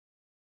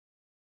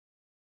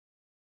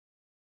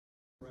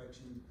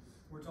Correction.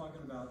 We're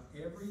talking about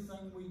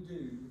everything we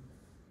do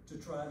to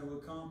try to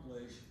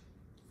accomplish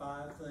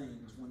 5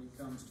 things when it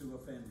comes to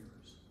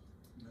offenders.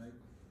 Okay?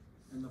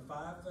 And the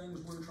 5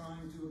 things we're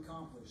trying to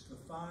accomplish, the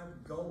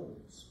 5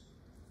 goals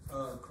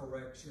of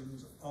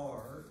corrections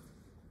are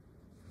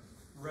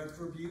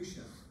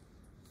retribution.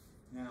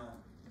 Now,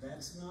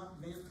 that's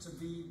not meant to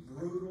be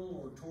brutal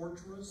or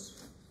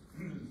torturous,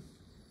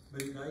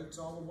 but it dates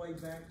all the way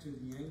back to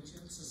the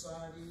ancient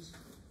societies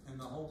and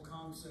the whole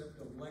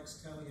concept of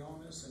lex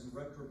talionis and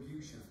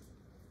retribution.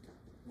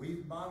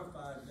 We've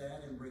modified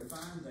that and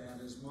refined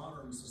that as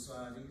modern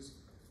societies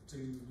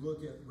to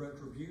look at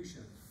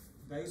retribution.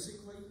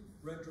 Basically,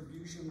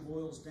 retribution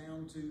boils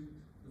down to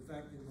the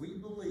fact that we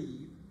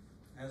believe,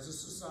 as a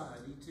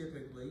society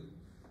typically,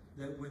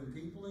 that when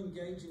people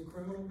engage in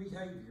criminal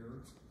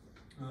behavior,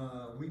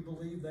 we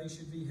believe they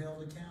should be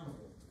held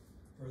accountable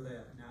for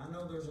that. Now, I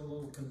know there's a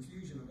little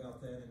confusion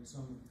about that in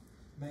some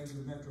major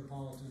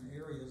metropolitan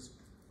areas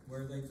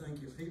where they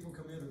think if people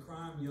commit a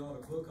crime, you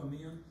ought to book them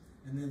in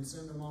and then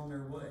send them on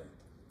their way.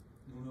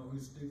 I don't know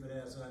whose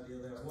stupid-ass idea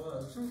that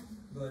was,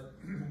 but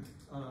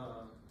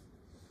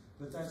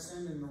that's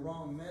sending the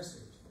wrong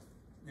message.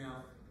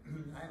 Now,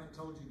 I haven't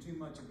told you too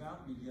much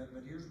about me yet,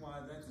 but here's why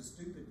that's a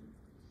stupid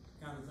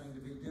kind of thing to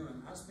be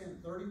doing. I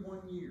spent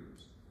 31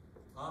 years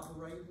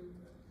operating,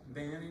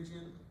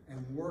 managing,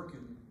 and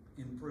working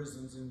in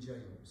prisons and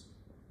jails.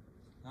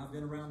 I've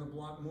been around the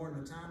block more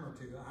than a time or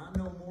two. I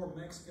know more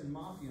Mexican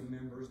mafia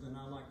members than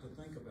I like to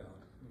think about.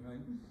 Right?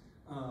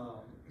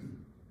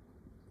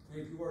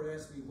 If you were to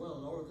ask me, well,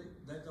 Lord,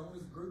 that's the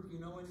only group you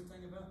know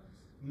anything about?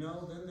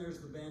 No, then there's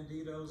the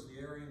Banditos,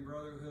 the Aryan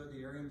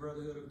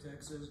Brotherhood of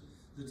Texas,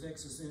 the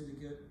Texas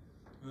Syndicate,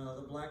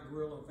 the Black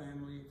Guerrilla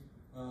Family,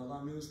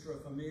 La Nostra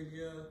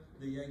Familia,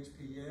 the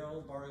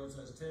HPL, Barrios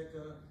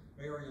Azteca,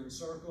 Aryan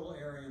Circle,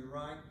 Aryan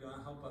Reich.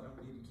 I hope I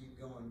don't need to keep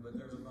going, but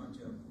there's a bunch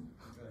of them.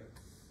 Okay.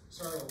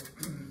 So,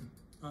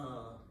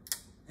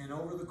 and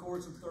over the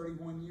course of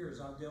 31 years,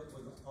 I've dealt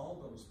with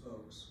all those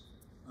folks.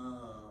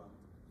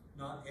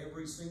 Not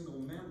every single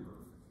member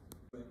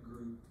of that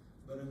group,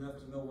 but enough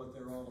to know what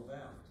they're all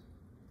about.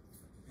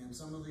 And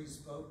some of these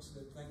folks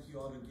that think you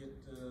ought to get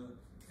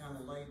kind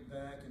of laid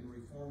back and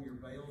reform your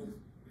bail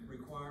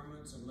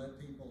requirements and let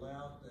people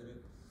out that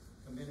have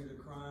committed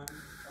a crime,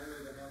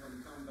 only to have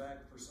them come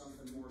back for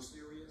something more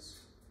serious.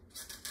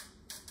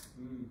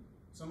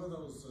 Some of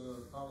those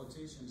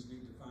politicians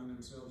need to find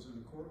themselves in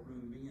a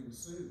courtroom being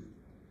sued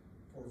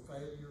for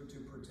failure to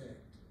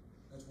protect.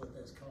 That's what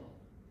that's called.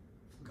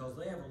 Because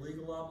they have a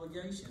legal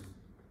obligation.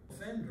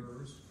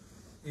 Offenders,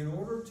 in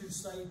order to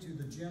say to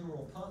the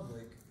general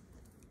public,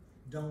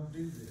 don't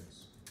do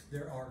this,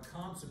 there are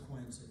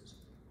consequences.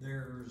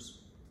 There's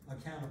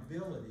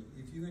accountability.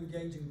 If you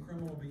engage in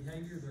criminal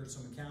behavior, there's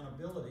some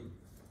accountability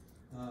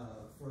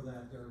for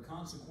that. There are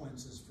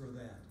consequences for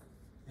that.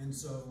 And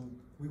so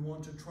we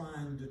want to try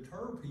and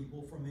deter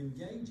people from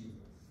engaging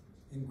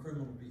in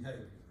criminal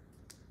behavior.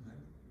 Right?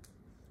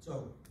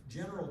 So,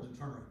 general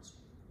deterrence,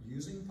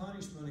 using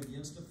punishment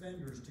against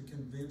offenders to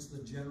convince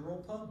the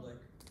general public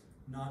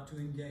not to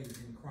engage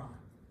in crime.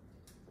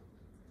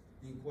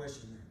 Any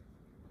question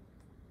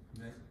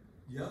there? Okay.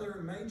 The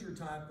other major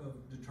type of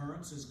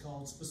deterrence is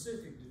called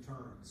specific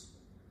deterrence.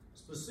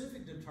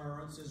 Specific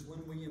deterrence is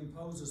when we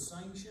impose a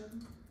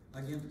sanction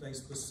against a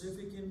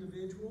specific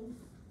individual.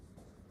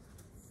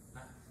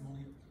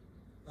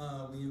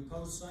 We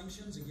impose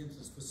sanctions against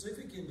a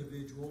specific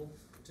individual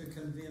to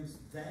convince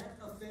that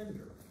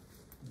offender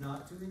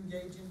not to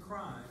engage in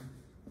crime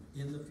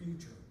in the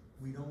future.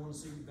 We don't want to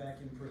see you back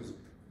in prison.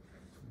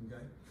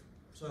 Okay?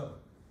 So,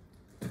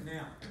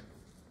 now,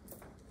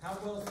 how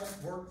well does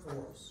that work for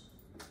us?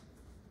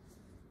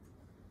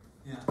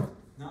 Yeah,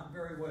 not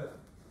very well.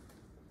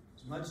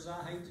 As much as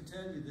I hate to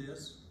tell you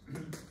this,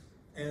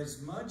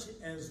 as much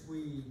as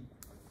we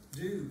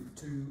do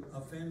to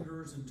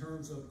offenders in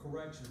terms of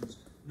corrections,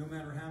 no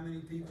matter how many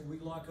people we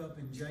lock up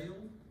in jail,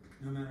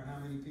 no matter how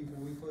many people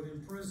we put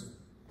in prison,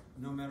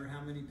 no matter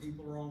how many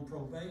people are on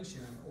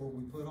probation or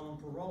we put on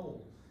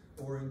parole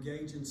or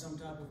engage in some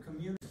type of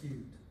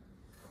community,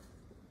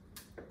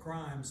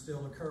 crime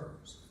still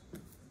occurs.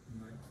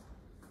 Right?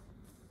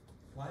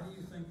 Why do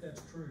you think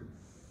that's true?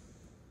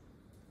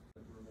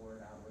 The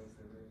reward outweighs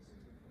the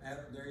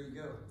risk. There you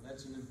go.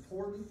 That's an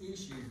important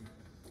issue.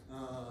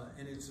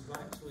 And it's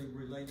actually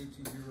related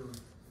to your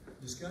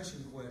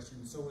discussion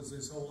question. So is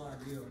this whole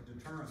idea of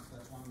deterrence.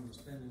 That's why I'm going to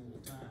spend a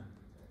little time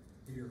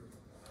here.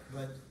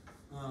 But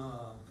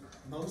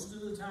most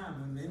of the time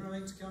when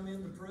inmates come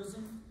into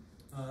prison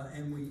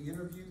and we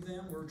interview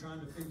them, we're trying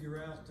to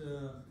figure out,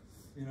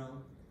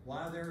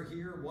 why they're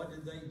here, what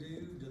did they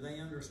do they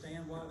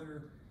understand why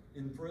they're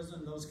in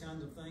prison, those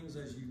kinds of things.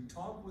 As you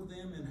talk with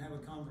them and have a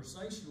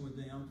conversation with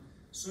them,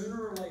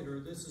 sooner or later,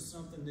 this is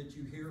something that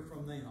you hear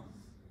from them.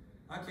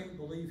 I can't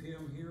believe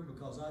him here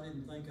because I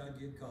didn't think I'd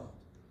get caught.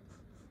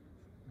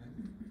 Right?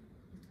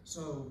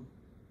 So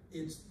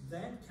it's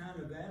that kind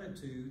of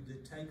attitude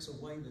that takes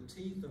away the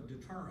teeth of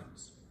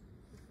deterrence.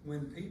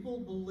 When people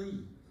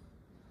believe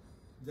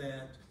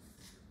that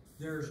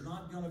there's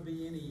not going to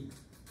be any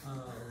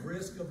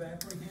risk of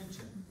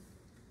apprehension,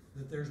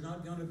 that there's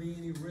not going to be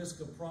any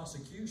risk of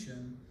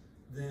prosecution,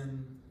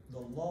 then the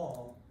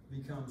law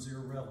becomes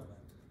irrelevant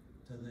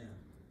to them.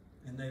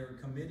 And they are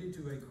committed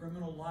to a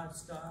criminal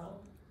lifestyle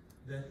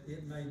that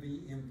it may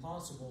be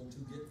impossible to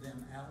get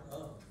them out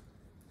of.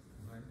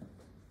 Right?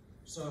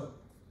 So,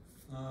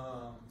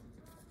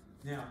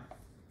 now,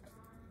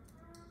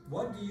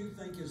 what do you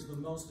think is the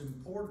most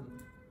important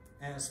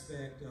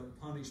aspect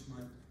of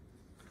punishment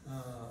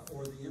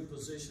or the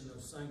imposition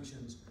of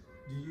sanctions?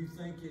 Do you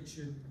think it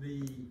should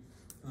be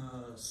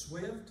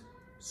swift,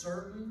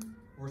 certain,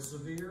 or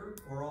severe,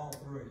 or all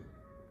three?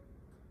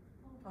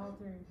 All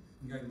three.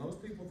 Okay,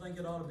 most people think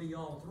it ought to be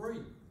all three.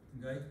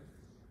 Okay,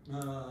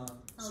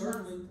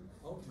 certainly.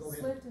 Oh, go ahead.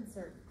 Swift and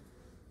certain.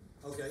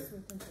 Okay.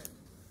 Swift and certain.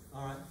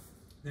 All right.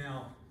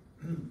 Now,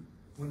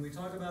 when we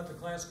talk about the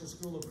Classical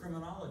School of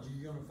Criminology,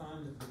 you're going to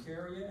find that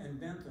Beccaria and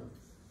Bentham,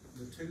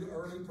 the two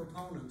early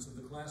proponents of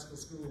the Classical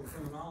School of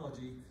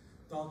Criminology,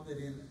 thought that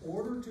in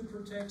order to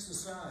protect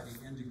society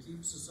and to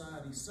keep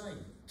society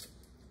safe,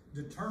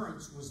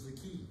 deterrence was the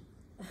key.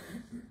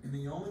 And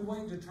the only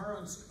way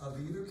deterrence of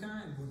either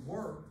kind would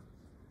work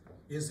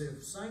is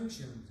if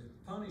sanctions, if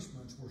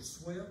punishments were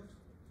swift,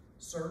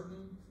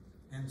 certain,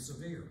 and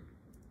severe.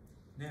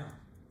 Now,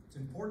 it's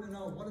important to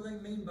know, what do they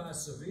mean by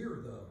severe,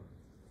 though?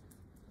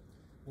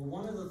 Well,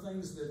 one of the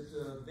things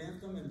that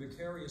Bentham and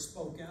Beccaria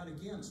spoke out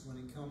against when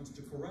it comes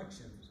to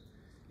corrections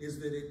is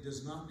that it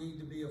does not need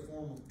to be a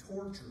form of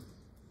torture.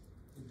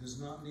 It does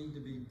not need to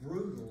be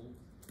brutal,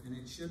 and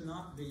it should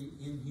not be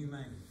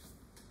inhumane.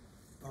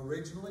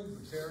 Originally,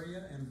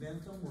 Beccaria and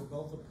Bentham were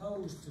both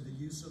opposed to the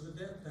use of the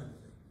death penalty.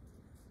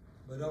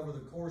 But over the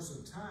course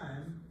of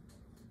time,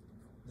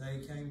 they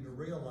came to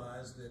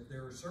realize that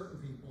there are certain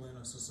people in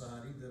a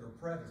society that are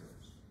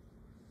predators,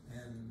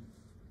 and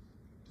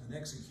an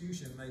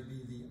execution may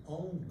be the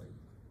only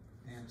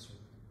answer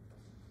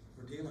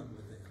for dealing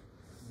with them.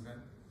 Okay?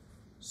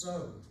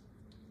 So,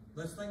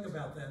 let's think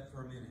about that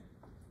for a minute.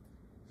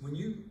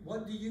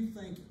 What do you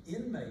think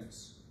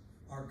inmates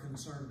are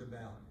concerned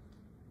about?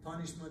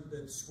 Punishment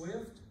that's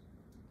swift,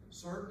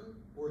 certain,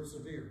 or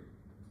severe?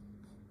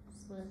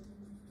 Swift.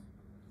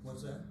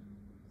 What's that?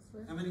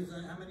 Swift. How many of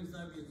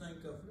you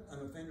think of an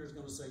offender is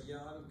going to say,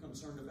 yeah, I'm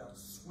concerned about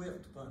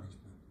swift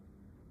punishment?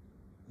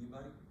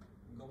 Anybody?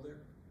 Go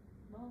there?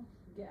 Well,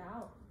 get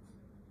out.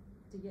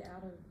 To get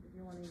out of, if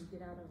you're wanting to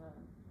get out of a,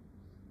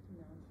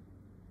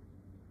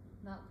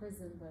 not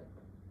prison, but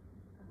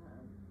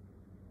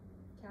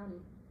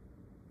county.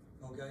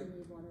 Okay. Then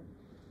you'd want it.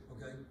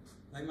 Okay.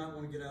 They might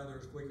want to get out of there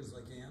as quick as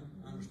they can.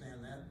 I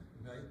understand that.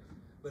 Okay.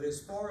 But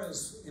as far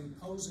as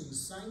imposing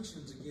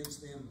sanctions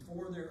against them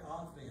for their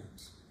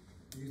offense,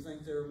 do you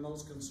think they're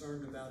most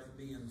concerned about it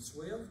being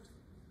swift,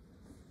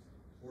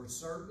 or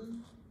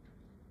certain,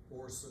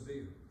 or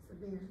severe?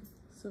 Severe.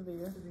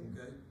 Severe.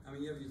 Okay. How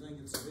many of you think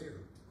it's severe?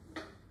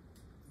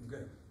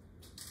 Okay.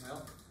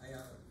 Well,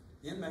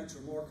 inmates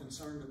are more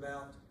concerned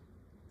about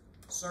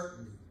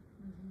certainty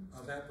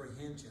of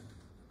apprehension.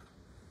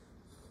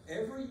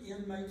 Every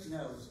inmate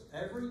knows,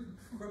 every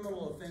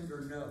criminal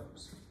offender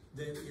knows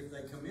that if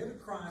they commit a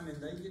crime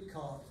and they get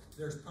caught,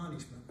 there's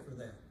punishment for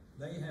that.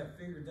 They have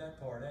figured that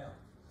part out.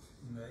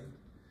 Okay?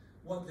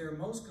 What they're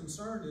most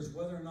concerned is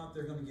whether or not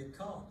they're going to get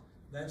caught.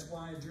 That's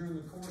why during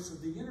the course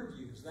of the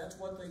interviews, that's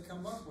what they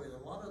come up with a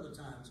lot of the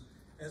times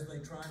as they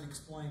try and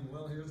explain,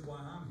 well, here's why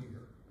I'm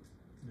here.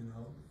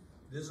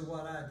 This is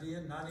what I did,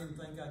 and I didn't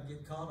think I'd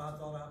get caught. I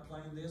thought I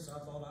planned this. I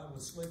thought I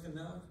was slick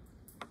enough.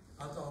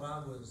 I thought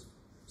I was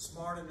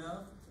smart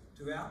enough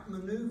to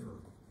outmaneuver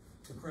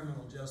the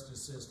criminal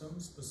justice system,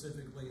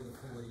 specifically the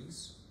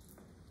police,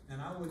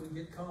 and I wouldn't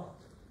get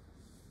caught.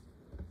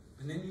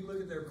 And then you look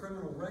at their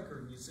criminal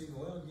record and you see,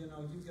 well,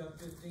 you've got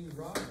 15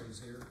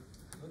 robberies here.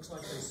 Looks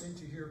like they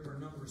sent you here for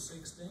number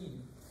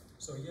 16.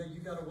 So yeah, you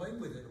got away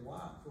with it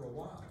for a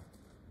while.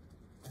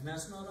 And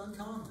that's not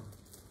uncommon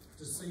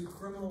to see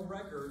criminal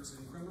records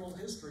and criminal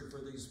history for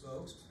these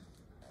folks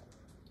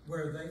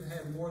where they've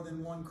had more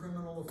than one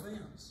criminal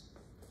offense.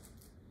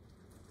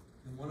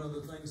 And one of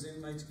the things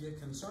inmates get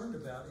concerned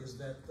about is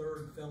that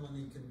third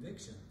felony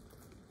conviction,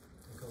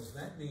 because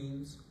that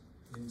means,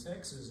 in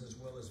Texas as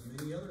well as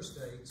many other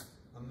states,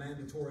 a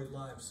mandatory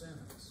life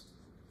sentence.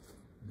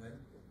 Okay?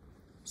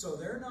 So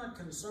they're not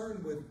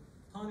concerned with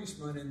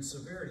punishment and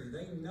severity.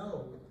 They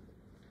know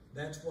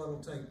that's what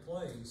will take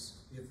place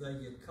if they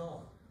get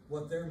caught.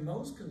 What they're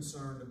most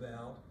concerned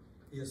about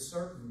is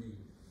certainty,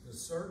 the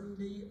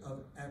certainty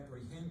of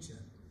apprehension.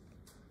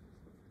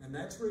 And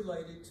that's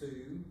related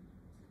to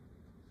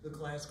the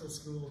Classical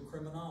School of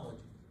Criminology,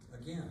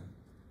 again,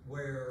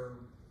 where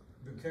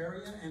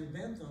Beccaria and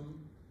Bentham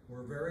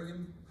were very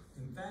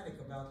emphatic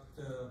about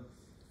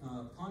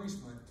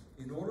punishment.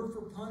 In order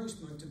for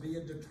punishment to be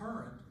a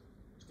deterrent,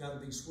 it's got to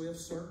be swift,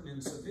 certain,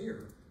 and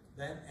severe.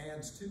 That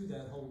adds to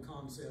that whole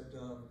concept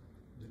of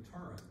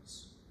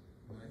deterrence.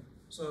 Right?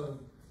 So,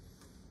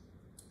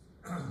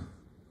 and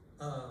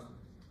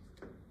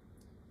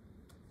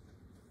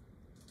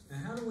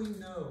how do we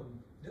know?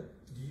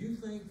 Do you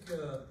think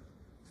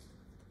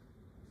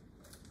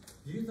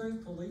Do you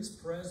think police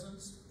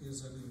presence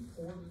is an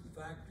important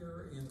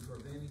factor in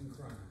preventing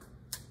crime?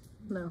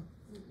 No.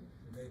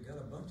 They got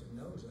a bunch of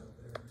no's out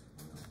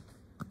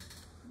there.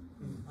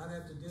 I'd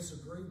have to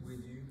disagree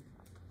with you.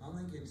 I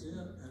think it's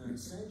an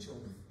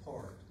essential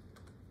part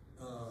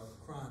of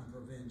crime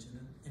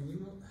prevention.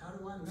 And how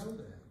do I know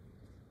that?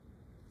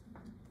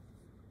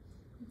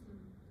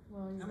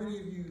 Well, How many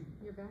of you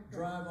your background.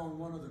 drive on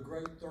one of the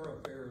great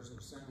thoroughfares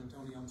of San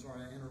Antonio? I'm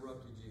sorry, I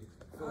interrupted you.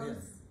 Go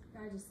ahead.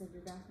 I just said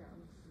your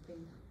background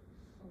being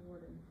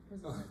awarded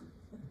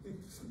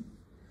prison.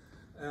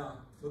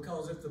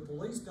 Because if the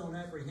police don't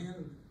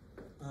apprehend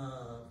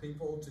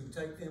people to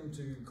take them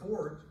to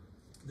court,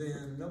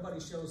 then nobody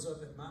shows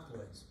up at my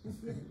place,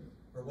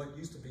 or what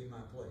used to be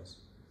my place.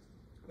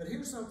 But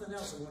here's something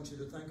else I want you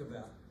to think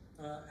about.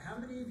 How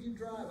many of you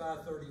drive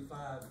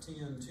I-35,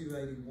 10,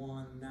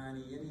 281,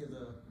 90, any of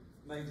the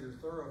major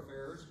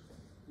thoroughfares?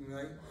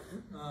 Okay?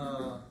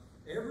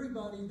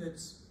 Everybody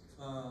that's,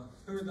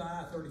 who are the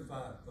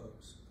I-35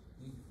 folks?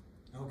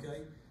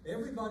 Okay?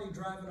 Everybody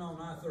driving on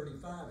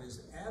I-35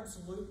 is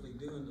absolutely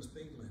doing the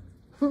speed limit.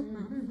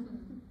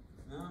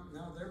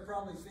 No, they're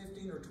probably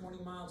 15 or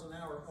 20 miles an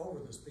hour over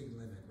the speed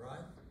limit,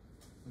 right?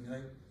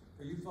 Okay?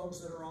 For you folks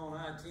that are on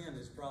I-10,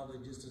 it's probably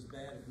just as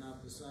bad, if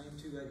not the same.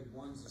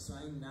 281's the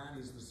same,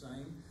 90's the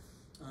same.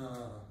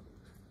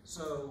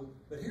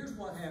 But here's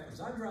what happens.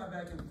 I drive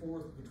back and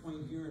forth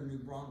between here and New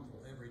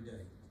Braunfels every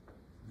day.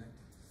 Okay?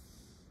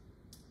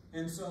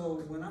 And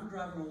so when I'm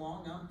driving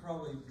along, I'm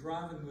probably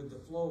driving with the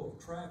flow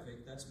of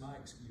traffic. That's my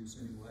excuse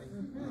anyway.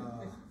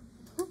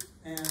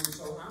 And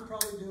so I'm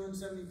probably doing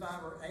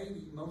 75 or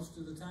 80 most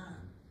of the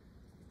time.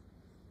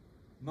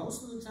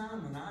 Most of the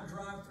time when I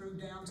drive through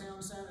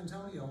downtown San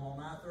Antonio on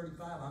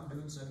I-35, I'm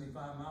doing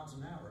 75 miles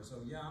an hour.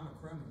 So yeah, I'm a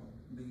criminal,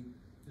 to be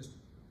just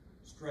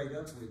straight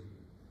up with you.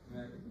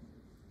 Right?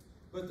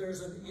 But there's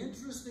an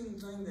interesting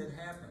thing that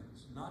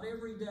happens, not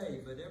every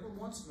day, but every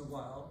once in a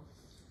while.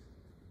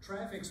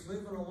 Traffic's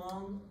moving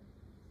along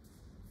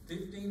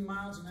 15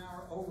 miles an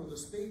hour over the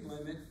speed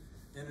limit,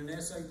 and an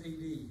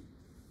SAPD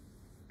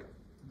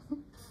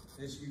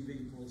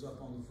SUV pulls up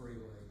on the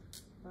freeway.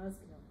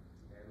 Buzzkill.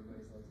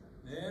 Everybody slows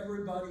down.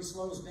 Everybody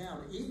slows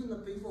down, even the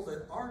people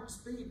that aren't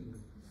speeding.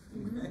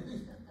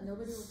 Okay?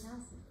 Nobody will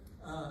pass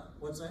them.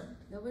 What's that?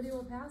 Nobody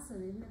will pass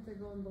them, even if they're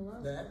going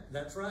below.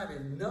 That's right,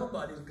 and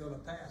nobody's going to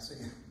pass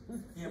him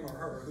or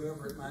her,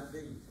 whoever it might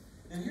be.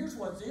 And here's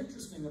what's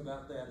interesting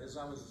about that is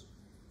I was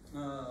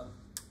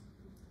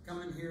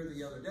coming here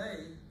the other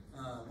day,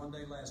 one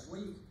day last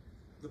week.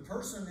 The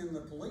person in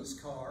the police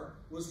car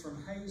was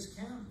from Hayes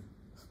County.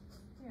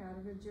 You're out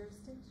of your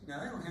jurisdiction. Now,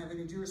 they don't have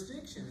any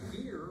jurisdiction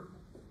here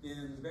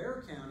in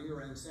Bexar County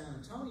or in San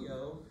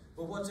Antonio,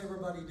 but what's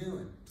everybody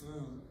doing?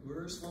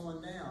 We're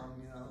slowing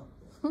down, you know.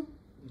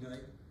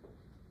 Okay?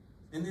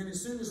 And then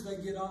as soon as they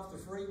get off the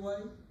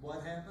freeway,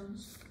 what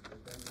happens?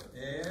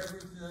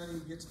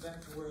 Everything gets back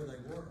to where they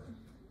were.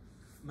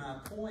 My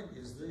point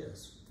is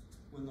this.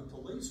 When the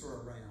police are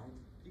around,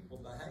 people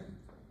behave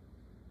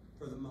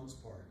for the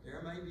most part.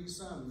 There may be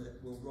some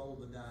that will roll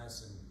the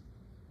dice and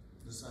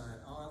decide,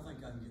 oh, I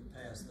think I can get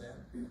past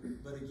that.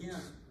 But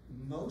again,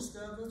 most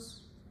of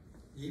us,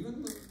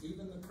 even the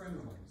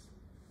criminals,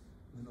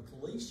 when the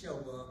police show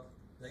up,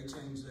 they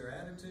change their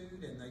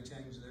attitude and they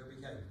change their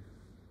behavior.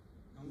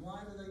 And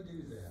why do they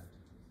do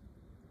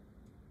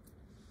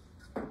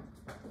that?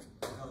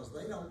 Because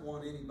they don't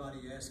want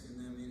anybody asking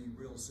them any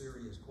real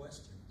serious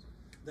questions.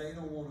 They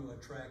don't want to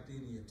attract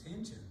any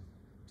attention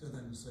to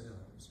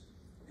themselves.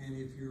 And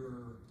if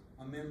you're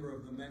a member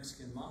of the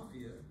Mexican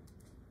Mafia,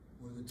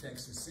 or the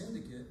Texas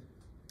Syndicate,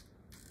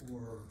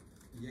 or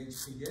the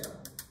HPL,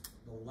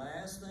 the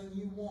last thing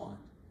you want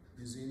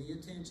is any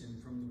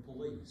attention from the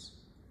police,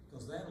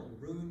 because that'll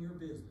ruin your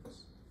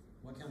business.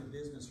 What kind of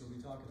business are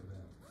we talking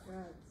about?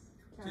 Drugs.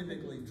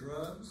 Typically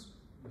drugs,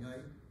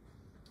 okay?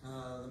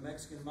 The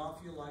Mexican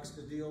Mafia likes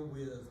to deal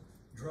with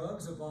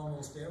drugs of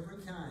almost every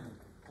kind.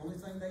 Only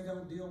thing they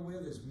don't deal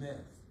with is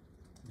meth,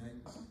 okay?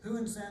 Who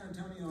in San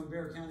Antonio and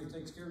Bexar County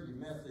takes care of your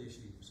meth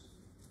issues?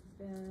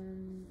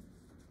 Banditos.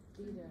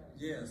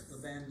 Yes, the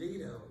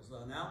Banditos,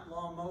 an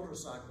outlaw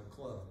motorcycle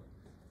club.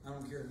 I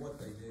don't care what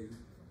they do.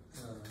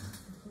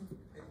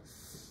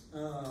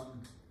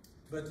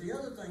 But the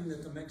other thing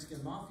that the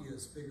Mexican Mafia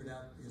has figured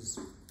out is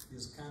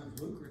kind of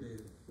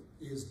lucrative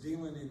is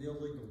dealing in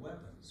illegal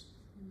weapons,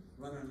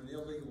 running an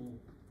illegal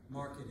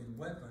market in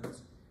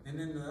weapons. And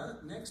then the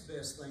next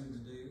best thing to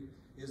do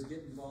is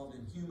get involved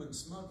in human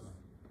smuggling.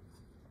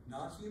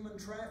 Not human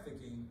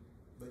trafficking,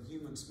 but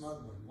human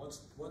smuggling.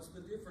 What's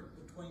the difference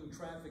between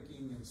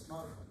trafficking and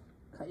smuggling?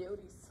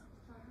 Coyotes.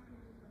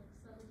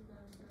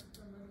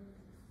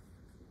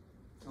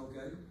 Okay.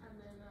 And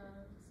then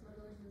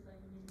smuggling is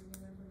like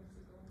moving them to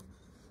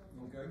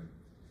Mexico. Okay.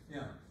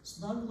 Yeah.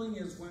 Smuggling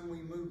is when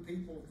we move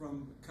people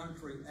from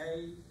country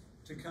A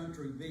to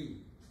country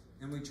B.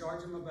 And we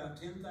charge them about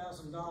 $10,000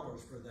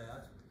 for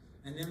that.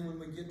 And then when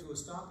we get to a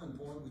stopping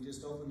point, we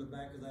just open the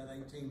back of that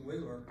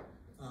 18-wheeler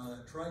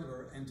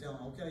trailer and tell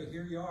them, okay,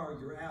 here you are,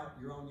 you're out,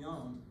 you're on your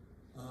own.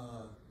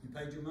 You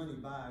paid your money,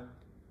 bye.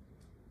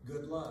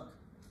 good luck,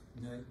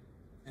 okay?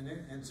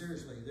 And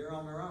seriously, they're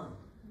on their own.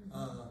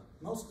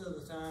 Most of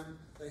the time,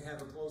 they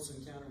have a close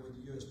encounter with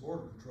the U.S.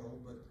 Border Patrol,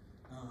 but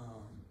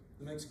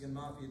the Mexican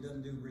Mafia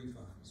doesn't do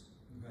refunds,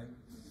 okay?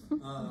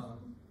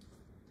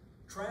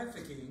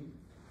 Trafficking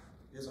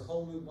is a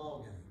whole new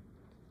ballgame.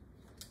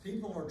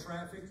 People are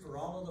trafficked for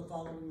all of the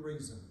following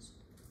reasons: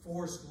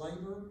 forced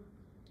labor,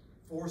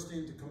 forced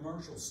into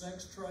commercial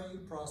sex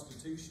trade,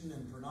 prostitution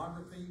and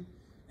pornography,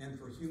 and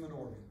for human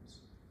organs.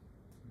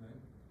 Okay?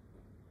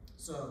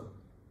 So,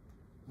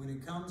 when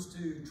it comes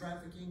to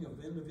trafficking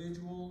of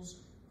individuals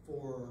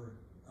for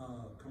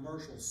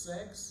commercial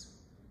sex,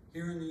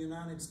 here in the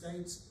United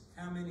States,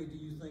 how many do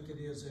you think it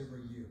is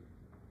every year?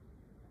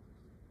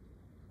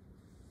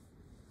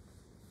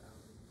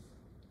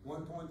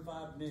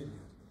 1.5 million.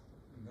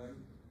 Okay?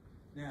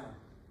 Now,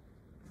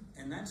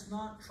 and that's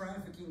not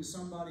trafficking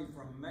somebody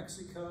from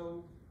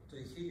Mexico to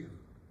here.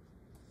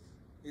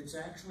 It's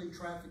actually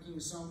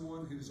trafficking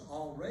someone who's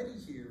already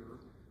here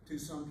to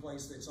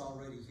someplace that's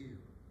already here.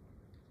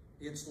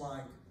 It's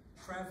like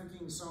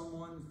trafficking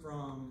someone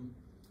from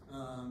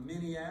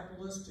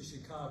Minneapolis to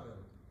Chicago,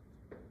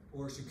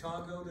 or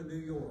Chicago to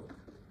New York,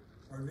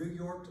 or New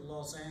York to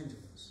Los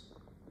Angeles,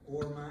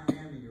 or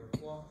Miami,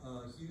 or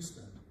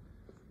Houston.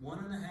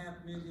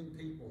 1.5 million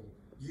people,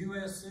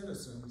 U.S.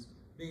 citizens,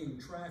 being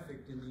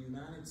trafficked in the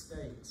United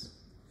States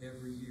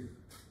every year.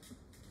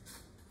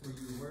 Were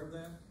you aware of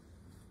that?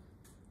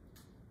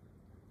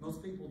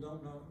 Most people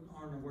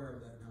aren't aware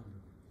of that number.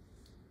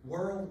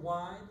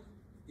 Worldwide,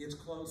 it's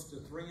close to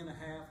 3.5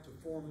 to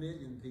 4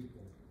 million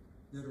people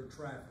that are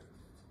trafficked.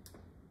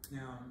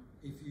 Now,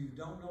 if you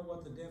don't know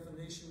what the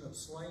definition of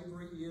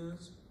slavery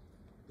is,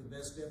 the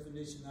best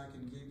definition I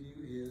can give you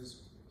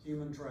is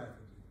human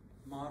trafficking,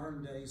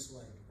 modern day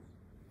slavery.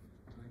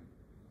 Right?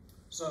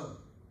 So,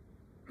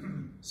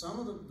 some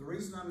of the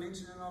reason I'm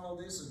mentioning all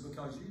of this is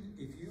because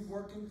if you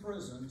work in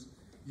prisons,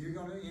 you're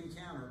going to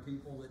encounter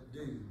people that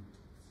do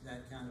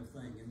that kind of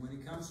thing. And when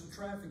it comes to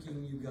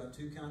trafficking, you've got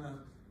two kind of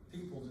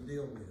people to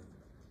deal with.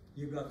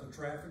 You've got the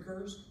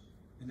traffickers,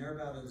 and they're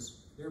about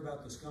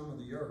the scum of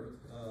the earth,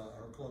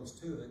 or close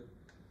to it.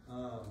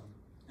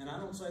 And I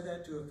don't say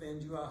that to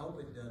offend you. I hope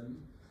it doesn't.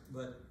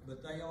 But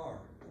they are.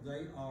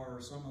 They are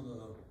some of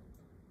the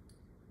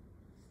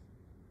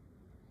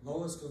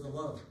lowest of the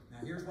low. Now,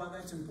 here's why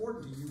that's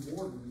important to you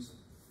wardens,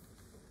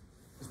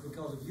 is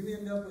because if you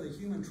end up with a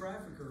human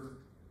trafficker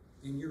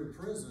in your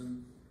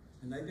prison,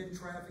 and they've been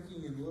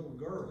trafficking in little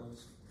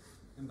girls,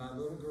 and by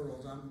little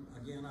girls, I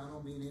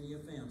don't mean any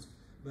offense,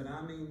 but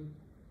I mean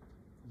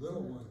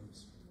little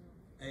ones,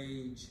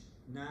 age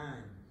 9,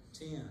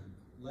 10,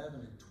 11,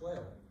 and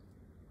 12.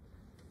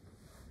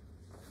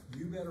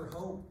 You better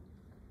hope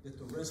that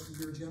the rest of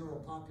your general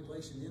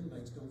population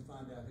inmates don't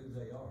find out who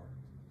they are.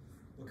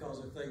 Because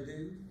if they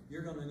do,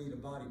 you're going to need a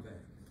body bag.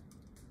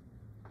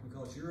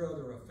 Because your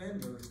other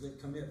offenders that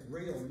commit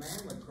real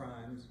manly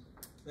crimes,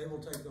 they will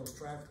take those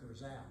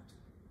traffickers out.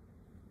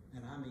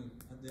 And I mean,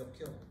 they'll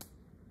kill them.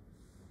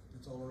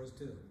 That's all there is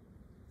to it.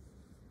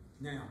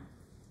 Now,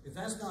 if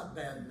that's not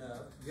bad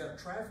enough, you got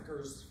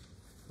traffickers,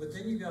 but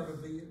then you have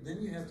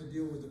to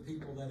deal with the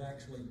people that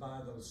actually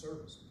buy those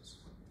services.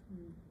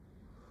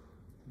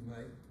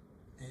 Right?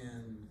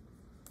 And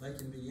they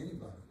can be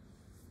anybody.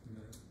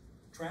 Okay?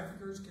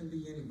 Traffickers can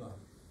be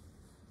anybody.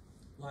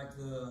 Like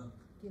the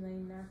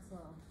Ghislaine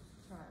Maxwell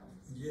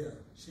trials. Yeah,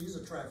 she's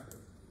a trafficker.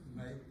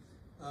 Right?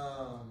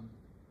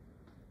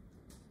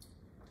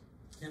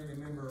 Can't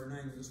remember her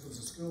name. This was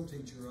a school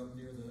teacher up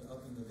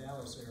in the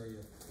Dallas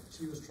area.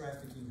 She was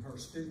trafficking her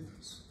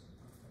students.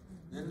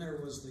 Then there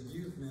was the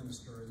youth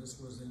minister. This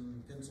was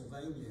in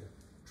Pennsylvania,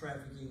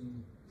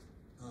 trafficking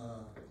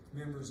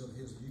members of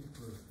his youth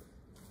group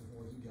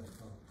before he got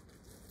caught.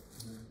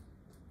 You know?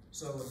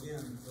 So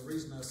again, the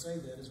reason I say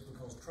that is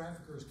because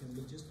traffickers can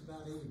be just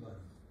about anybody.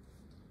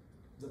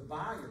 The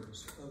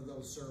buyers of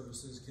those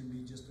services can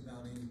be just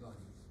about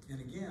anybody.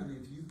 And again,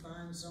 if you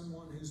find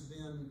someone who's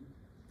been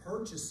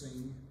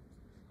purchasing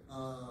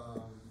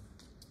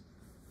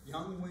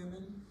young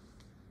women,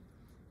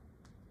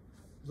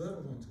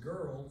 little ones,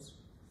 girls,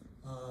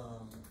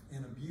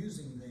 and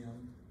abusing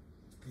them,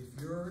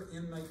 if your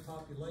inmate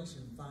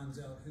population finds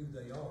out who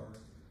they are,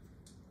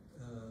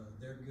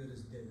 they're good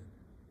as dead.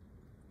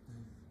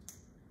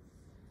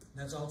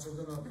 That's also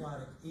going to apply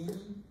to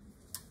any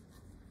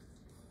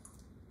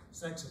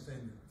sex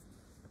offender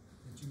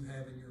that you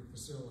have in your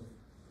facility,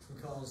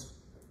 because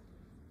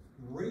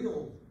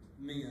real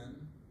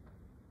men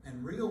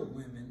and real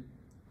women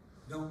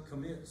don't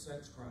commit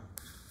sex crimes.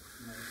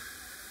 You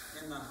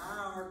know? In the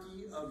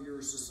hierarchy of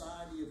your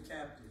society of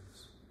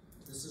captives,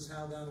 this is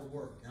how that'll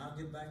work. And I'll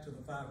get back to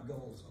the 5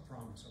 goals, I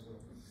promise I will.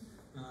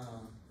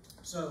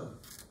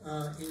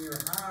 In your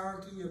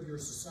hierarchy of your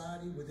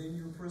society within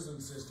your prison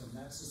system,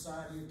 that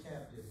society of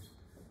captives,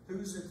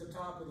 who's at the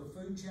top of the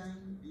food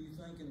chain, do you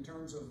think, in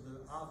terms of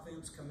the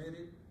offense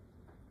committed?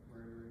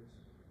 Murderers.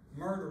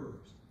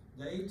 Murderers.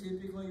 They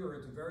typically are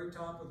at the very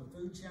top of the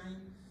food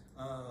chain.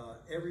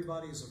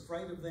 Everybody's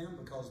afraid of them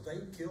because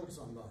they killed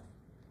somebody.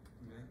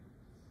 Okay?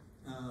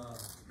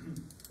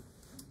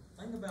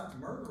 Thing about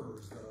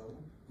murderers, though,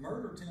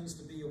 murder tends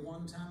to be a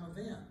one-time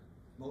event.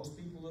 Most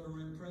people that are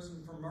in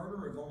prison for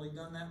murder have only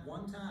done that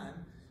one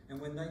time,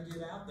 and when they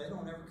get out, they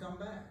don't ever come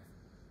back.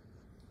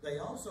 They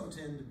also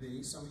tend to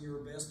be some of your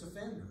best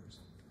offenders.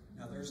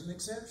 Now, there's an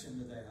exception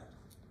to that.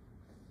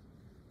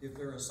 If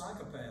they're a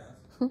psychopath,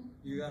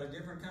 you got a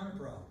different kind of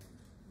problem.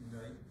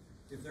 Okay?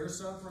 If they're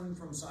suffering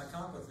from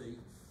psychopathy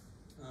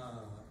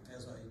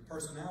as a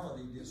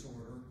personality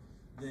disorder,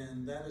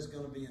 then that is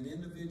going to be an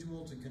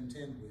individual to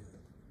contend with.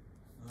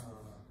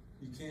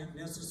 You can't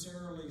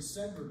necessarily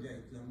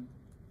segregate them,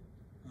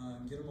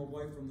 get them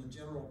away from the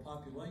general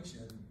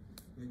population,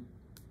 but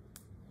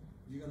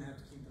you're going to have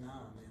to keep an eye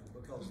on them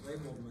because they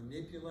will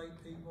manipulate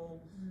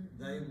people,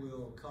 they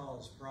will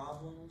cause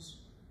problems.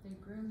 They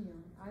groom you.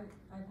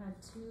 I've had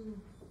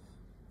two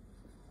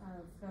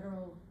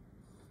federal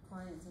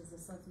clients as a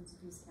substance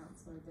abuse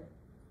counselor that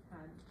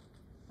had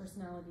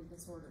personality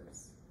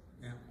disorders.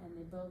 Yeah. And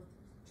they both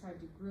tried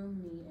to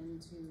groom me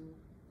into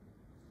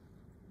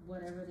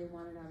whatever they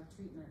wanted out of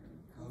treatment, and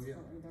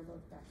consequently they're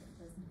both back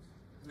in prison.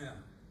 Yeah.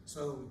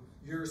 So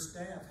your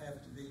staff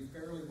have to be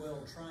fairly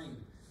well trained.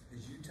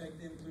 As you take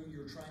them through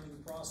your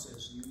training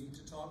process, you need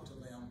to talk to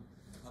them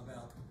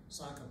about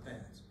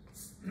psychopaths.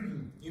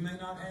 You may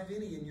not have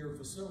any in your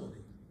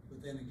facility,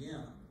 but then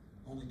again,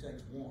 only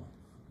takes one.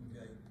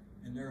 Okay,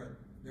 and they're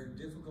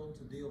difficult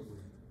to deal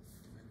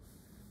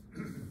with.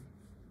 Okay?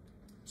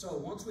 So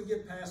once we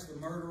get past the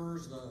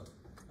murderers,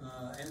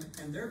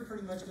 and they're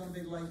pretty much going to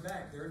be laid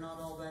back. They're not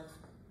all that,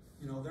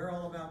 they're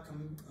all about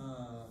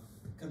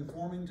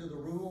conforming to the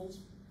rules.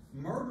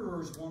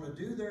 Murderers want to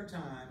do their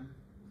time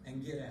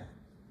and get out.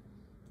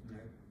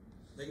 Okay?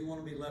 They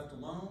want to be left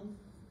alone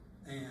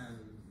and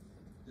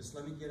just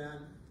let me get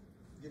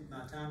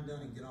my time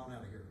done and get on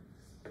out of here.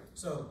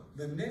 So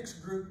the next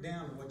group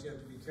down is what you have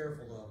to be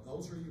careful of.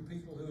 Those are you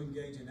people who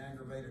engage in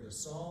aggravated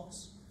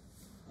assaults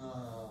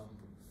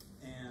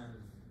and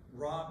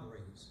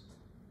robberies.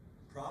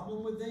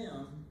 Problem with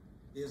them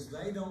is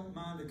they don't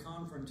mind a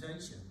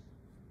confrontation.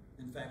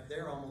 In fact,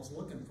 they're almost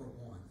looking for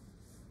one.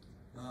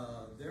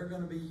 They're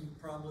going to be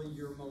probably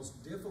your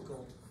most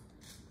difficult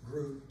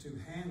group to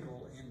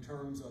handle in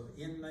terms of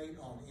inmate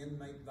on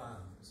inmate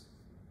violence.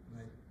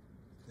 Right?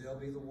 They'll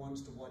be the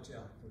ones to watch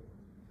out for.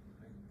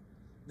 Right?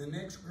 The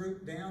next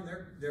group down,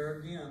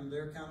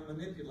 they're kind of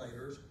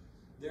manipulators.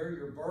 They're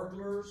your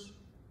burglars,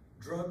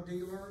 drug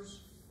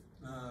dealers,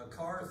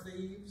 car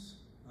thieves.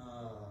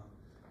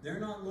 They're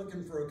not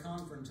looking for a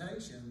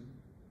confrontation,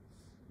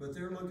 but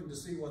they're looking to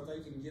see what they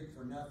can get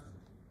for nothing.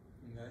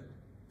 Okay?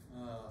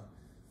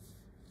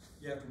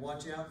 You have to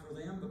watch out for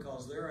them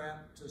because they're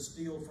apt to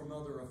steal from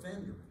other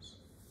offenders.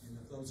 And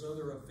if those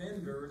other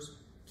offenders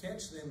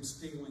catch them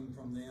stealing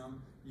from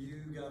them, you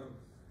got an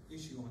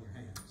issue on your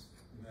hands.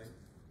 Okay?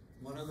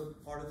 One other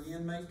part of the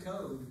inmate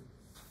code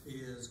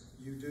is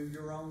you do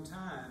your own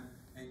time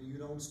and you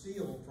don't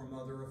steal from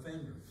other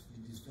offenders.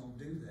 You just don't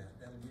do that.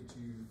 That'll get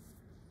you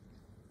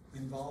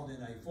involved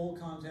in a full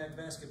contact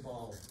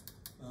basketball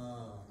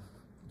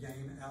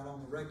game out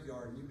on the rec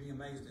yard, and you'd be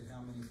amazed at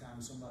how many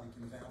times somebody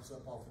can bounce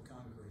up off the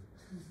concrete.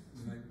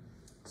 Okay?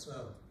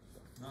 So,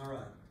 all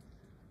right.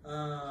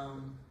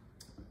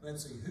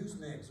 Let's see, who's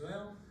next?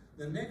 Well,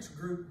 the next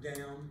group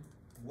down,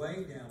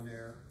 way down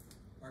there,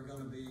 are going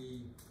to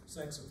be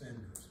sex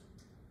offenders.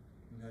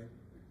 Okay?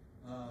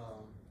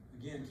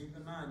 Again, keep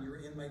in mind your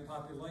inmate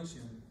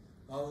population,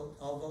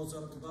 all those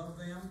up above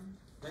them,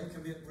 they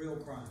commit real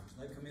crimes.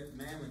 They commit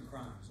manly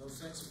crimes. Those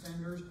sex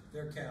offenders,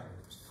 they're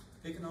cowards.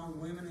 Picking on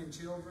women and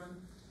children,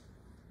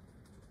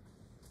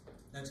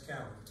 that's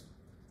cowardly.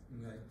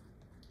 Okay?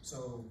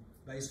 So,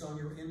 based on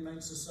your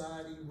inmate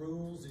society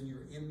rules and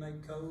your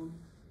inmate code,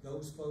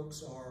 those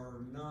folks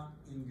are not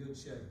in good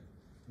shape.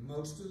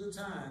 Most of the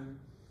time,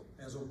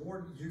 as a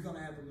warden, you're going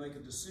to have to make a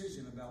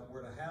decision about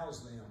where to house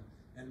them.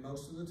 And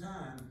most of the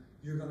time,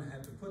 you're going to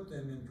have to put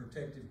them in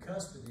protective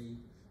custody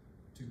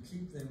to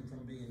keep them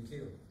from being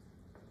killed.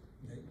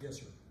 Okay, yes,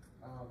 sir.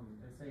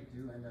 If they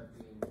do end up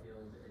being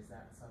killed, is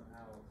that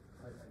somehow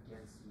put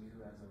against you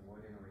as a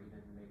warden or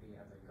even maybe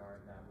as a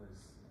guard that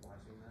was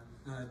watching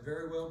them? It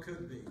very well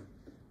could be,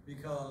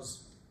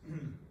 because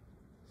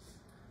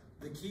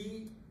the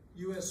key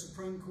U.S.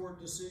 Supreme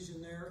Court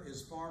decision there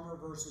is Farmer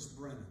versus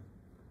Brennan.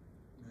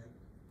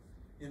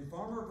 Okay? In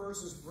Farmer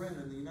versus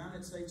Brennan, the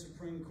United States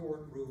Supreme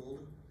Court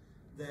ruled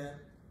that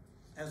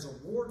as a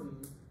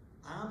warden,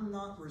 I'm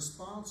not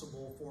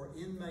responsible for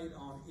inmate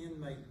on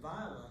inmate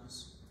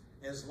violence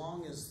as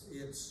long as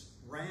it's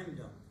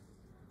random,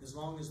 as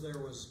long as there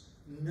was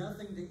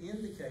nothing to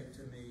indicate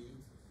to me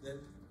that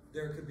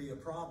there could be a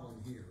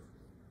problem here.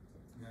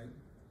 Okay?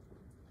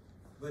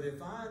 But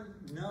if I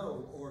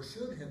know or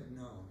should have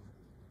known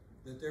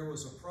that there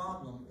was a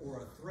problem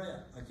or a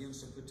threat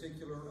against a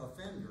particular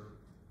offender,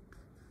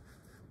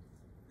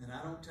 and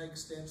I don't take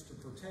steps to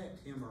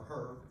protect him or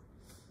her,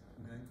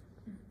 okay,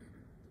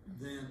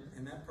 then,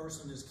 and that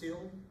person is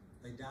killed,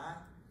 they die,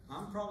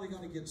 I'm probably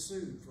going to get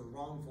sued for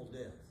wrongful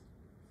death.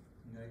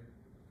 Okay?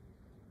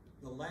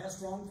 The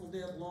last wrongful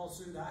death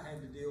lawsuit I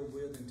had to deal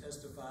with and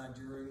testify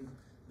during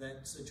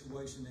that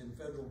situation in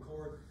federal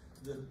court,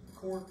 the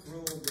court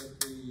ruled that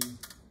the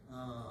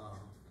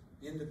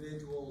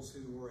individuals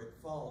who were at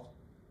fault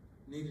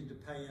needed to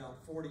pay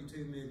out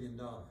 $42 million.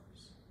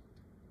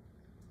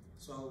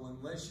 So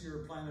unless you're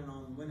planning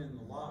on winning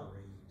the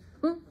lottery,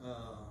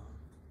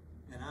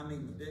 and I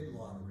mean the big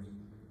lottery,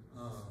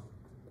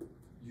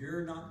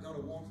 you're not going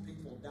to want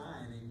people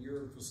dying in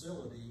your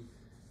facility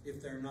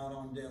if they're not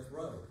on death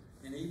row.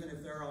 And even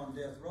if they're on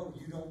death row,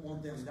 you don't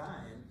want them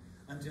dying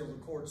until the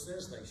court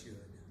says they should.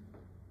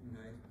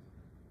 Okay?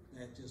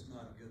 That's just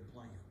not a good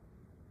plan.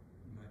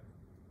 Okay?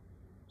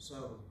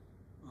 So,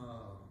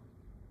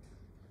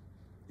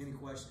 any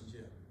questions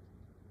yet?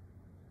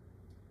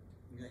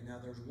 Okay, now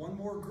there's one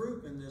more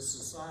group in this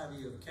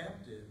society of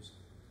captives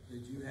that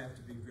you have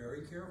to be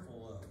very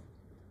careful of.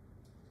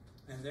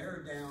 And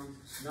they're down,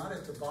 not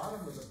at the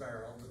bottom of the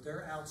barrel, but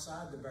they're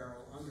outside the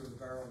barrel, under the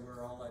barrel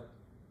where all that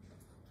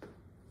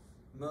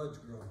mud's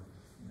growing,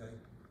 okay?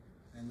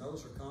 And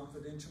those are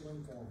confidential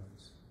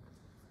informants.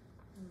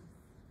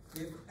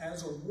 If,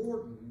 as a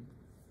warden,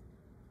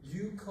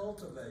 you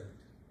cultivate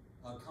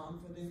a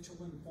confidential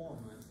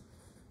informant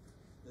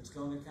that's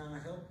going to kind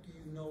of help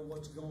you know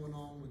what's going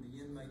on with the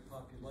inmate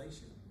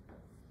population,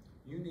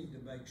 you need to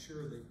make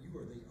sure that you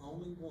are the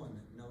only one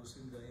that knows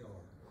who they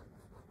are.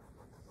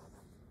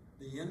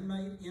 The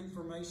Inmate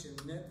Information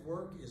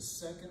Network is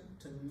second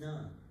to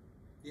none.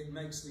 It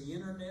makes the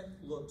internet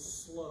look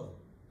slow.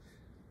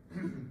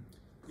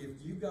 If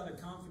you've got a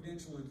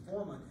confidential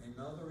informant and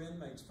other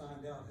inmates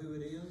find out who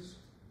it is,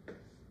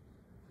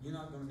 you're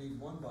not going to need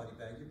one body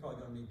bag, you're probably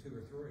going to need 2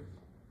 or 3.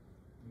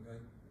 Okay?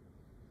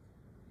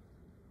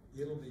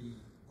 It'll be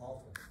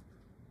awful.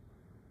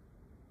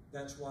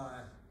 That's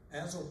why,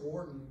 as a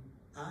warden,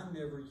 I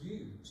never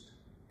used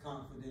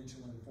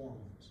confidential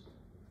informants.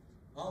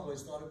 I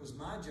always thought it was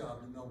my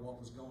job to know what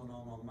was going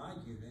on my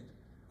unit.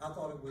 I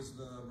thought it was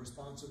the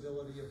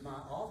responsibility of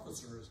my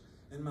officers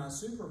and my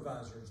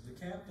supervisors, the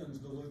captains,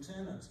 the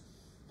lieutenants,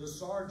 the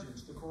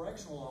sergeants, the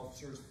correctional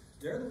officers.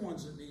 They're the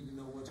ones that need to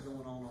know what's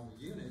going on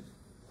the unit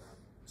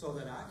so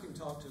that I can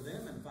talk to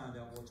them and find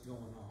out what's going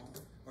on,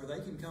 or they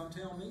can come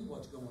tell me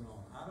what's going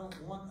on. I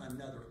don't want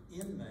another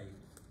inmate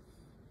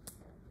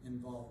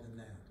involved in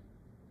that.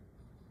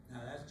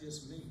 Now, that's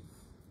just me.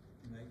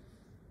 Okay?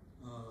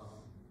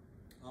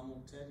 I'm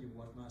going to tell you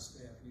what my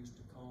staff used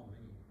to call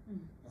me.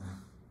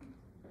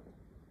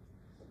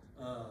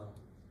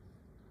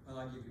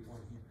 I'll give you one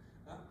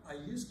here. I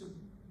used to,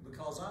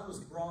 because I was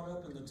brought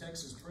up in the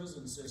Texas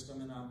prison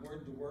system and I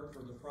wanted to work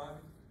for the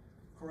private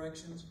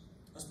corrections,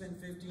 I spent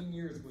 15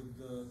 years with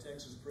the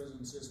Texas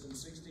prison system,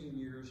 16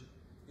 years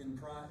in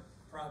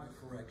private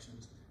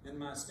corrections. And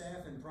my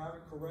staff in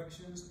private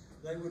corrections,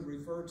 they would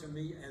refer to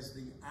me as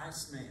the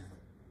Iceman.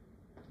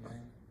 Okay?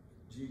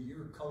 Gee,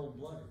 you're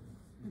cold-blooded.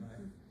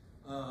 Okay?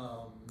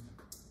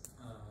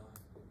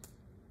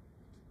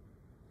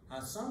 I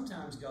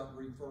sometimes got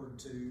referred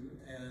to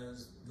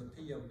as the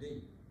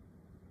POD,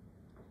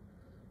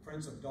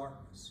 Prince of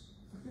Darkness.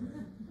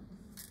 Okay?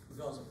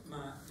 Because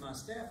my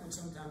staff would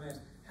sometimes ask,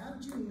 how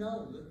did you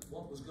know that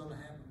what was going to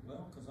happen?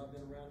 Well, because I've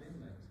been around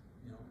inmates.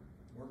 You know,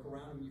 work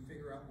around them, you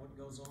figure out what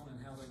goes on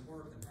and how they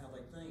work and how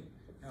they think,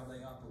 how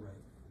they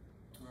operate.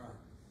 All right.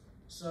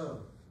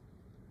 So,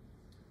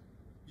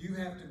 you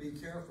have to be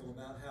careful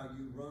about how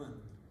you run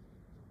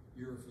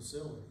your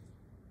facility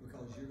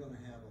because you're going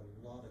to have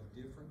a lot of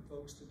different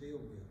folks to deal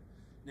with.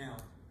 Now,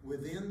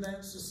 within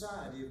that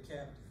society of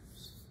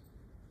captives,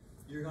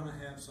 you're going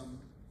to have some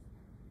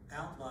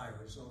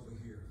outliers over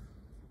here.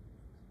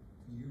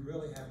 You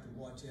really have to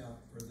watch out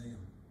for them.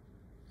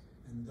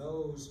 And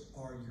those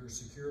are your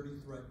security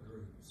threat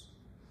groups.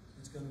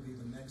 It's going to be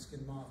the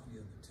Mexican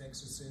Mafia, the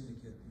Texas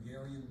Syndicate, the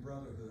Aryan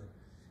Brotherhood.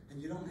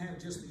 And you don't have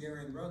just the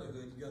Aryan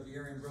Brotherhood, you got the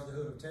Aryan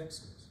Brotherhood of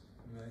Texas,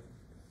 right?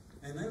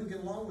 And they don't get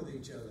along with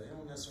each other. They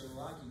don't necessarily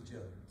like each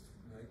other,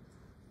 right?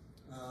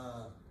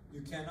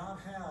 You cannot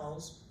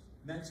house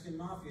Mexican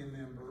Mafia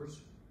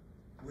members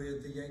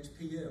with the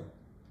HPL.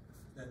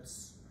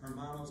 That's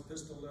Hermanos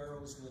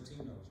Pistoleros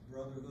Latinos,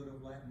 Brotherhood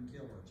of Latin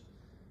Killers.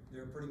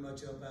 They're pretty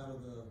much up out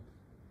of the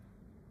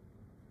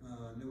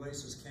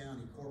Nueces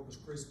County, Corpus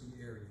Christi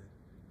area.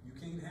 You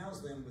can't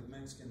house them with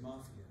Mexican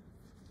Mafia.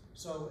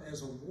 So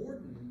as a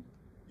warden,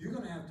 you're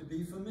going to have to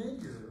be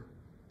familiar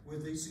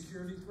with these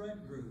security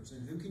threat groups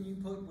and who can you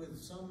put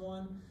with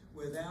someone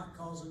without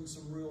causing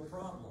some real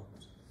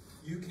problems.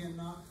 You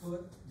cannot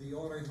put the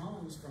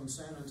Orejones from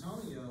San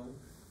Antonio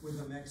with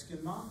the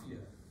Mexican Mafia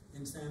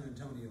in San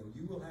Antonio.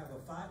 You will have a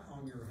fight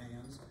on your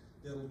hands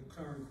that'll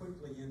turn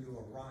quickly into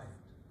a riot.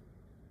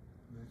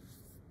 Right?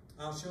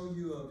 I'll show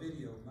you a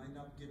video, might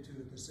not get to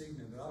it this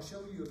evening, but I'll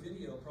show you a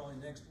video probably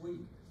next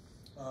week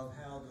of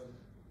how the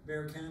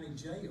Bexar County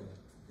Jail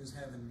is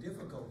having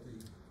difficulty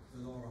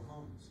with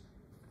Orejones.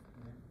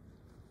 Right?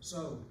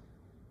 So,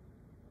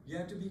 you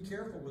have to be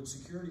careful with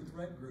security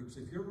threat groups.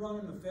 If you're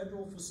running a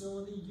federal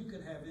facility, you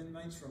could have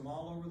inmates from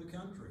all over the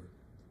country.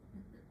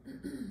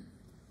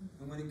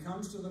 And when it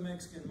comes to the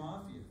Mexican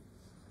Mafia,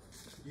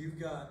 you've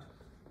got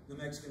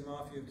the Mexican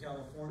Mafia of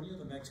California,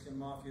 the Mexican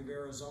Mafia of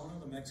Arizona,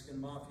 the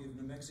Mexican Mafia of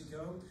New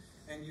Mexico,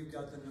 and you've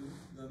got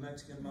the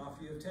Mexican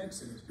Mafia of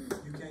Texas.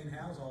 You can't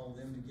house all of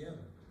them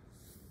together.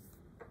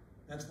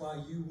 That's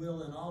why you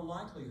will, in all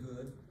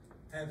likelihood,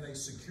 have a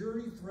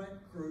security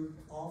threat group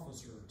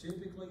officer,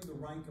 typically the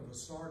rank of a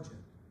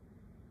sergeant.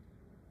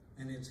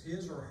 And it's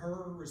his or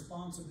her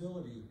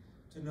responsibility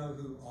to know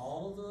who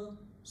all of the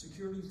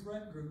security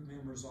threat group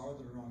members are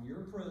that are on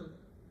your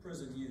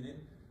prison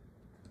unit,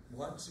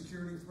 what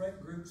security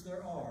threat groups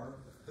there are,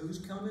 who's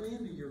coming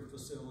into your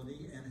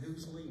facility, and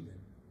who's leaving.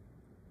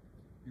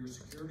 Your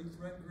security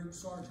threat group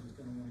sergeant's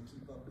going to want to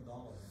keep up with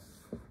all of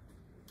that.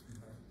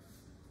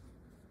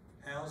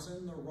 Okay.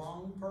 Housing the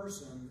wrong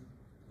person,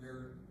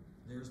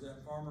 there's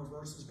that Farmer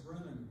versus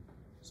Brennan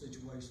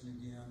situation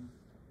again.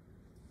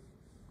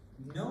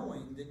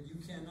 Knowing that you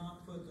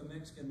cannot put the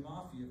Mexican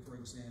Mafia, for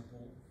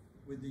example,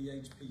 with the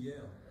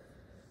HPL,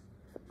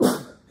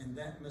 and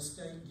that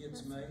mistake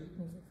gets made.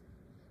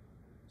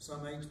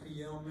 Some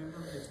HPL member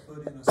gets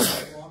put in a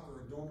cell block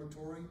or a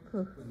dormitory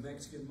with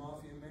Mexican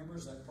Mafia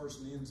members. That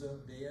person ends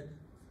up dead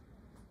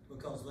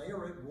because they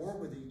are at war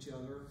with each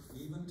other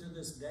even to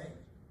this day.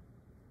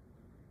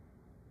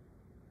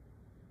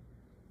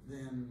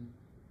 Then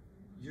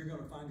you're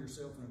going to find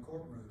yourself in a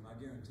courtroom, I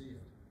guarantee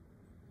it.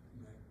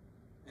 Okay?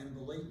 And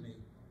believe me,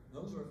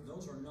 those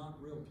are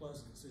not real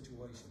pleasant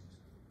situations.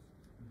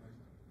 Okay?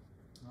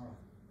 All right.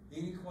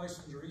 Any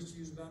questions or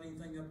issues about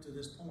anything up to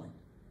this point?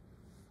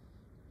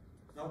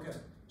 Okay,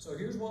 so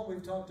here's what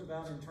we've talked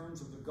about in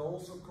terms of the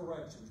goals of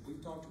corrections.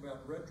 We've talked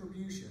about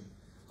retribution,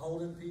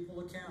 holding people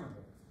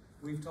accountable.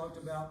 We've talked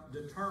about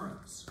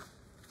deterrence,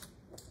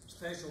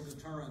 special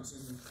deterrence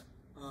and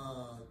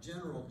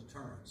general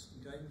deterrence,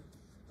 okay?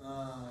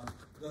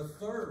 The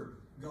third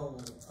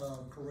goal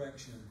of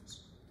corrections,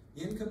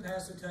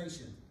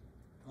 incapacitation.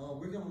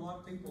 We're going to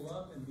lock people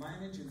up and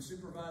manage and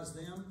supervise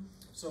them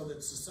so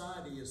that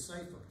society is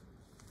safer.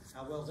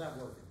 How well is that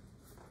working?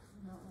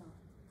 Not well.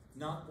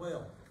 Not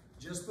well.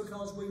 Just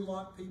because we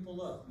lock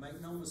people up,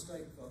 make no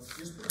mistake, folks,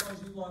 just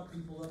because you lock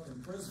people up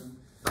in prison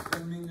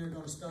doesn't mean they're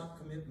going to stop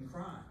committing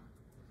crime.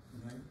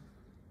 Okay?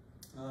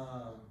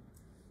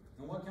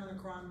 And what kind of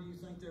crime do you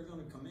think they're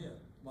going to commit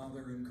while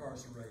they're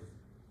incarcerated?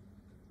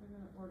 They're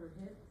going to order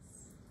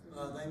hits.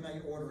 They may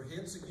order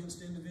hits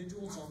against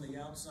individuals on the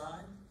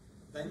outside.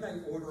 They may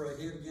order a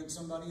hit against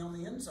somebody on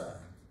the inside.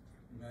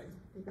 Okay?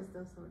 They can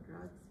still sell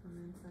drugs from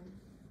inside.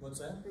 What's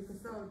that? They can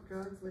sell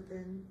drugs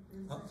within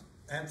inside.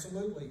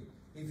 Absolutely.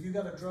 If you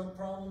got a drug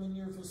problem in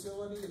your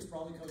facility, it's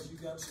probably because you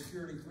got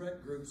security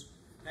threat groups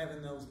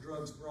having those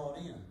drugs brought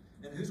in.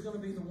 And who's going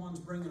to be the ones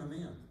bringing them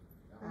in?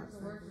 The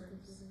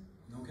workers.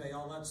 Okay,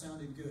 all that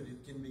sounded good.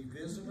 It can be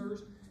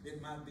visitors.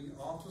 It might be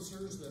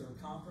officers that are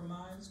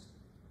compromised.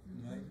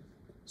 Okay?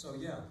 So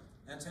yeah,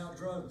 that's how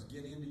drugs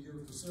get into your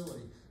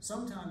facility.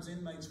 Sometimes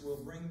inmates will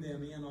bring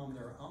them in on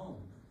their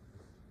own,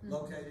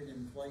 located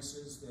in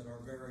places that are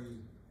very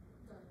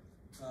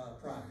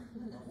private.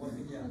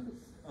 Yeah.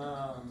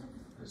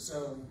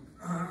 So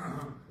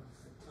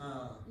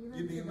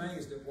you'd be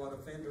amazed at what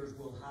offenders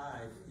will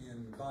hide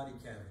in body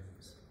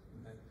cavities.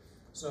 Okay?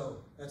 So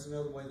that's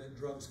another way that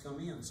drugs come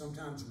in.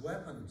 Sometimes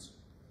weapons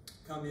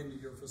come into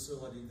your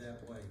facility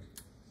that way.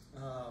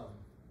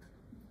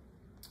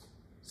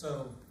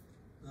 So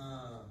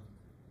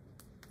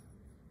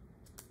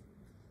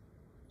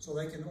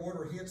they can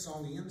order hits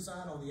on the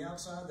inside, on the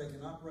outside. They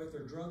can operate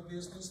their drug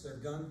business, their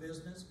gun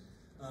business,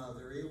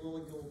 their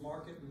illegal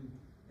market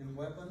and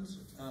weapons.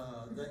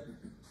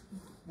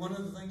 One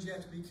of the things you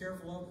have to be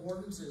careful of,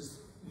 wardens, is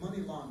money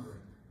laundering.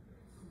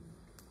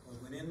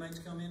 Because when inmates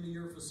come into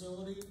your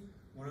facility,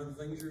 one of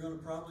the things you're going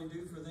to probably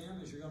do for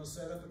them is you're going to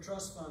set up a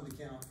trust fund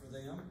account for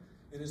them,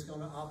 and it's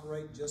going to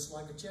operate just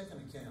like a checking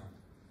account.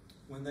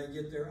 When they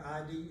get their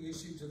ID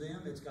issued to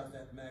them, it's got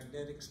that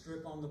magnetic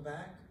strip on the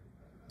back.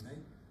 Okay?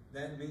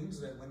 That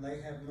means that when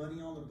they have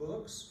money on the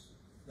books,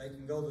 they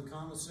can go to the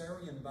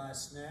commissary and buy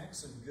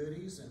snacks and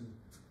goodies and,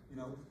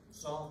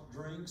 soft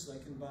drinks. They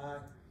can buy,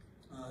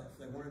 if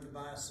they wanted to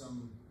buy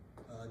some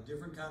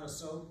different kind of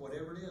soap,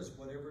 whatever it is,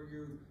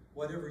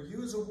 whatever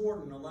you as a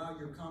warden allow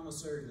your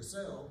commissary to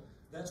sell,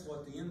 that's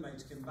what the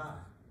inmates can buy.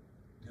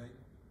 Okay?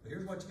 But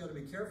here's what you got to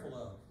be careful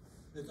of,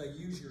 that they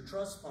use your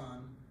trust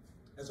fund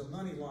as a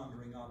money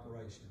laundering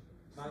operation.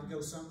 Might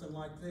go something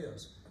like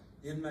this.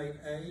 Inmate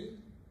A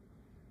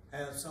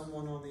has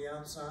someone on the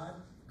outside,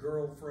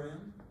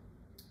 girlfriend,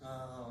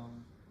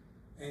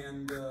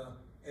 and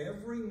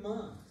every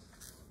month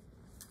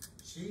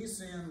she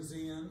sends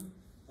in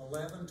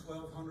 $1,100,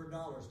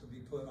 $1,200 to be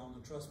put on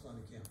the trust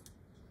fund account.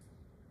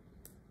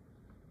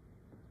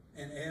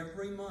 And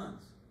every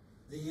month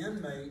the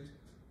inmate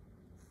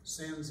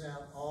sends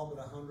out all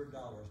but $100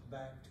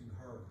 back to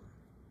her.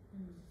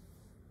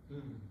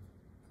 And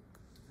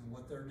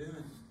what they're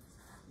doing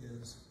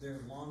is they're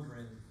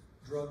laundering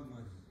drug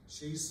money.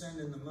 She's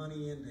sending the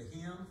money into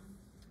him,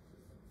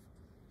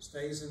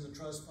 stays in the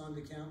trust fund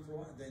account for a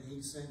while, then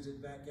he sends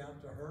it back out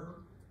to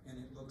her, and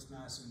it looks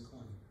nice and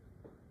clean.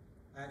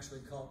 I actually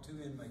caught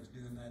 2 inmates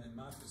doing that in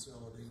my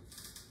facility.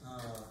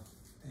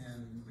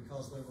 and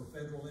because they were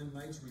federal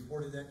inmates,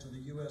 reported that to the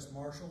U.S.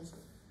 Marshals,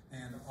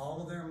 and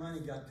all of their money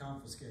got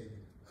confiscated.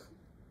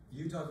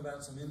 You talk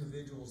about some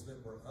individuals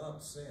that were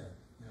upset,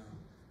 you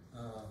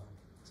know.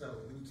 So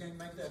when you can't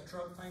make that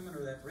truck payment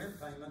or that rent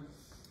payment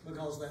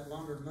because that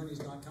laundered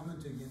money's not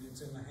coming to you and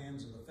it's in the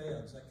hands of the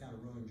feds, that kind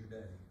of ruins your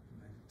day.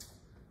 Right?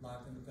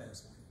 Life in the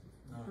fast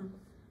lane. All right.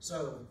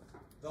 So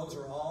those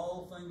are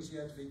all things you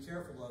have to be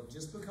careful of.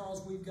 Just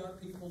because we've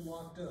got people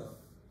locked up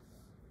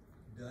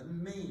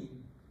doesn't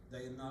mean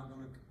they are not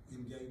going to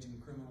engage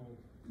in criminal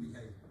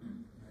behavior.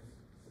 Right?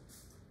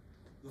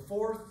 The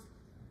fourth,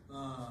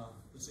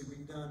 let's see,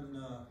 we've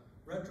done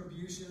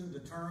retribution,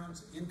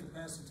 deterrence,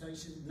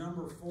 incapacitation.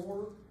 Number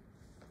 4,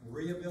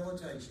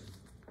 rehabilitation.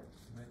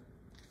 Right?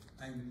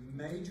 A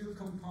major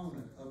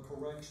component of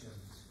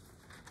corrections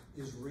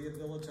is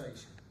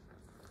rehabilitation.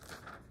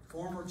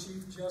 Former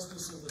Chief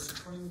Justice of the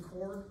Supreme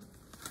Court,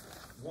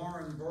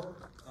 Warren Berger,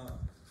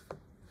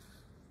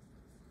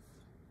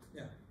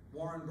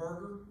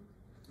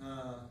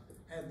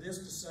 had this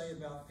to say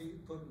about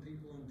putting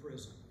people in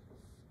prison.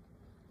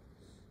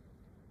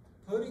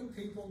 Putting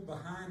people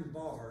behind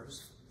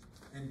bars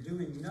and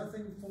doing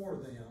nothing for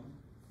them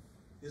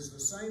is the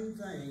same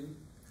thing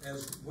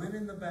as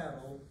winning the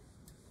battle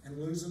and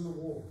losing the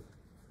war.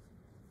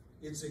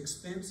 It's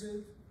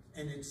expensive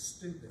and it's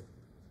stupid.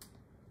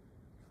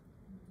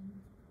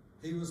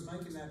 He was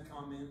making that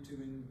comment to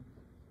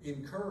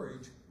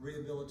encourage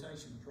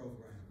rehabilitation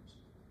programs.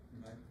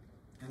 Right?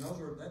 And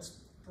that's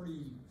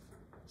pretty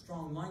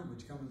strong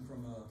language coming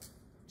from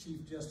a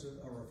Chief Justice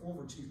or a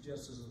former Chief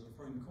Justice of the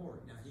Supreme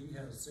Court. Now he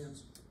has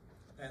since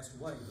passed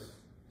away, but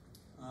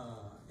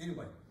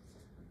anyway.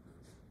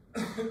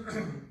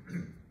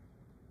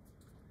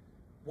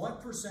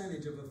 What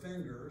percentage of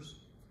offenders,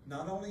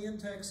 not only in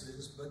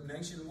Texas, but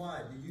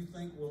nationwide, do you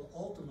think will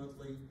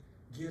ultimately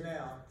get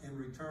out and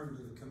return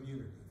to the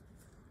community?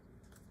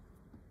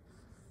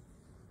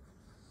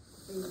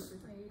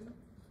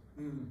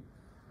 80%.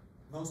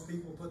 Most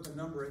people put the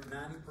number at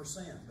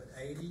 90%, but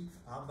 80,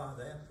 I'll buy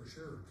that for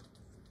sure.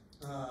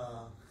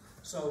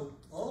 So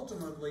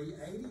ultimately,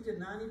 80 to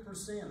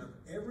 90% of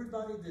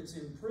everybody that's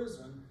in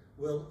prison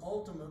will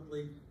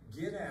ultimately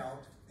get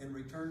out and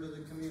return to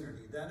the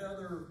community. That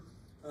other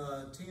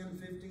 10,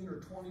 15, or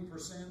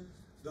 20%,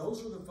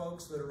 those are the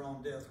folks that are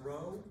on death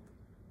row,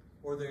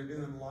 or they're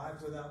doing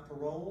life without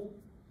parole,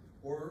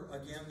 or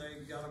again,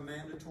 they've got a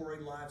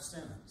mandatory life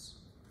sentence.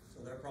 So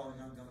they're probably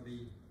not going to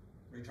be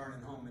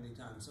returning home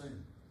anytime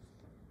soon.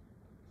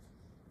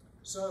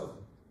 So,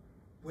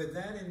 with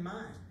that in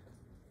mind,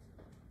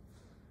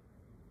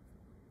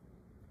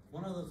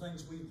 one of the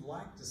things we'd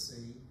like to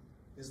see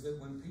is that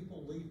when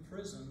people leave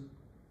prison,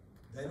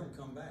 they don't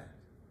come back.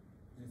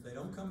 And if they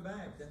don't come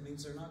back, that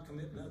means they're not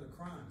committing other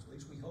crimes. At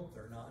least we hope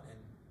they're not,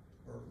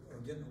 or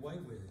getting away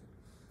with it.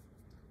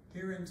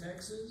 Here in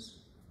Texas,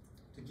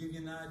 to give you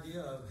an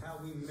idea of how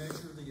we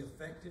measure the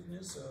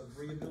effectiveness of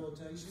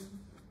rehabilitation,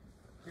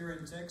 here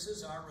in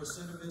Texas, our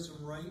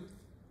recidivism rate,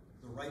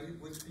 the rate at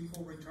which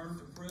people return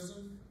to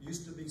prison,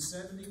 used to be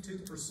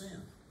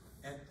 72%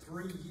 at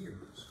 3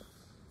 years.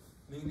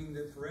 Meaning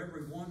that for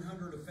every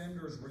 100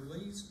 offenders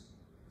released,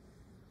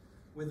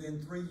 within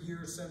 3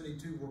 years,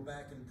 72 were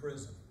back in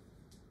prison.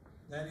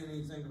 That ain't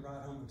anything to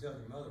write home and tell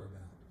your mother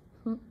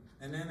about.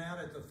 And then out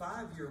at the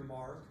 5-year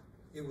mark,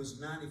 it was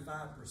 95%.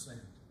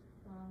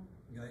 Wow.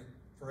 Okay?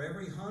 For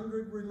every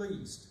 100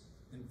 released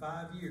in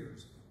 5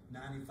 years,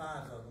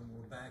 95 of them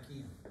were back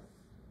in.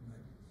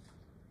 Right?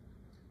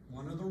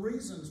 One of the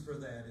reasons for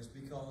that is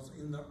because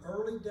in the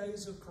early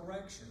days of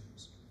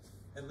corrections,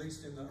 at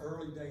least in the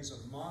early days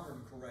of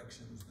modern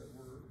corrections that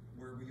we're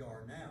where we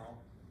are now,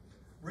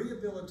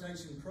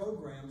 rehabilitation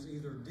programs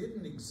either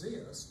didn't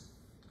exist,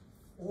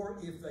 or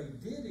if they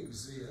did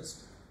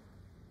exist,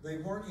 they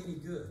weren't any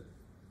good.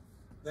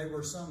 They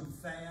were some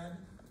fad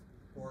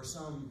or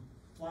some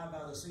fly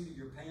by the seat of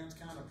your pants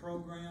kind of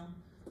program.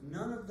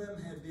 None of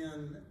them had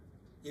been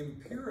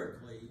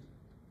empirically,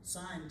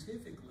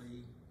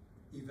 scientifically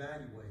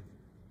evaluated.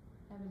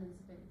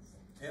 Evidence-based.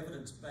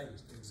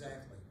 Evidence-based,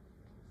 exactly.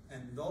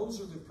 And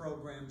those are the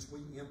programs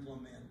we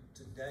implement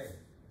today.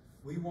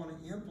 We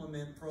want to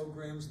implement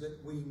programs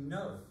that we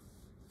know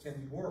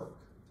can work.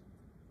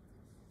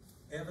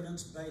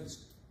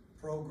 Evidence-based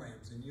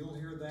programs, and you'll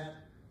hear that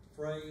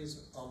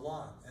phrase a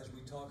lot as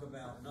we talk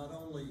about not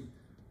only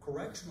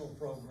correctional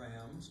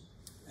programs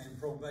and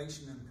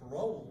probation and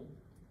parole,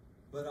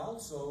 but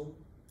also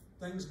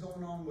things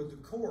going on with the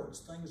courts,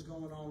 things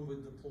going on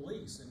with the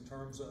police in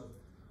terms of,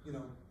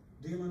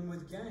 dealing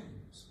with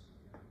gangs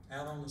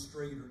out on the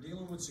street or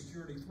dealing with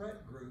security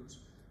threat groups.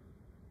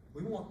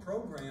 We want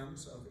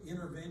programs of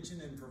intervention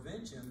and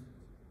prevention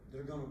that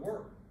are going to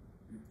work.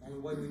 Only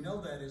way we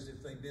know that is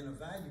if they've been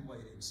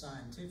evaluated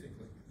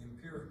scientifically,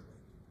 empirically.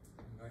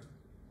 Okay?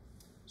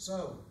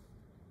 So,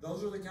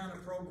 those are the kind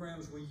of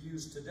programs we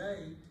use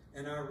today,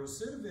 and our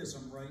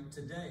recidivism rate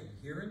today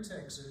here in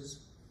Texas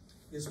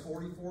is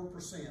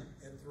 44%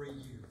 at 3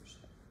 years.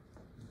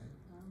 Okay?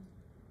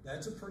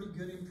 That's a pretty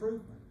good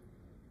improvement.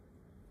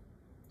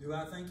 Do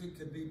I think it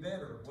could be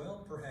better?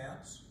 Well,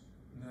 perhaps.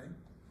 Okay.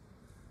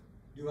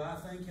 Do I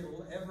think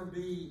it'll ever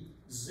be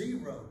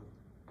 0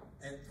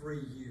 at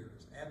 3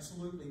 years?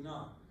 Absolutely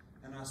not.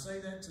 And I say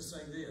that to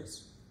say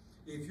this.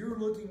 If you're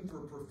looking for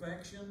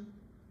perfection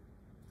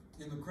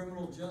in the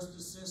criminal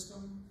justice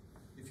system,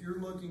 if you're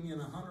looking in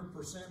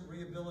 100%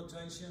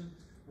 rehabilitation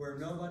where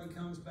nobody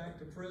comes back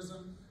to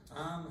prison,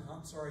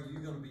 I'm sorry,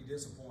 you're going to be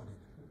disappointed.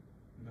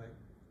 Okay?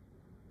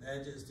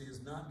 That just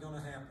is not going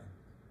to happen.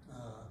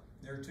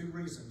 There are 2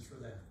 reasons for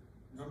that.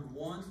 Number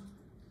one,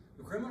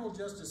 the criminal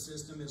justice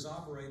system is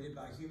operated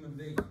by human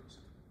beings.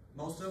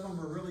 Most of them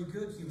are really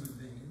good human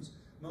beings.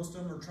 Most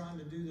of them are trying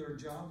to do their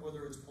job,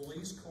 whether it's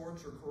police,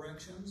 courts, or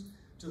corrections,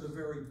 to the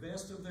very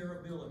best of their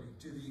ability,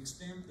 to the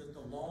extent that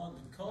the law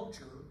and the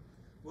culture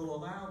will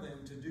allow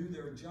them to do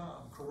their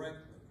job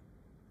correctly.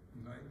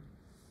 Okay?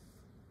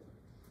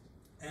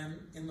 And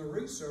in the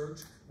research,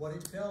 what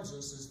it tells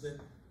us is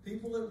that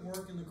people that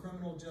work in the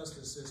criminal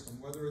justice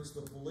system, whether it's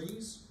the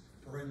police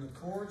or in the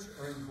courts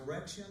or in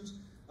corrections,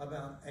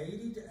 about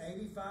 80 to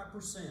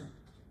 85%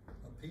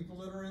 of people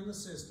that are in the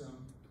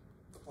system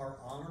are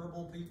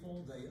honorable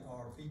people. They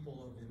are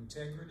people of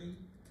integrity,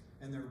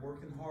 and they're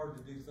working hard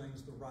to do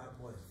things the right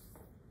way.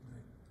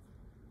 Right?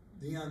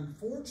 The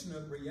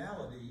unfortunate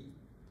reality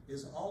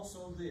is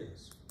also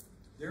this.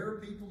 There are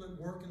people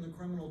that work in the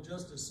criminal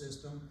justice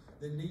system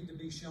that need to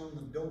be shown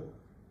the door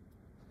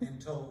and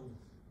told,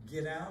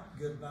 get out,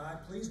 goodbye,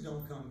 please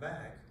don't come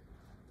back,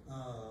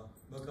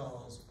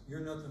 because you're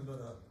nothing but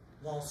a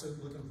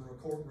lawsuit looking for a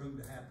courtroom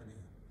to happen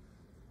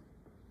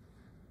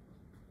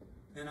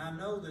in. And I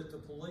know that the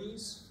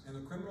police and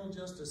the criminal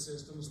justice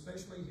system,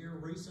 especially here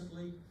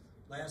recently,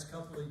 last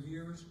couple of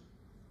years,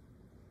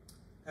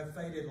 have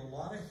faded a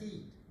lot of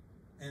heat.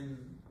 And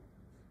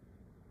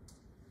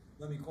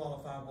let me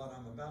qualify what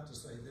I'm about to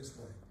say this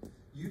way.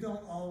 You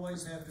don't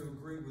always have to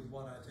agree with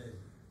what I tell you.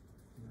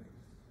 Right?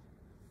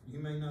 You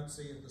may not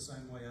see it the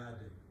same way I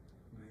do.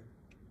 Right?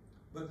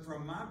 But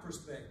from my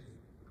perspective,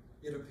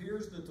 it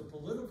appears that the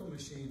political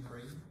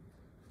machinery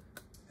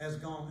has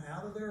gone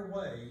out of their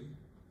way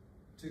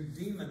to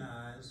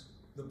demonize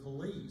the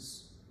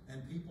police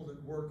and people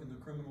that work in the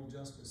criminal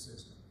justice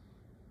system.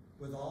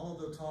 With all of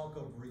the talk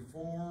of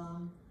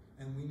reform,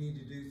 and we need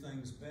to do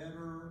things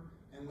better,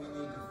 and we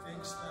need to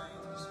fix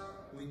things,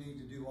 we need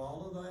to do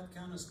all of that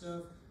kind of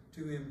stuff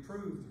to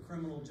improve the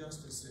criminal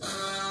justice system.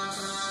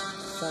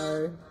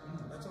 Sorry.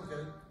 That's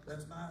okay.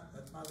 That's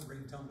my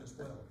ringtone as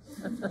well.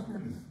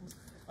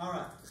 All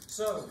right.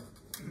 So,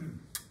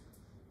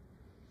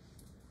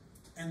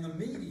 and the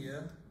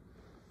media,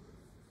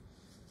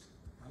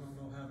 I don't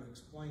know how to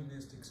explain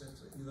this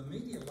except the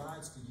media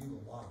lies to you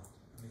a lot.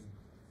 I mean,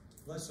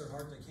 bless their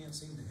heart, they can't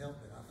seem to help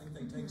it. I think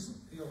they take some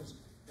pills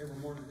every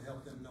morning to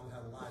help them know how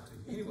to lie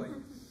to you. Anyway,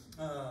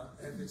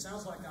 if it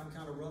sounds like I'm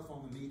kind of rough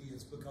on the media,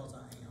 it's because I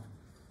am.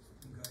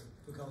 Okay?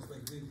 Because they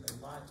do, they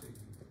lie to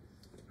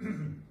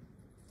you.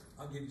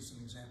 I'll give you some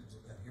examples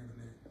of that here in a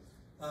minute.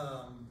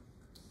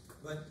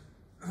 But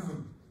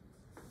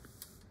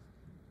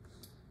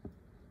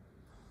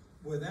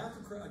without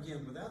the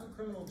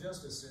criminal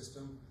justice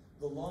system,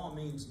 the law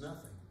means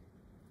nothing.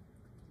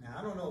 Now,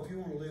 I don't know if you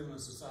want to live in a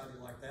society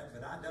like that,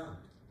 but I don't.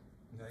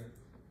 Okay?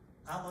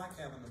 I like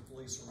having the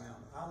police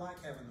around. I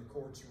like having the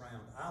courts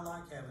around. I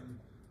like having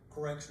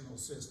correctional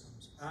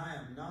systems. I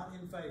am not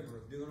in favor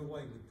of doing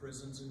away with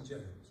prisons and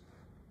jails.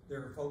 There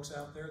are folks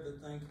out there that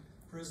think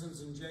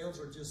prisons and jails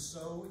are just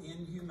so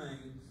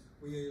inhumane,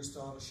 we just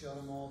ought to shut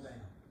them all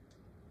down.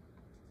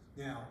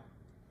 Now,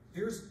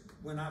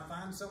 when I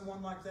find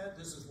someone like that,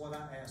 this is what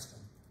I ask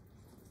them.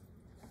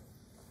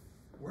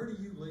 Where do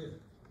you live?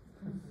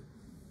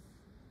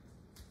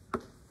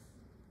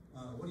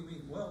 What do you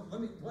mean? Well,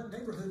 what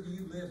neighborhood do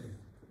you live in?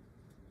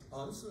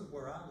 Oh, this is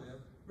where I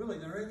live. Really,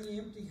 there are any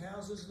empty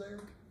houses there?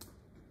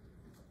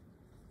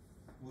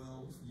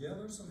 Well, yeah,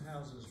 there's some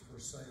houses for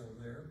sale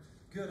there.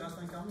 Good, I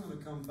think I'm going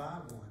to come buy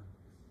one.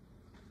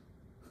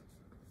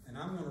 And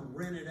I'm going to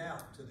rent it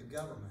out to the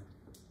government.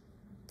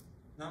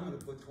 And I'm going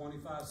to put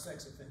 25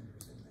 sex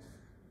offenders in there.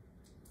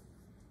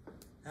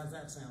 How's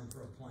that sound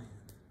for a plan?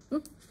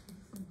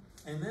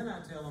 And then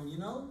I tell them, you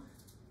know,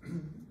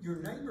 your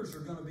neighbors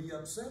are going to be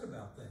upset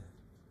about that.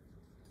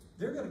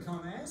 They're going to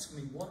come ask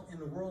me, what in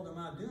the world am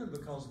I doing?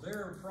 Because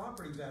their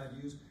property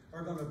values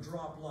are going to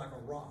drop like a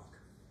rock.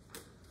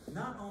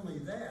 Not only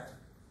that,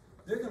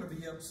 they're going to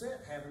be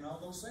upset having all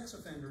those sex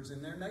offenders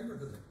in their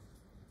neighborhood.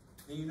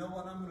 And you know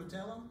what I'm going to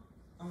tell them?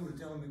 I'm going to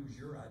tell them it was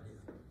your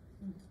idea.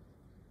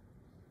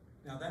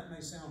 Now that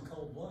may sound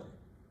cold-blooded,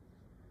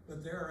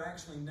 but there are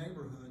actually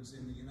neighborhoods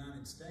in the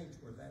United States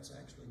where that's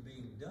actually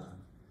being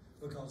done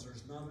because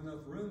there's not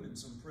enough room in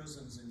some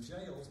prisons and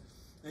jails.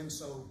 And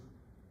so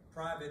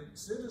private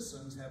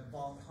citizens have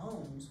bought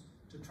homes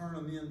to turn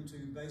them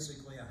into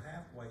basically a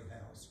halfway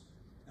house.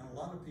 And a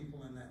lot of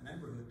people in that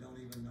neighborhood don't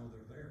even know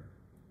they're there.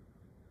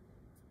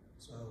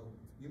 So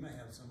you may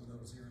have some of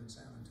those here in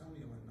San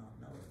Antonio and not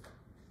know it.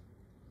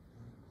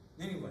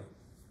 Anyway,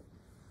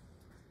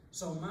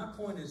 so my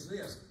point is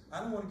this.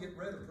 I don't want to get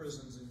rid of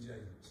prisons and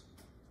jails.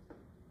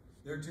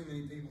 There are too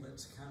many people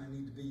that kind of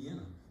need to be in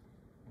them,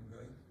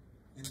 okay?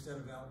 Instead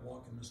of out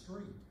walking the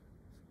street,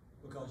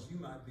 because you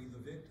might be the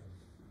victim.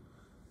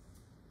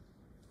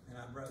 And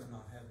I'd rather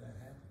not have that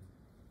happen.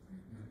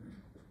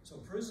 So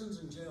prisons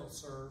and jails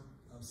serve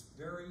a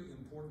very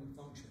important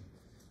function.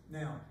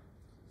 Now,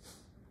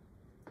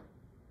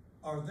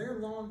 are there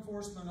law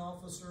enforcement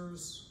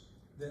officers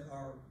that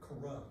are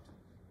corrupt?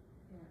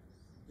 Yes.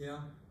 Yeah,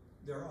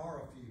 there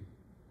are a few,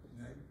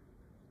 okay?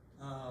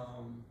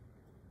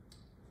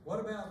 What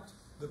about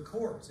the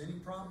courts? Any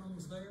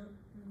problems there?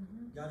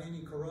 Mm-hmm. Got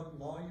any corrupt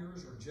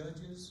lawyers or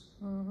judges?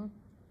 Mm-hmm.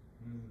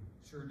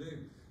 Sure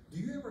do. Do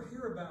you ever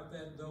hear about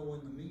that, though,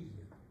 in the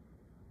media?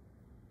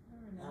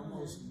 Every now and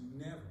Almost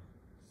then. never,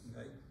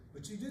 okay?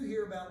 But you do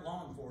hear about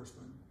law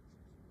enforcement.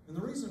 And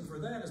the reason for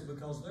that is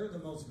because they're the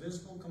most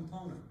visible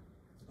component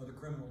of the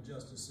criminal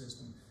justice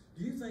system.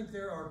 Do you think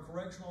there are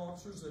correctional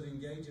officers that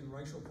engage in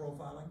racial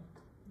profiling?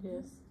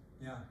 Yes.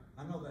 Yeah,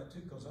 I know that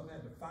too, because I've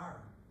had to fire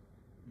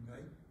them,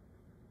 okay?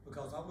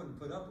 Because I wouldn't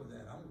put up with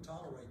that. I wouldn't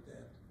tolerate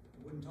that.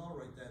 I wouldn't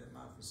tolerate that at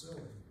my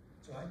facility.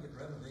 So I'd get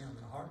rid of them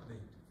in a heartbeat,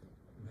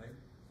 okay?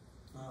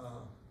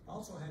 I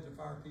also had to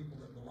fire people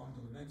that belonged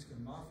to the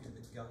Mexican mafia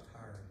that got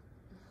hired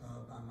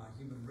by my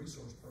human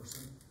resource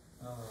person,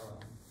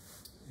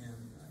 and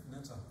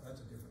that's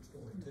a different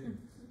story too.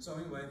 So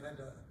anyway,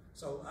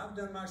 so I've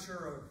done my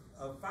share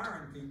of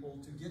firing people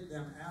to get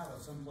them out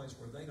of some place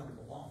where they don't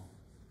belong.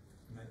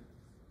 Okay?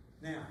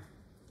 Now,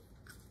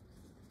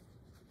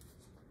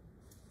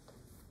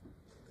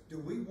 do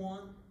we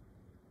want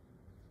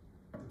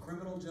the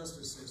criminal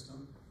justice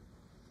system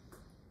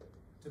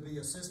to be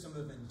a system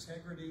of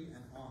integrity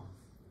and honor?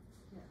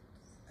 Yes.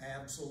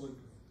 Absolutely.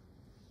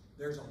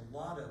 There's a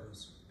lot of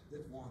us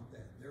that want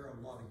that. There are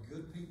a lot of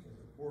good people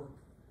that work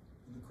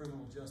in the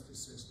criminal justice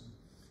system.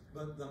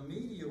 But the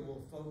media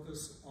will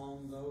focus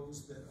on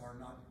those that are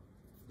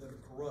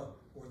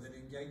corrupt, or that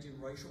engage in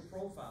racial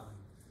profiling,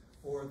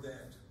 or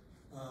that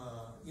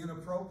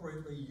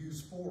inappropriately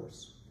use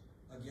force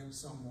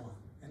against someone.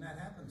 And that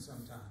happens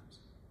sometimes.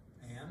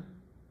 And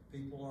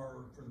people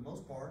are, for the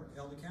most part,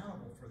 held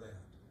accountable for that.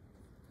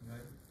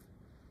 Okay?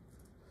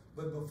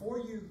 But before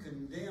you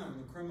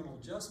condemn the criminal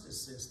justice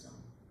system,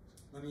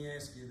 let me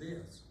ask you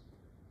this.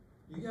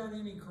 You got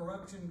any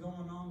corruption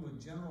going on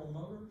with General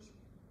Motors?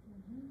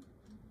 Mm-hmm.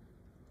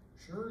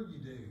 Sure you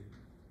do.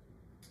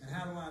 And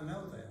how do I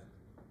know that?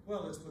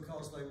 Well, it's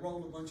because they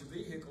rolled a bunch of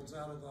vehicles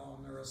out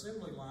on their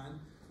assembly line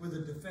with a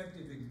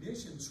defective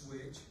ignition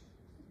switch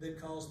that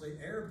caused the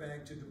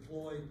airbag to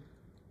deploy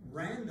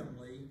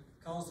randomly,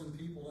 causing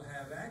people to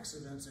have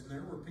accidents, and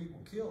there were people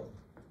killed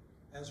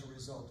as a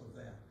result of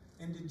that.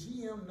 And did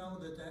GM know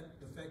that that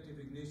defective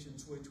ignition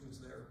switch was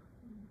there?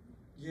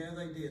 Yeah,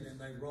 they did, and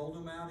they rolled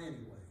them out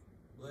anyway.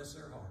 Bless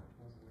their heart.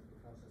 Wasn't worth the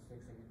process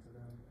fixing it to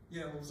them.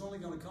 Yeah, it was only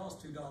going to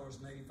cost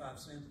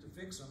 $2.85 to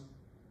fix them,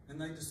 and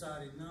they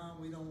decided, no,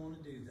 we don't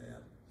want to do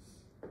that.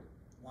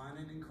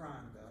 Whining and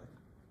crying about it.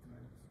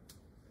 Right?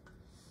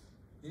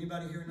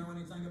 Anybody here know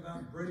anything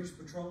about British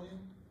Petroleum?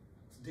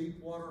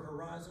 Deepwater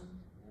Horizon?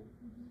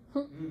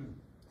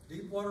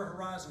 Deepwater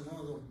Horizon, one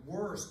of the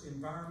worst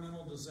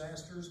environmental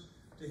disasters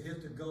to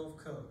hit the Gulf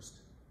Coast.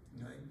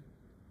 Okay?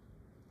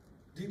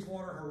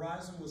 Deepwater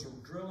Horizon was a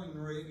drilling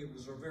rig. It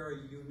was a very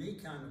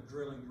unique kind of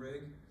drilling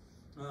rig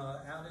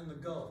out in the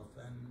Gulf.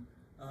 And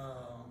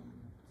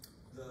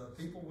the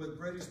people with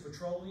British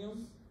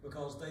Petroleum,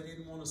 because they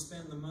didn't want to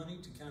spend the money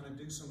to kind of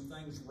do some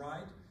things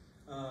right,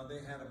 they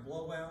had a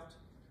blowout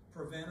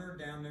preventer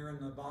down there in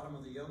the bottom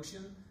of the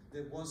ocean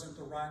that wasn't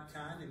the right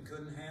kind and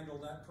couldn't handle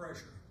that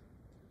pressure.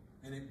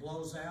 And it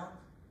blows out.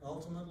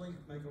 Ultimately,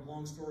 make a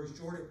long story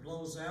short, it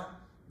blows out,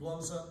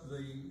 blows up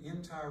the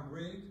entire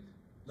rig.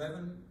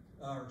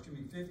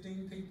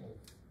 15 people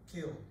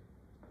killed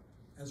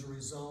as a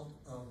result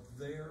of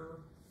their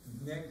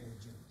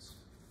negligence.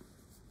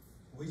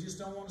 We just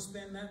don't want to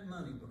spend that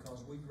money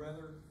because we'd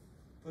rather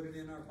put it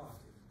in our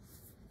pocket.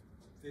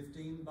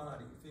 15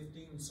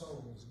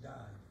 souls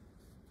died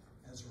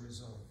as a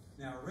result.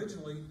 Now,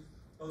 originally,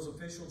 those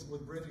officials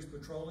with British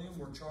Petroleum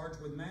were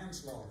charged with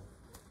manslaughter.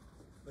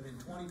 But in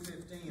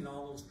 2015,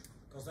 all those,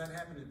 because that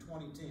happened in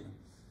 2010,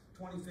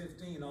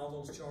 2015,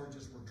 all those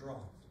charges were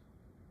dropped.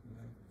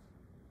 Okay?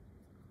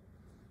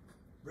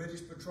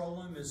 British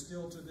Petroleum is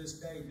still to this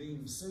day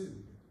being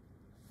sued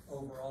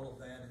over all of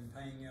that and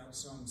paying out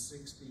some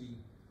 $60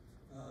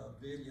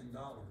 billion.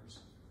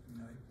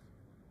 Okay?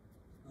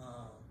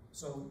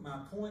 So my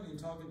point in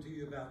talking to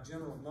you about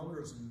General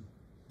Motors and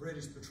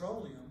British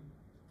Petroleum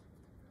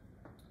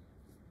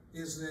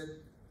is that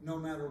no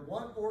matter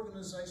what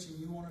organization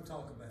you want to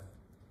talk about,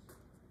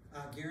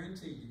 I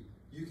guarantee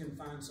you can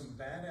find some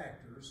bad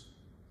actors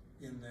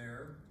in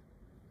there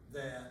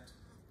that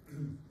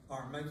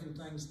are making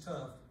things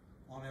tough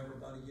on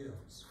everybody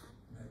else.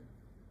 Okay?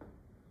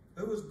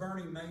 Who was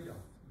Bernie Madoff?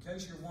 In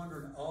case you're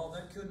wondering, oh,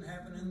 that couldn't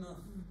happen in the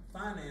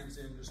finance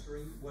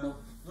industry. Well,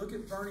 look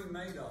at Bernie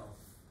Madoff,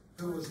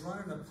 who was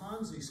running a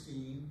Ponzi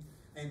scheme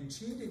and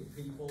cheated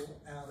people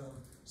out of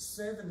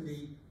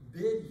 $70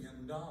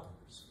 billion.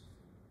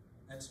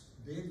 That's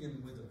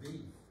billion with a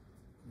B.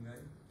 Okay?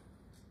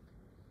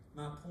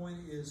 My point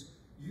is,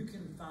 you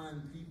can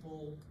find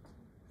people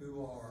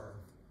who are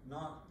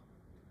not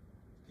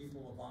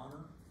people of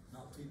honor,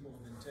 not people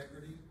of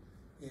integrity,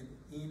 in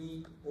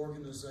any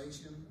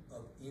organization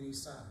of any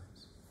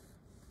size.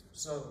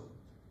 So,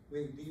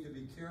 we need to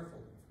be careful.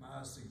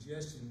 My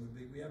suggestion would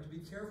be, we have to be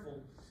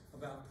careful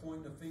about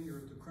pointing a finger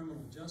at the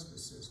criminal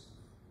justice system,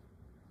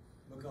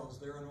 because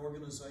they're an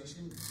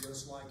organization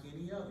just like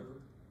any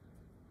other,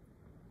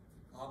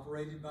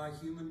 operated by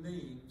human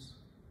beings,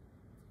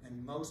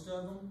 and most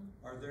of them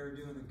are there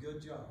doing a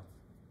good job.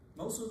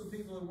 Most of the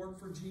people that work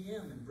for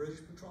GM and British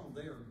Petroleum,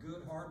 they are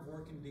good,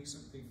 hard-working,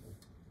 decent people.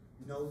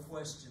 No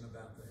question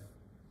about that.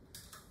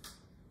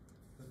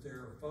 But there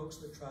are folks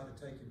that try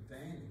to take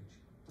advantage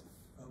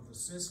of the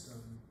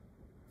system,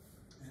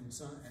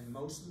 and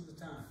most of the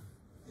time,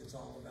 it's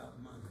all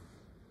about money.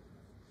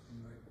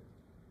 Right?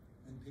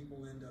 And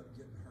people end up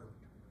getting hurt.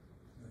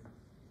 Right?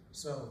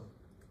 So,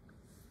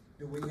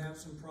 do we have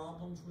some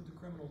problems with the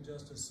criminal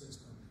justice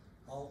system?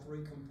 All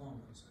three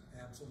components,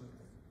 absolutely.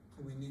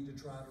 Do we need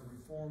to try to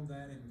reform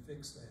that and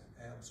fix that?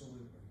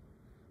 Absolutely.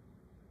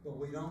 But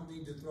we don't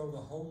need to throw the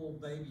whole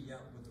baby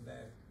out with the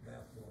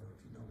bathwater,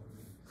 if you know what I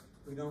mean.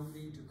 We don't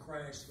need to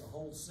crash the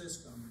whole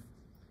system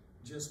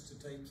just to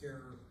take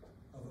care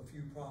of a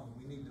few problems.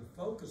 We need to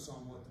focus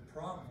on what the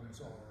problems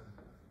are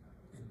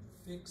and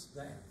fix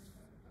that.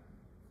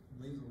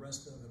 Leave the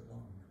rest of it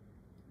alone.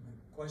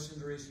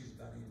 Questions or issues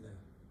about any of that?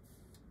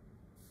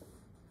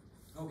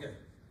 Okay,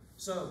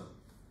 so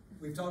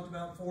we've talked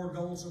about 4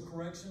 goals of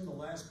correction. The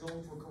last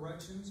goal for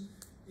corrections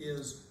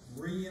is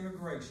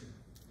reintegration.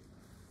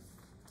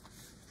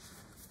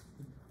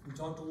 We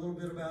talked a little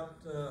bit about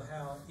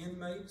how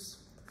inmates,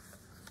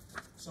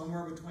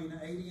 somewhere between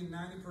 80 and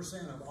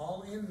 90% of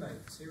all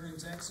inmates here in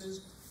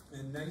Texas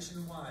and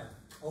nationwide,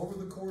 over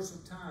the course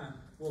of time,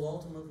 will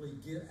ultimately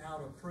get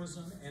out of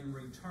prison and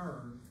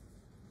return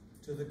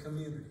to the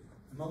community.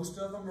 Most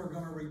of them are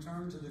going to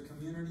return to the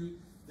community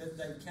that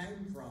they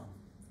came from,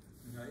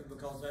 okay?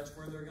 Because that's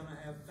where they're going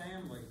to have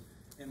family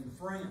and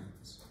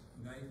friends,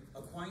 okay?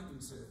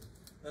 Acquaintances.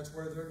 That's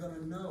where they're going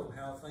to know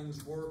how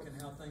things work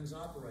and how things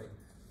operate.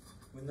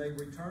 When they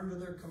return to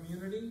their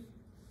community,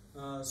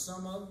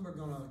 some of them are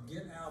going to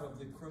get out of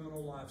the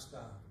criminal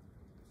lifestyle.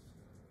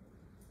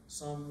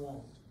 Some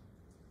won't.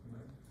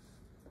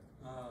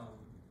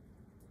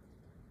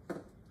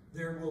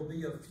 There will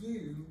be a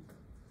few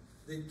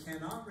that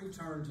cannot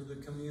return to the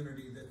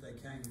community that they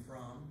came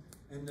from,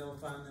 and they'll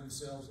find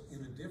themselves in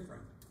a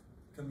different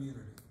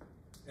community.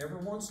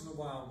 Every once in a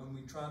while, when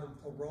we try to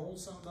parole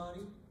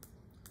somebody,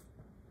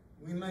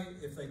 we may,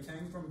 if they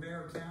came from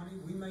Bexar County,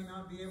 we may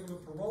not be able to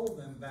parole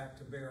them back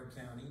to Bexar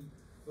County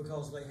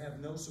because they have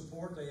no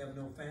support, they have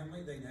no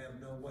family, they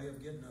have no way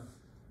of getting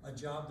a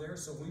job there,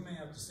 so we may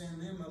have to send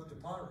them up to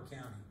Potter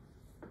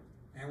County,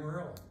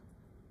 Amarillo,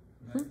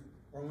 okay?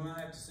 Or we might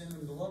have to send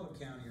them to Lubbock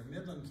County or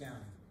Midland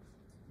County,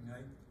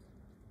 okay?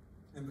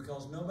 And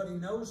because nobody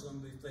knows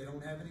them, if they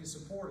don't have any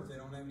support, if they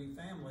don't have any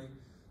family,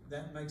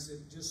 that makes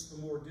it just the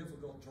more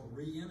difficult to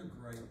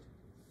reintegrate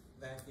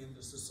back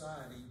into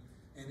society,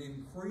 and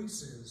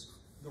increases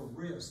the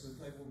risk that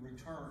they will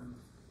return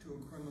to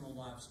a criminal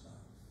lifestyle.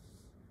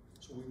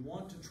 So we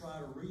want to try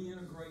to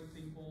reintegrate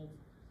people,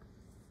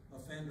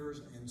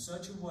 offenders, in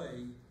such a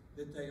way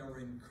that they are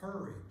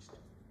encouraged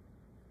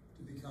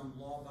to become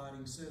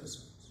law-abiding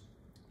citizens.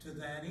 To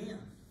that end,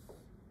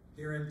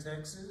 here in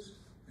Texas,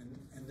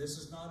 and this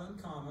is not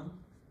uncommon,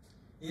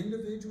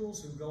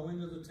 individuals who go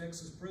into the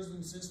Texas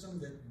prison system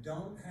that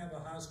don't have a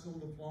high school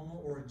diploma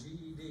or a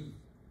GED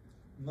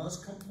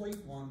must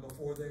complete one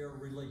before they are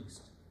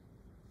released.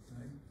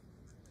 Okay?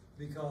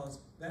 Because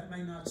that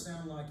may not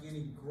sound like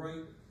any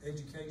great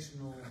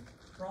educational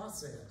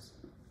process,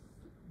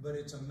 but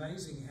it's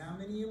amazing how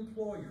many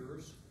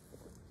employers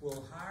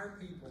will hire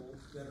people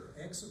that are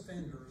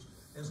ex-offenders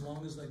as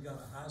long as they've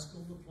got a high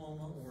school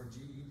diploma or a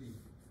GED.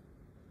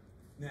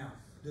 Now,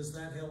 does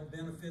that help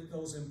benefit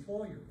those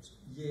employers?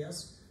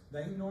 Yes,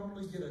 they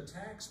normally get a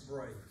tax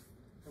break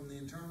from the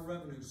Internal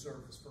Revenue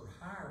Service for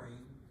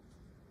hiring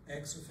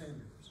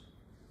ex-offenders.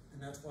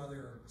 And that's why there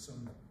are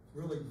some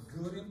really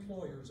good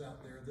employers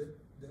out there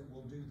that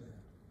will do that.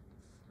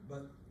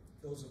 But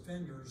those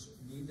offenders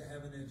need to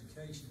have an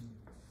education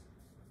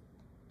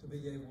to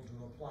be able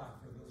to apply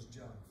for those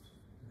jobs.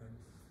 Okay?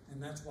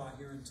 And that's why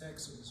here in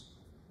Texas,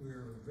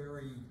 we're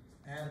very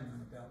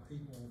adamant about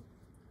people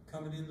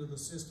coming into the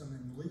system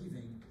and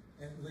leaving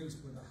at least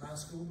with a high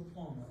school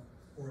diploma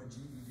or a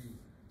GED.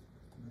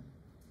 Okay?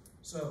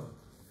 So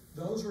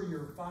those are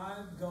your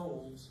 5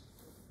 goals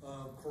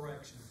of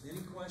correction.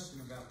 Any question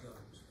about those?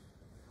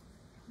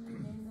 Can you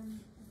name them?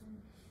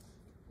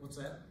 What's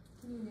that?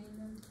 Can you name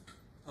them?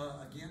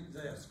 Again,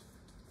 this.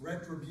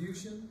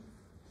 Retribution,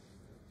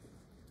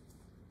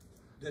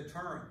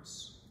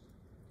 deterrence,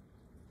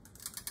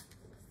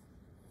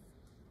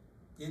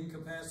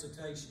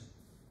 incapacitation,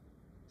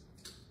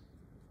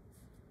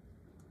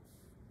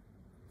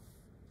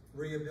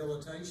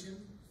 rehabilitation,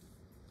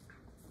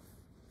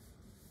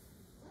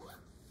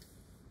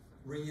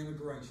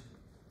 reintegration.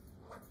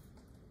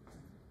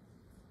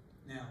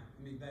 Now,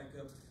 let me back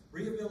up.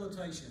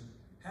 Rehabilitation.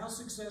 How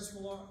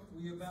successful are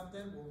we about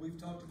that? Well, we've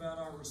talked about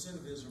our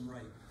recidivism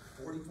rate,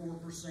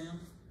 44%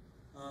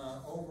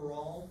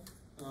 overall,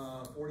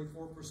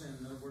 44%.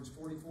 In other words,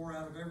 44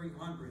 out of every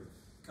 100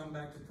 come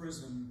back to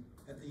prison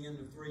at the end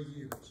of 3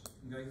 years.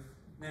 Okay.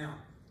 Now,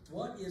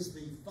 what is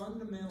the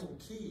fundamental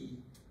key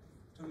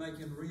to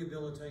making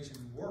rehabilitation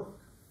work?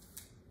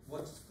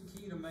 What's the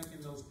key to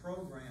making those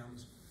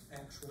programs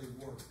actually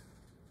work?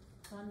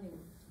 Funding.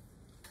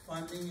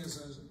 Funding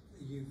is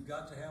you've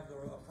got to have the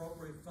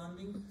appropriate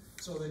funding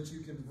so that you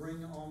can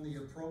bring on the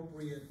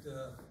appropriate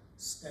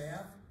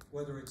staff,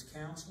 whether it's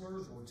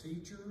counselors or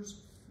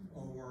teachers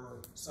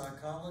or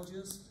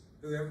psychologists,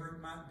 whoever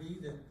it might be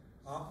that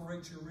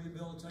operates your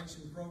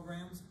rehabilitation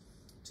programs,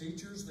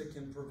 teachers that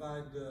can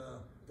provide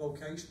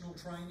vocational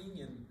training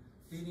in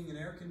heating and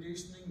air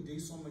conditioning,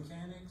 diesel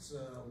mechanics,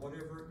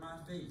 whatever it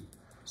might be.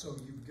 So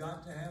you've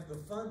got to have the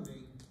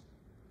funding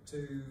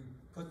to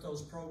put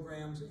those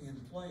programs in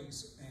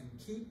place and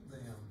keep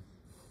them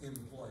in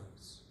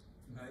place.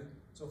 Okay,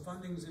 so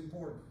funding is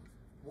important.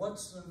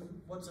 What's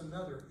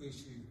another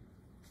issue?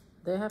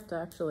 They have to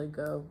actually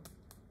go.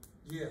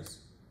 Yes,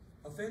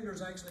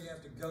 offenders actually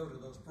have to go to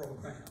those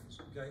programs.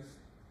 Okay,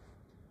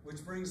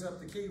 which brings up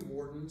the key,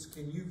 wardens.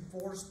 Can you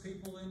force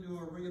people into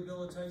a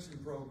rehabilitation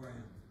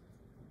program?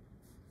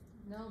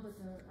 No, but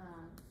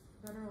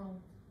the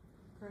federal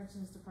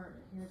corrections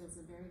department here does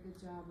a very good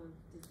job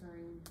of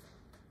deterring.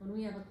 When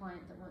we have a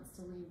client that wants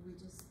to leave, we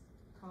just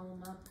call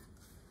them up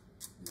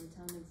and we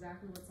tell them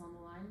exactly what's on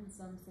the line, and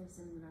some they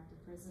send them back to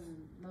prison, and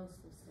most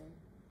will stay.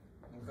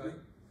 Okay,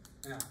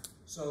 now,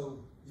 so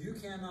you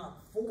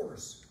cannot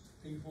force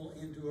people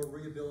into a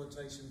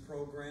rehabilitation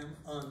program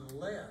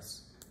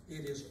unless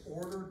it is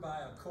ordered by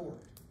a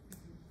court.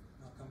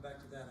 I'll come back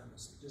to that in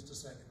just a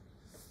second.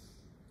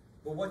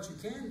 But what you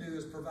can do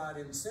is provide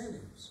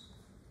incentives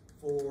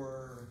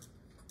for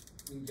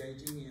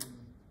engaging in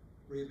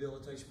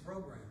rehabilitation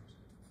programs,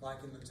 like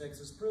in the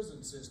Texas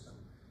prison system.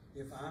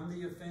 If I'm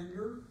the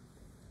offender,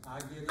 I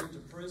get into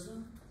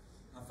prison,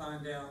 I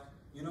find out,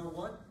 you know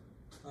what?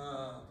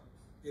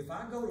 If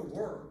I go to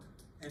work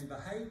and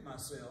behave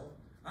myself,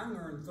 I can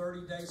earn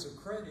 30 days of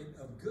credit,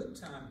 of good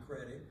time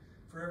credit,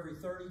 for every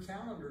 30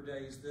 calendar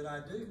days that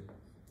I do.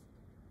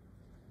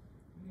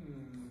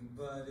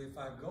 But if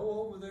I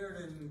go over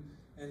there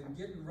and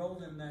get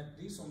enrolled in that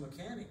diesel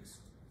mechanics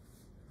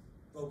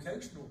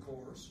vocational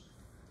course,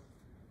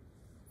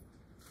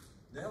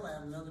 they'll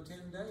add another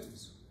 10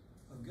 days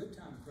of good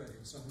time credit.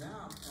 So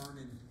now I'm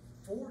earning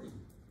 40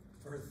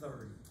 for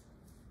 30.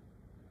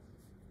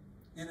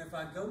 And if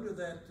I go to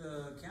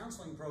that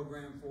counseling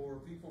program for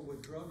people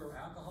with drug or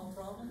alcohol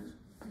problems,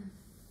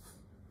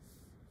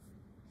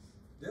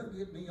 they'll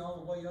get me all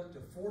the way up to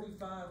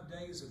 45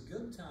 days of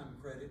good time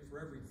credit for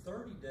every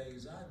 30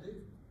 days I do.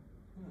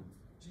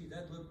 Gee,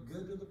 that looked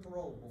good to the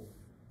parole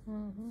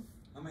board.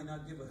 I may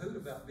not give a hoot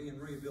about being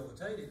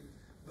rehabilitated,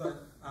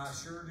 but I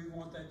sure do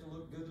want that to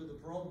look good to the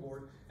parole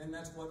board, and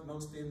that's what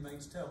most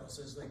inmates tell us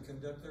as they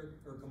conduct their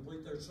or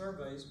complete their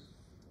surveys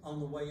on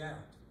the way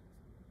out.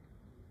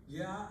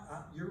 Yeah,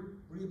 your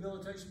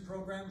rehabilitation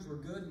programs were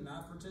good and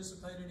I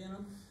participated in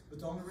them, but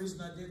the only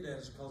reason I did that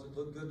is because it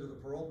looked good to the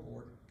parole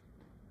board.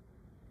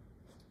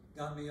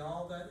 Got me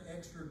all that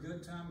extra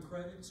good time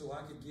credit so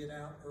I could get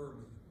out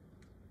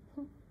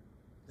early.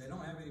 They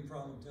don't have any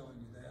problem telling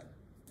you that.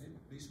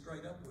 They'd be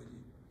straight up with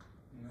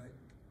you, right?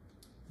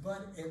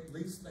 But at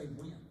least they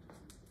went.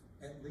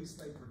 At least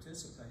they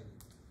participated.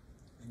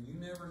 And you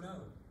never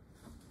know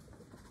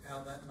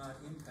how that might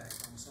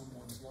impact on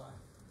someone's life.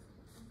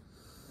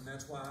 And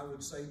that's why I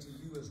would say to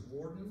you as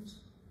wardens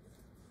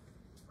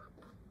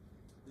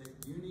that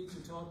you need to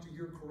talk to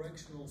your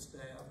correctional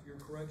staff, your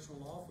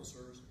correctional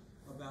officers,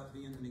 about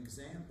being an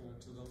example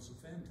to those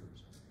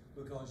offenders,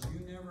 because you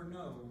never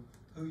know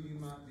who you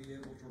might be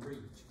able to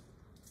reach.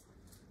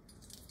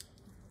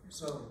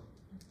 So,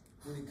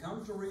 when it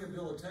comes to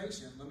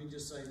rehabilitation, let me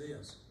just say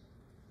this.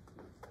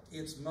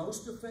 It's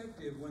most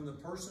effective when the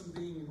person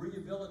being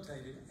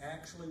rehabilitated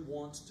actually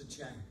wants to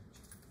change.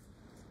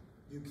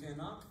 You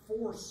cannot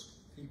force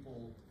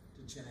people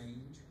to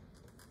change,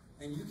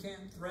 and you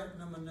can't threaten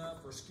them enough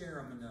or scare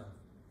them enough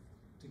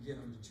to get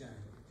them to change.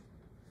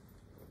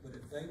 But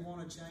if they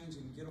want to change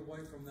and get away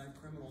from that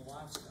criminal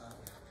lifestyle,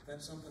 if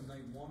that's something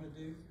they want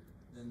to do,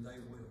 then they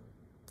will.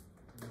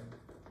 Okay?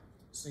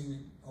 Seen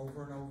it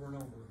over and over and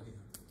over again.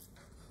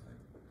 Okay?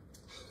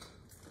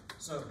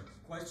 So,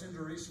 questions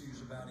or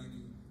issues about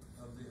any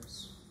of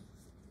this?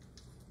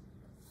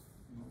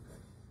 Okay.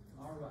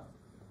 All right.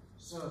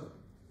 So,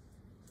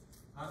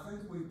 I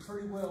think we've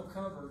pretty well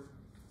covered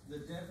the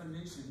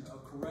definition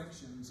of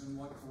corrections and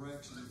what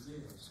corrections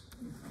is.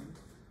 Okay?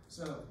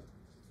 So,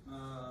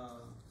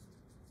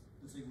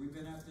 let's see, we've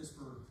been at this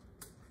for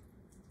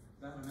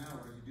about an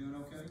hour. Are you doing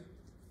okay?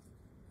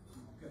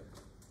 Okay.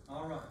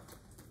 All right.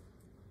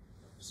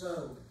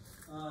 So,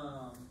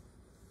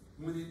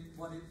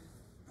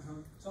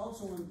 it's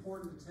also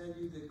important to tell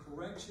you that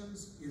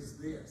corrections is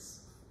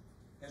this,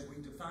 as we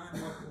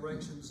define what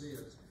corrections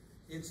is.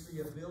 It's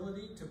the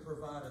ability to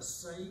provide a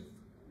safe,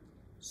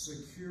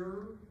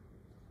 secure,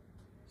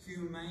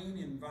 humane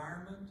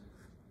environment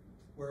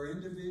where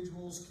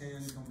individuals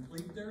can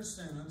complete their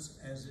sentence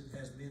as it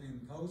has been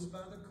imposed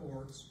by the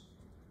courts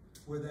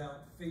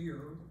without fear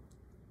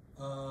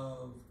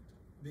of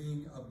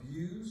being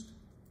abused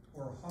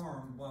or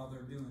harmed while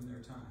they're doing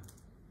their time.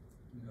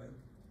 Okay?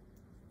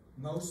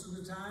 Most of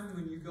the time,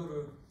 when you go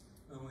to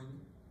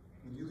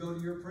when you go to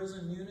your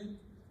prison unit,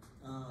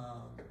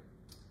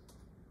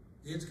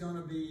 it's going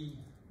to be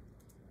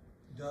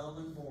dull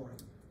and boring.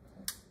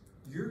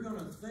 You're going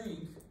to think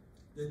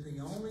that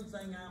the only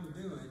thing I'm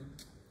doing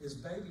is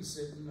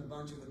babysitting a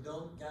bunch of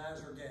adult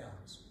guys or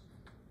gals.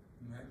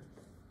 Okay?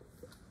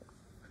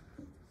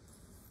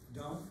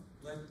 Don't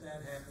let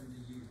that happen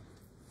to you.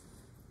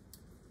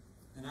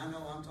 And I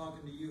know I'm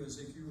talking to you as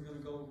if you were going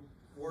to go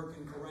work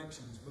in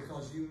corrections,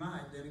 because you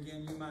might, then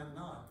again you might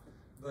not.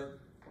 But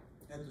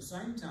at the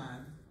same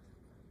time,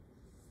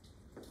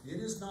 it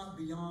is not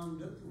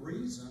beyond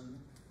reason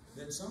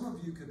that some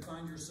of you could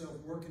find yourself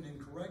working in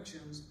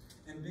corrections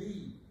and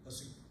be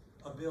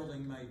a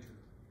building major,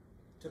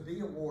 to be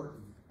a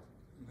warden,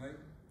 okay?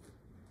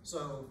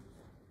 So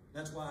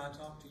that's why I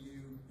talk to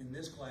you in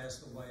this class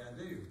the way I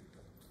do,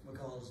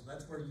 because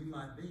that's where you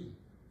might be.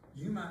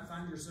 You might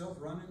find yourself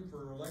running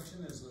for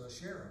election as a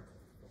sheriff,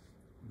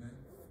 okay?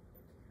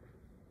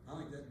 I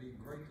think that'd be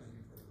a great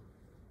thing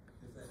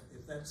for,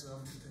 if that's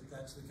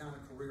the kind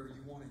of career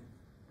you wanted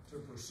to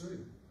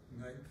pursue,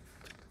 okay?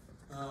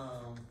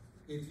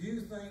 If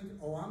you think,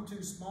 oh, I'm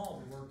too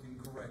small to work in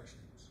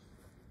corrections,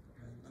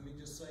 okay, let me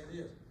just say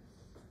this.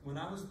 When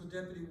I was the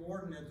deputy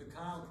warden at the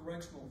Kyle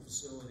Correctional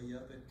Facility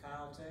up at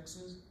Kyle,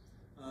 Texas,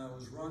 it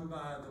was run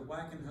by the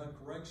Wackenhut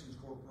Corrections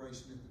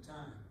Corporation at the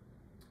time.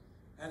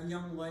 I had a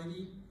young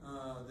lady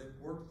that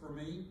worked for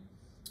me.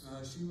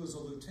 She was a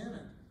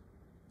lieutenant.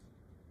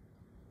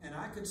 And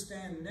I could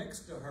stand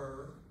next to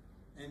her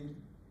and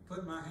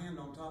put my hand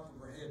on top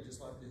of her head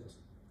just like this.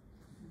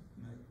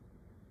 Okay?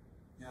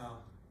 Now,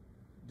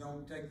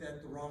 don't take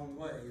that the wrong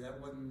way. That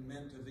wasn't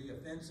meant to be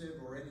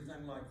offensive or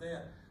anything like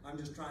that. I'm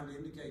just trying to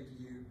indicate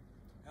to you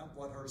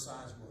what her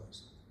size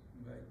was.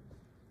 Okay?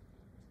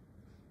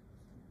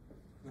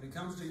 When it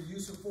comes to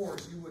use of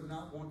force, you would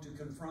not want to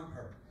confront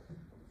her,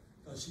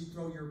 because she'd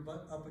throw your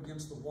butt up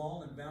against the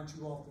wall and bounce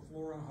you off the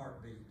floor in a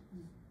heartbeat.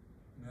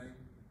 Okay?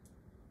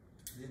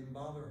 Didn't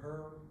bother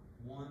her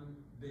one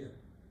bit.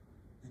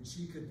 And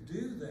she could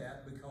do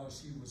that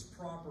because she was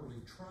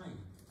properly trained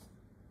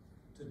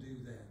to do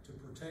that, to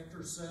protect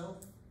herself,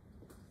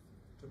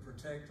 to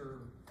protect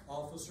her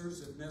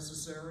officers if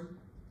necessary,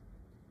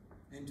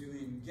 and to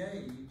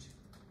engage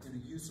in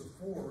a use of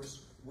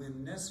force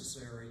when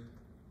necessary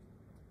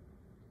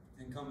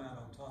and come out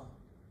on top.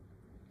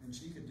 And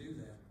she could do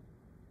that.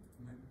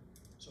 Right?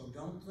 So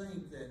don't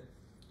think that,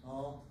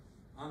 oh,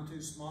 I'm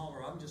too small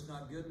or I'm just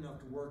not good enough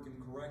to work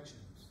in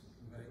corrections.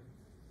 Okay?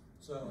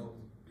 So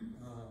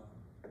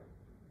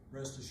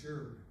rest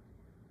assured,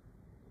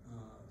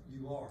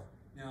 you are.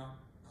 Now,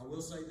 I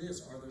will say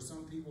this, are there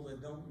some people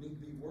that don't need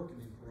to be working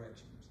in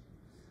corrections?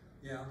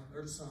 Yeah,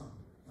 there's some.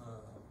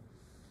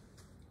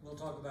 We'll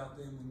talk about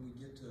them when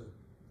we get to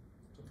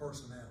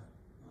personnel,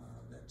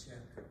 that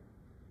chapter.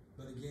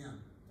 But again,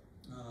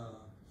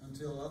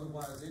 until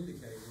otherwise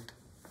indicated,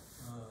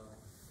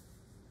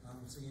 I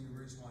don't see any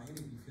reason why any of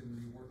you couldn't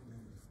be working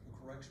in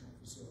a correctional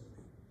facility.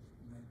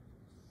 Okay?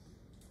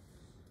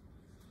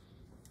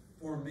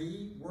 For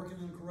me, working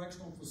in a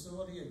correctional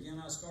facility,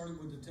 again, I started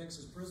with the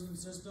Texas prison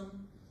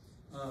system,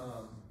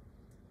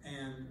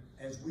 and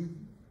as we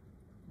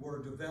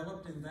were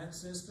developed in that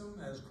system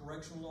as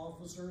correctional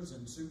officers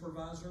and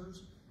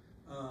supervisors,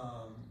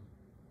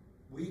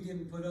 we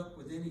didn't put up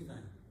with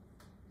anything.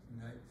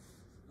 Okay?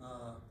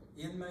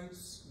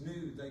 Inmates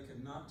knew they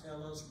could not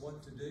tell us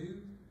what to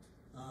do,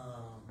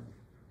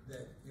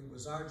 that it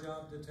was our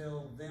job to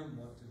tell them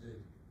what to do.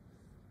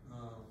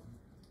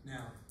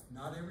 Now,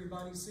 not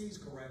everybody sees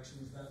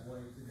corrections that way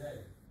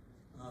today.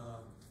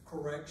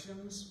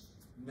 Corrections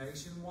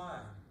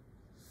nationwide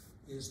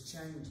is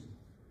changing.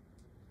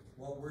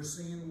 What we're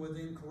seeing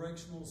within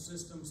correctional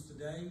systems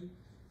today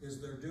is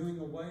they're doing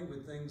away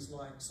with things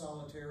like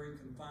solitary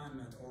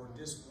confinement or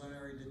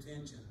disciplinary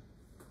detention.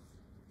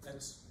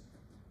 That's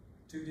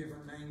two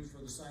different names for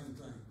the same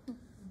thing.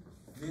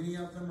 Many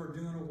of them are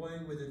doing away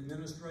with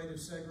administrative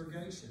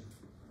segregation.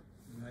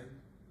 Okay?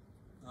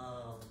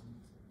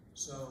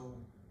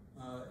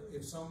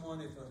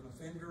 If an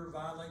offender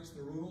violates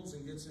the rules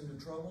and gets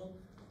into trouble,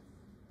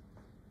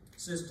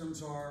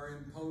 systems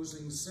are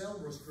imposing cell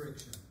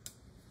restriction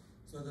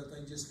so that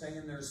they just stay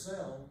in their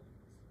cell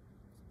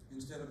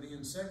instead of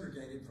being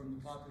segregated from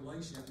the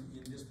population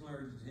in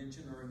disciplinary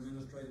detention or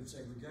administrative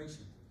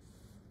segregation.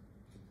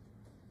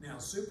 Now,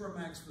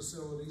 Supermax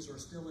facilities are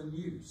still in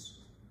use.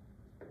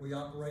 We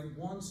operate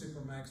one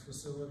Supermax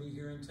facility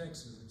here in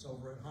Texas. It's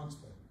over at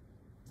Huntsville.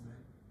 Right?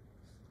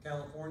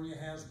 California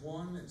has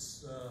one.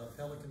 It's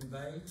Pelican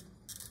Bay.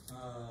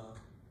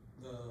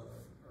 The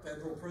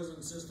federal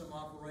prison system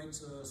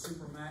operates a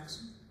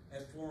Supermax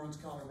at Florence,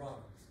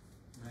 Colorado.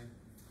 Right?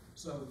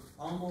 So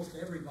almost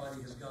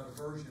everybody has got a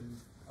version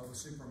of a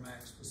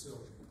Supermax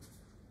facility.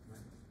 Right?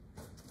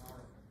 All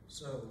right.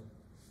 So,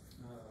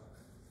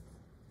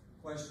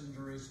 questions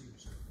or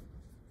issues?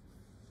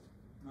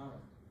 All right.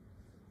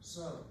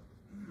 So,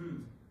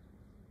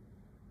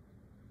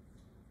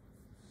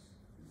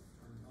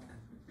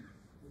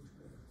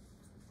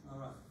 all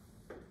right.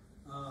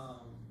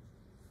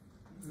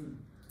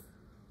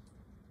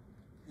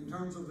 In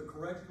terms of the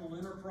correctional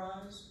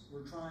enterprise,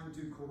 we're trying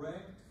to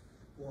correct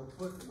or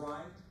put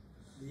right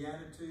the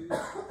attitude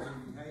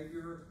and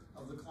behavior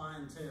of the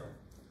clientele.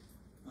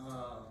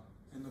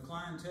 And the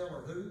clientele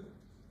are who?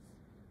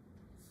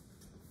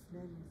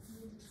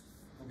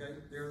 Okay,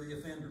 they're the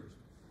offenders.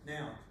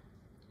 Now,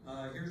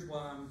 here's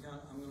why I'm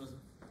going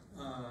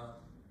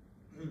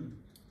to.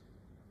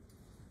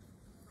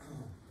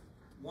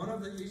 One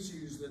of the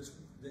issues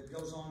that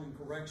goes on in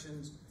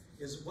corrections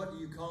is, what do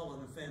you call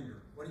an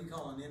offender? What do you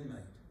call an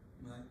inmate?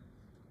 Right?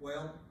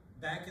 Well,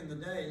 back in the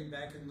day,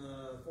 back in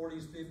the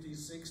 40s, 50s,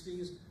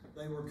 60s,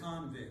 they were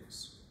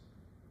convicts.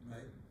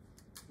 Right?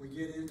 We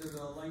get into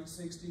the late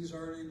 60s,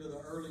 into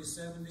the early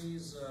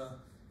 70s,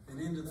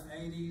 and into the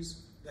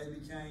 80s, they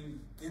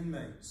became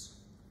inmates.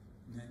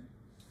 Okay?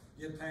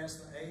 Get past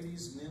the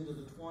 80s and into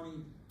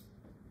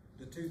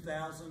the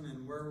 2000,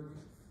 and where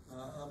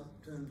up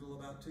to until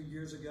about 2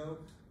 years ago,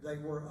 they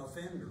were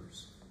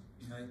offenders.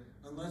 Okay?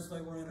 Unless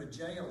they were in a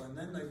jail, and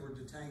then they were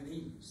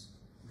detainees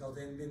because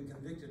they hadn't been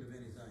convicted of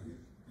anything.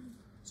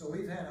 So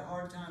we've had a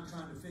hard time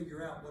trying to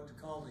figure out what to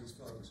call these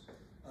folks.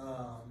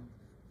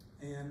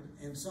 And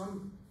in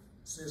some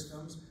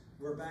systems,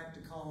 we're back to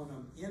calling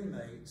them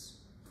inmates.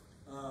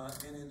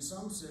 And in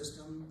some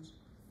systems,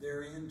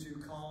 they're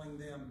into calling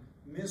them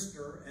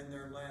Mr. and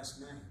their last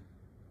name.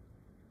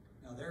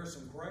 Now, there are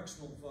some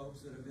correctional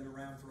folks that have been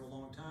around for a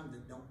long time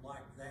that don't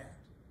like that.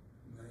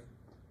 Okay?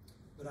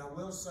 But I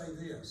will say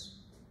this.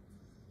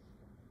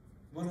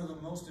 One of the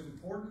most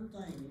important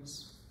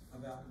things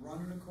about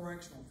running a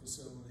correctional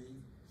facility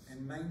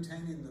and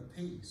maintaining the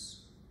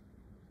peace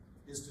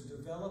is to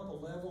develop a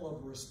level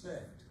of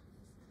respect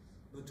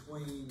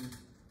between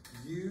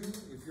you,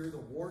 if you're the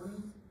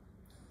warden,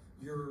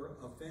 your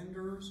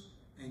offenders,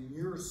 and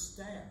your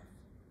staff,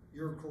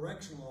 your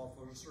correctional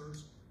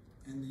officers,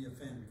 and the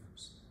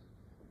offenders.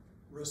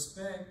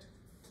 Respect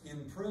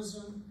in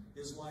prison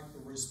is like the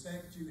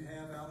respect you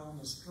have out on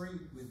the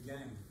street with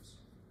gangs,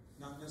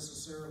 not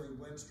necessarily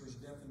Webster's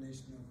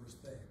definition of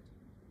respect.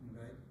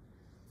 Okay?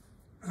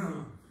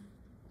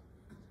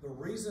 The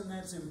reason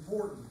that's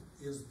important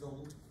is the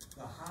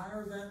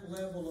higher that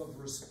level of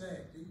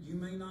respect, you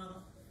may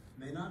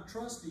not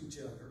trust each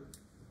other,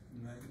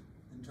 okay,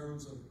 in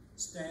terms of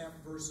staff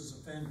versus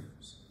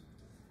offenders.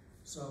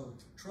 So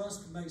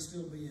trust may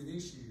still be an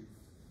issue,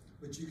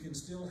 but you can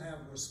still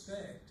have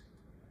respect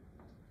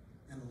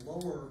and a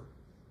lower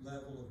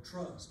level of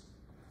trust.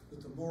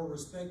 But the more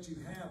respect you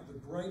have, the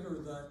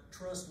greater that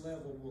trust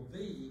level will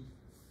be,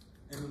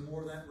 and the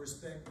more that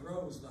respect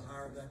grows, the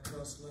higher that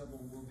trust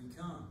level will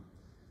become.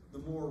 The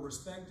more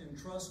respect and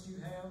trust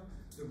you have,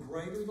 the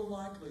greater the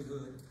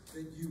likelihood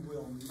that you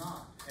will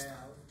not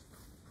have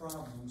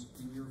problems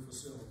in your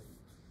facility.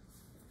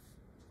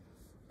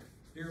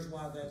 Here's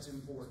why that's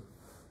important.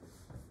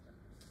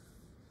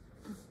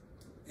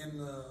 In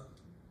the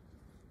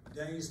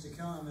days to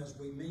come, as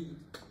we meet,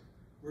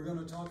 we're going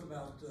to talk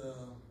about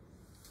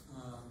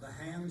the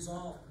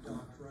hands-off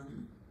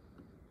doctrine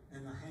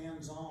and the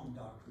hands-on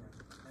doctrine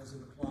as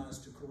it applies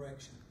to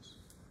corrections.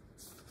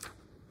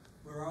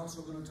 We're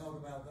also going to talk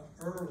about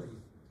the early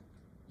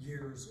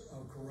years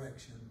of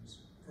corrections,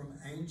 from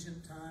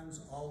ancient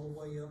times all the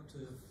way up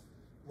to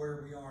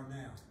where we are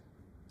now.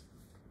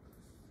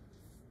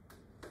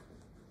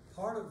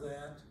 Part of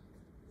that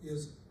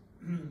is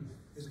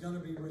going to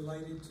be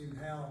related to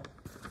how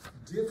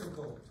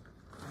difficult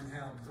and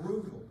how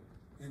brutal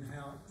and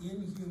how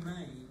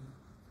inhumane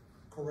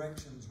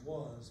corrections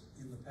was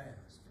in the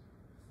past.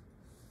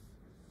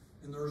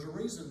 And there's a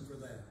reason for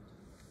that.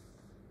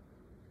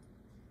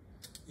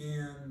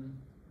 In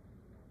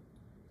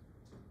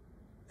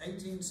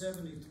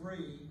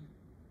 1873,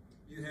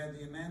 you had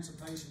the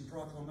Emancipation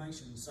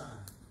Proclamation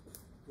signed,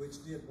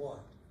 which did what?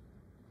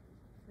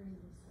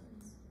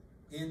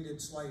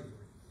 Ended slavery.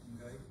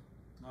 Okay?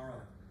 All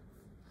right.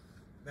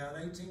 About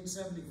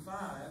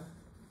 1875,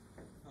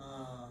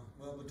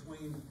 well,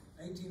 between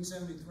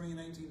 1873 and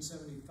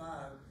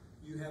 1875,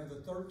 you have the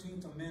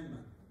 13th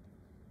Amendment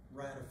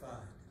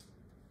ratified.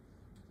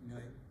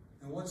 Okay?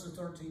 And what's the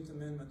 13th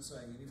Amendment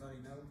say? Anybody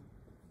know?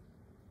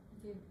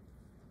 It gave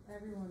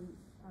everyone,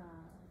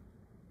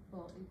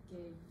 it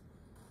gave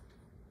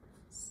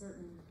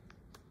certain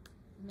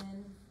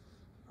men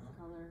of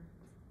color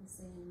the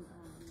same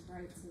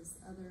rights as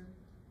other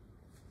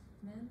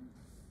men.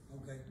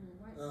 Okay.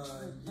 White,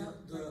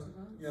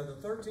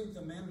 the 13th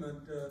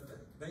Amendment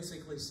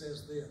basically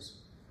says this: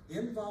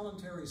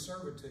 involuntary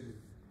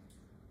servitude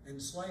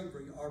and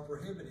slavery are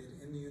prohibited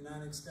in the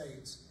United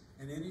States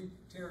and any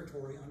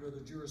territory under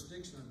the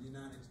jurisdiction of the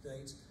United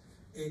States,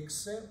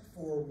 except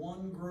for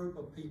one group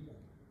of people.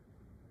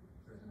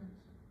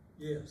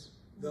 Yes.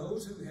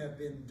 Those who have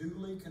been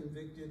duly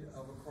convicted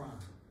of a crime.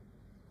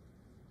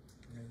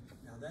 Okay?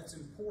 Now that's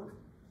important,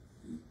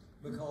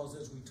 because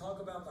as we talk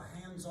about the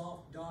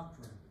hands-off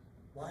doctrine,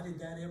 why did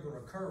that ever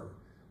occur?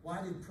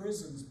 Why did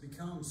prisons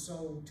become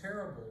so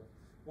terrible?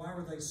 Why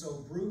were they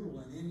so brutal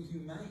and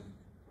inhumane?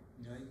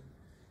 Okay?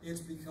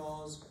 It's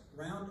because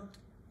around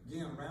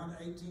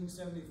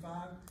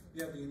 1875,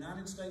 you have the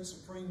United States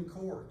Supreme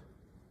Court,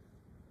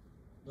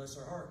 bless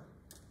their heart,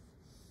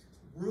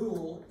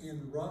 rule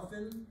in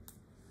Ruffin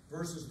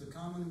versus the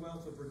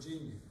Commonwealth of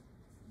Virginia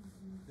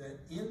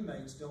that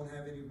inmates don't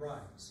have any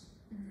rights.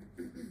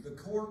 The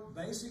court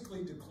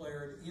basically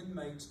declared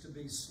inmates to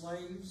be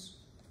slaves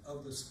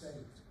of the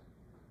state.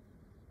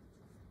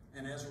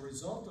 And as a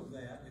result of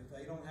that, if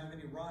they don't have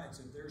any rights,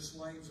 if they're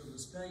slaves of the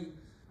state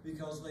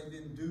because they've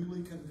been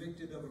duly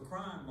convicted of a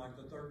crime, like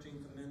the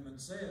 13th Amendment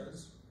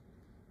says,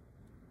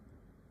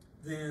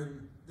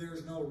 then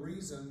there's no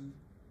reason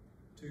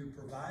to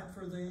provide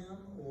for them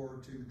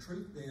or to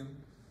treat them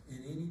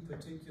in any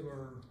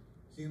particular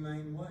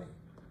humane way.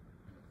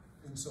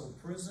 And so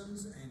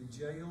prisons and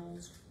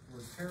jails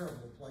were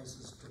terrible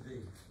places to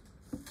be.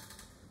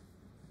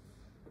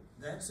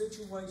 That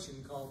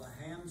situation, called the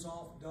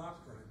hands-off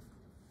doctrine,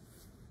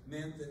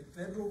 meant that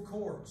federal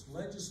courts,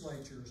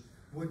 legislatures,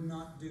 would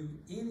not do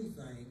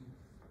anything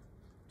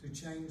to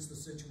change the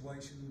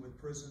situation with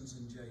prisons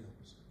and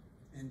jails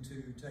and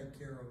to take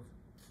care of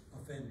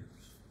offenders.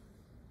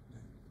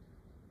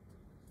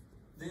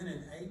 Then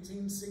in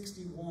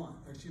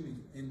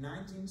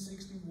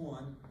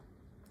 1961,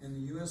 in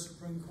the U.S.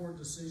 Supreme Court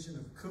decision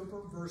of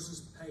Cooper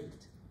versus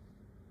Pate,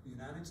 the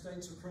United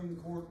States Supreme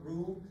Court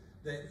ruled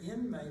that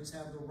inmates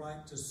have the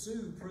right to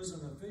sue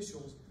prison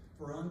officials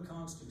for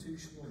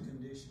unconstitutional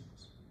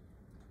conditions.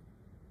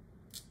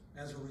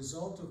 As a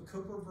result of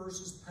Cooper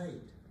versus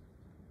Pate,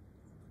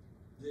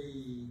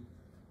 the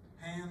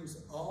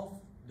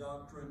hands-off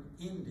doctrine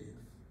ended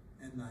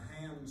and the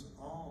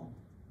hands-on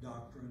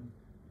doctrine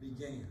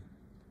began.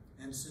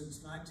 And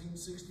since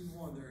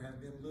 1961, there have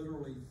been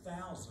literally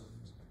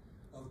thousands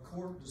of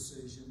court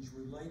decisions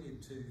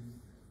related to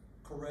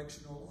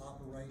correctional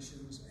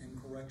operations and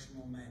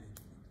correctional management.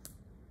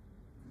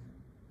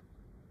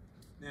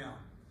 Now,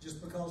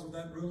 just because of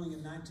that ruling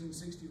in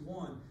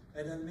 1961,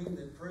 that doesn't mean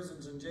that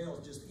prisons and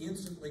jails just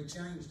instantly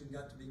changed and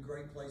got to be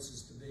great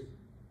places to be.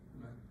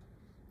 Right?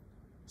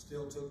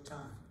 Still took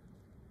time.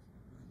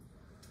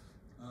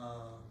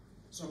 Right?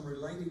 Some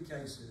related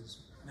cases,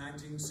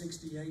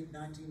 1967 and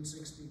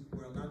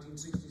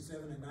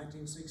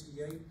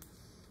 1968,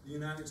 the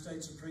United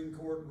States Supreme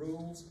Court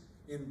rules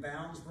in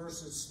Bounds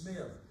versus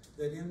Smith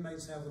that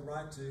inmates have the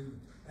right to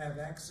have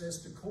access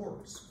to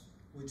courts,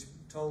 which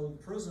told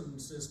prison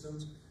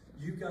systems,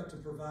 you've got to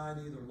provide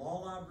either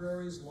law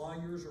libraries,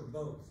 lawyers, or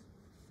both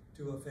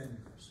to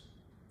offenders.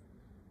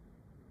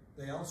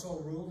 They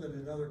also ruled in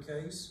another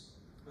case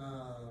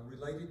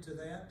related to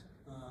that,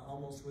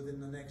 almost within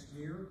the next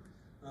year,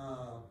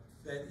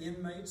 that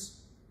inmates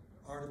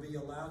are to be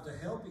allowed to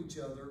help each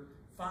other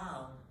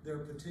file their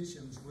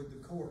petitions with the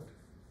court.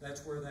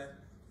 That's where that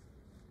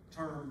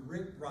term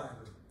writ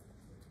writer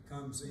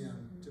comes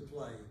in to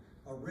play.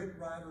 A writ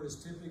writer is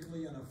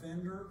typically an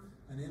offender,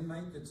 an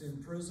inmate that's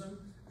in prison,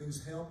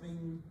 who's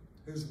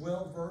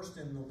well-versed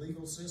in the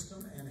legal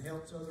system and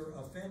helps other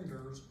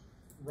offenders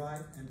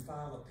write and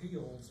file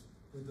appeals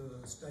with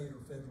the state or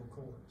federal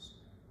courts.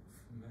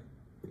 Okay?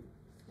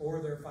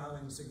 Or they're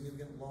filing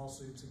significant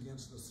lawsuits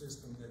against the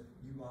system that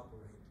you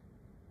operate.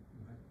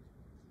 Okay?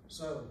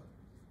 So,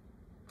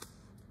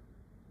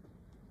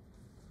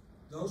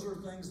 those are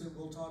things that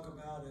we'll talk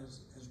about as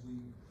we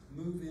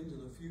move into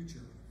the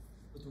future.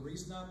 But the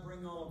reason I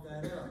bring all of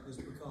that up is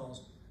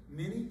because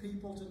many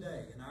people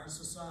today in our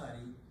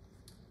society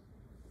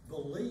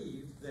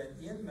believe that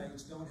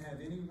inmates don't have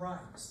any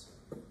rights.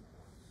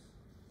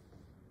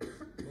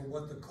 But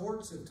what the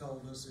courts have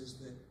told us is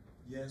that,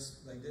 yes,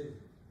 they do.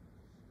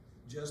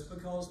 Just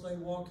because they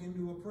walk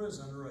into a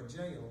prison or a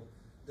jail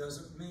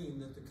doesn't mean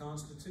that the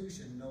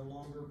Constitution no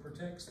longer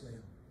protects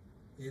them.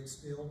 It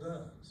still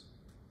does.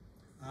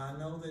 I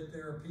know that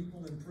there are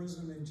people in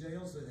prison and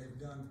jails that have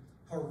done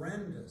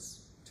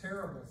horrendous,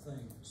 terrible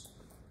things.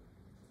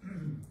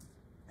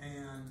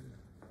 And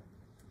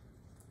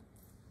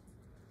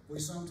we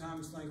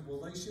sometimes think, well,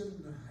 they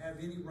shouldn't have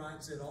any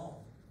rights at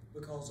all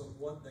because of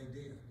what they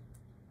did.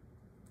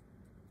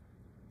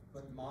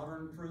 But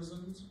modern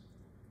prisons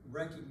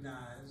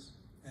recognize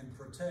and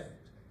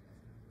protect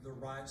the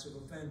rights of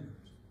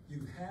offenders.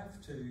 You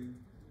have to,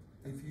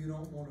 if you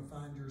don't want to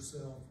find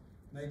yourself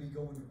maybe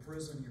going to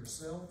prison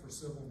yourself for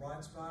civil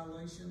rights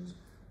violations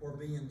or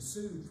being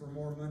sued for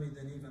more money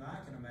than even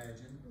I can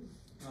imagine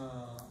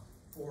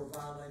for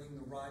violating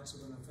the rights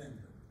of an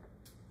offender.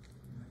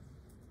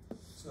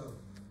 So,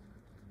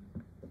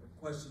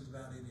 questions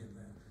about any of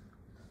that?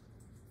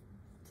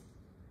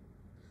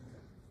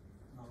 Okay.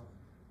 All right.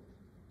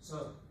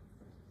 So,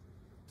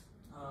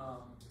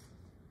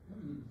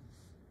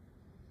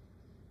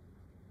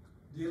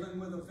 dealing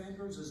with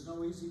offenders is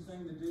no easy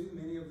thing to do.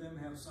 Many of them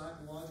have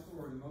psychological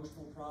or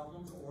emotional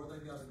problems, or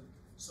they've got a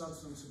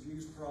substance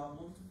abuse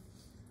problem.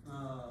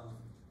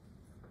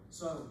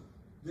 So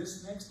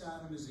this next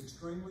item is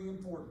extremely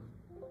important.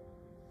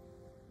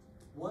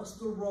 What's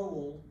the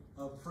role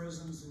of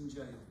prisons and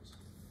jails?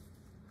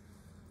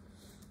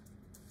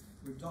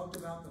 We've talked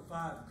about the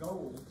 5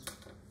 goals: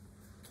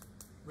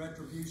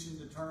 retribution,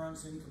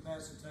 deterrence,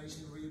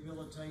 incapacitation,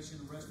 rehabilitation,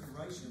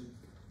 restoration.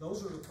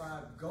 Those are the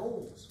 5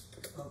 goals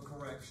of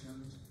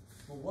corrections.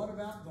 But what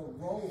about the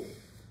role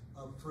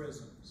of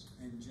prisons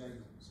and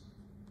jails?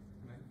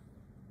 Right?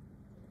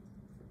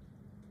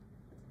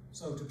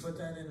 So to put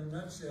that in a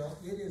nutshell,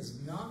 it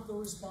is not the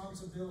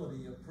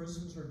responsibility of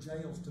prisons or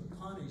jails to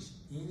punish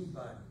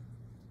anybody.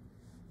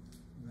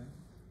 Right?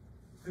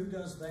 Who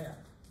does that?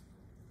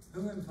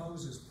 Who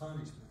imposes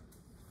punishment?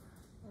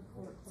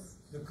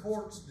 The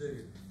courts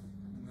do.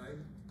 Right?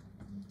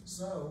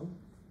 So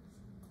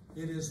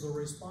it is the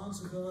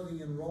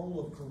responsibility and role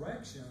of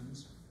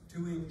corrections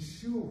to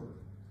ensure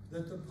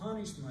that the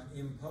punishment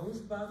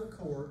imposed by the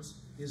courts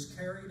is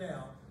carried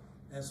out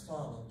as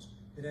follows.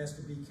 It has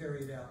to be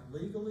carried out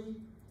legally,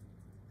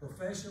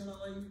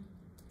 professionally,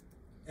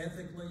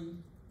 ethically,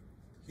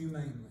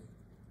 humanely.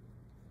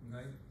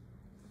 Okay?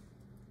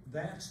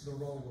 That's the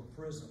role of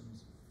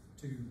prisons,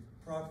 to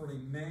properly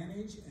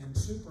manage and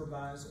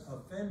supervise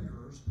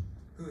offenders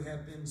who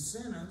have been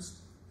sentenced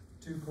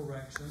to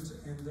corrections,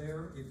 and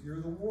if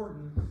you're the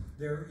warden,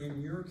 they're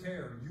in your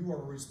care. You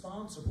are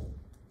responsible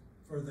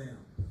for them.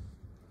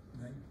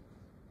 Okay?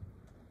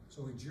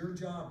 So it's your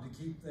job to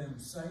keep them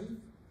safe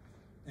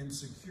and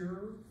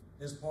secure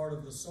as part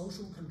of the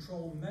social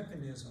control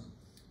mechanism,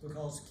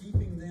 because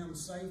keeping them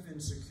safe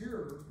and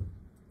secure,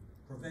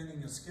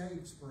 preventing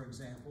escapes, for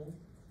example,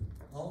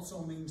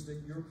 also means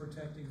that you're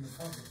protecting the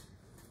public.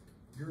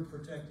 You're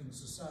protecting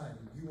society.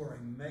 You are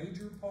a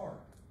major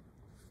part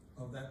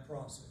of that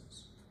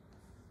process.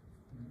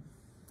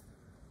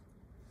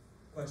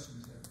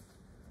 Questions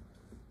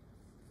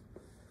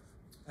there?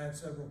 I have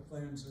several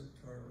friends that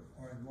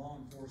are in law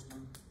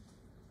enforcement,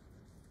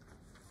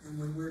 and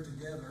when we're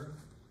together,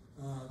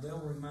 they'll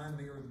remind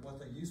me of what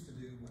they used to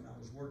do when I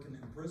was working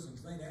in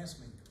prisons. They'd ask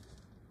me,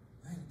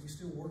 "Man, you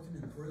still working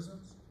in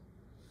prisons?"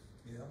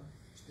 "Yeah,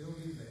 still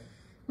do that."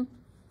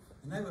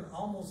 And they would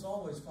almost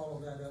always follow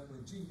that up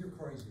with, "Gee, you're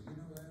crazy, you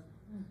know that?"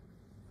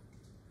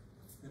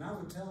 And I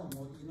would tell them,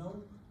 "Well, you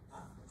know,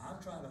 I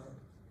try to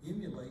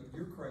emulate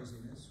your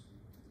craziness.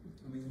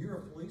 I mean, you're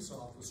a police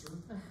officer.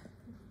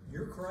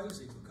 You're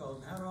crazy,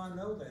 because how do I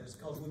know that? It's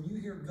because when you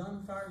hear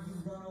gunfire, you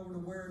run over to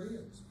where it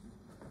is."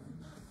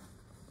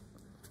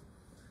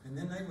 And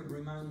then they would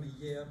remind me,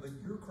 "Yeah, but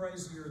you're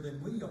crazier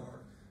than we are,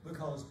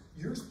 because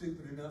you're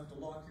stupid enough to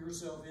lock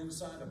yourself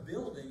inside a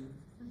building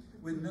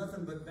with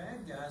nothing but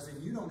bad guys,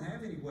 and you don't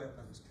have any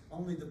weapons.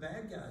 Only the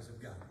bad guys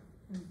have got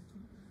them."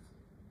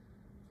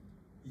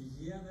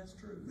 Yeah, that's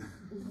true.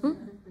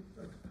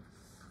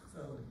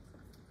 So,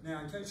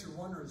 now, in case you're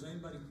wondering, is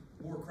anybody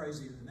more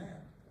crazy than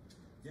that?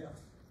 Yeah.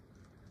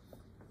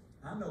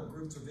 I know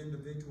groups of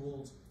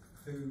individuals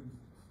who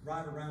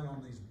ride around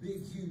on these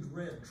big, huge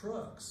red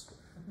trucks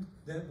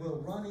that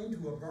will run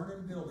into a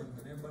burning building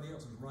when everybody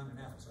else is running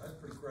out. So that's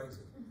pretty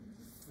crazy.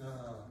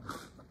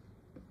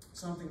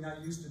 Something I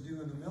used to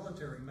do in the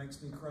military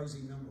makes me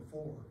crazy, number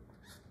 4.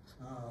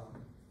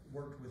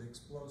 Worked with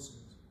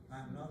explosives.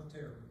 I'm not a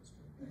terrorist.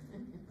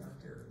 Okay? Not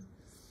a terrorist.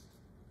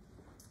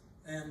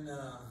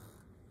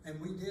 And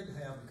we did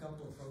have a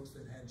couple of folks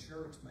that had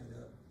shirts made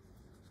up.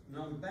 And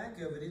on the back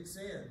of it, it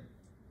said,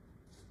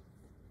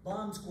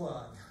 "Bomb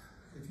Squad,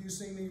 if you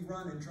see me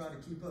running, try to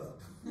keep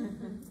up."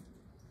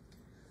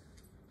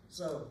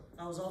 So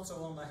I was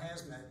also on the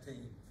hazmat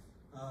team.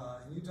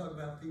 And you talk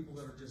about people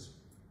that are just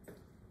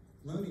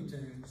Looney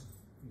Tunes,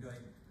 okay?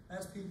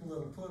 That's people that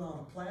will put on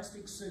a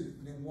plastic suit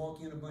and then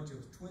walk in a bunch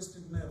of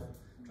twisted metal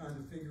trying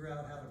to figure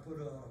out how to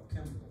put out a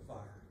chemical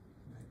fire.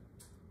 Right?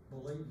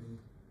 Believe me,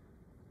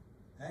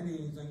 that ain't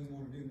anything you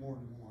want to do more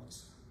than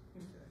once.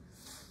 Okay.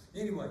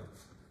 Anyway,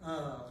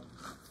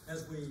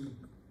 as we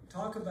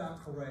talk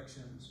about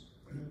corrections,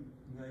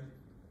 okay,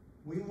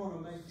 we want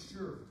to make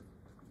sure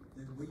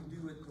that we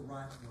do it the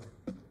right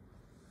way.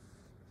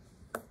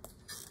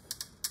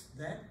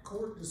 That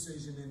court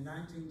decision in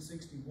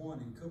 1961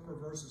 in Cooper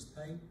versus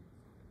Pate,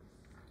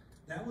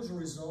 that was a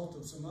result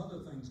of some other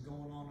things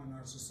going on in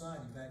our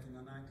society back in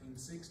the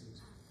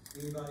 1960s.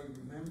 Anybody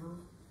remember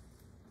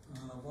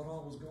what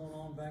all was going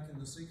on back in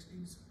the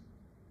 60s?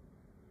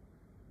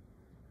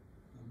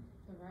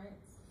 The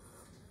riots?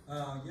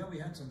 Yeah, we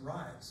had some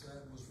riots,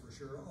 that was for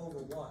sure. Over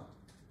what?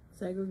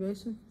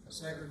 Segregation?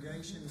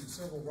 Segregation and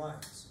civil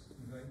rights,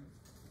 okay?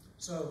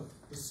 So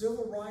the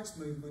civil rights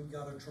movement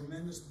got a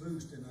tremendous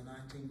boost in the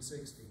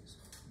 1960s.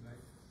 Okay?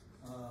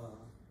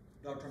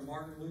 Dr.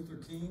 Martin Luther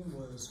King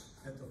was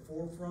at the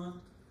forefront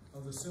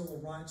of the civil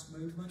rights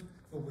movement,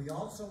 but we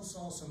also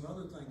saw some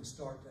other things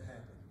start to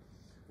happen.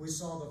 We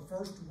saw the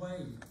first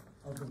wave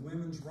of the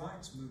women's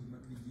rights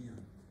movement begin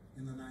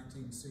in the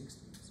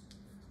 1960s.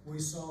 We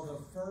saw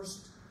the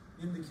first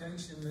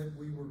indication that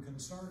we were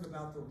concerned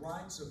about the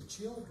rights of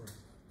children,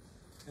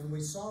 and we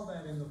saw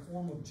that in the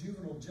form of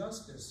juvenile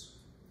justice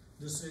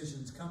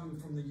decisions coming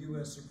from the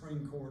U.S.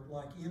 Supreme Court,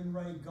 like In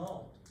re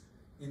Galt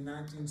in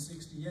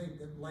 1968,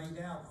 that laid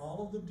out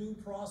all of the due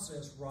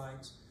process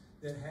rights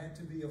that had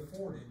to be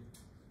afforded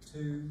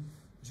to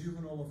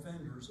juvenile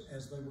offenders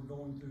as they were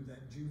going through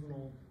that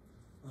juvenile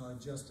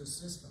justice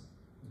system.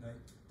 Okay?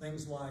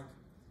 Things like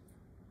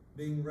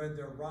being read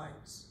their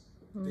rights,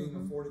 being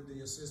afforded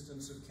the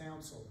assistance of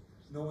counsel,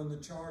 knowing the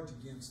charge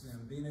against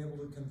them, being able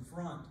to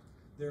confront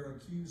their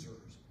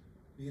accusers,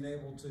 being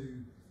able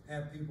to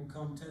have people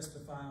come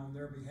testify on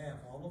their behalf.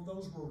 All of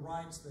those were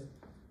rights that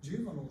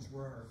juveniles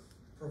were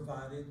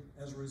provided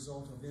as a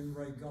result of In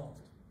re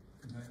Galt.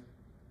 Okay?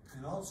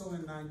 And also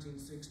in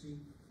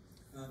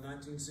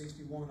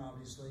 1961,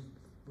 obviously,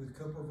 with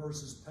Cooper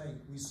versus Pate,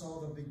 we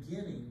saw the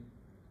beginning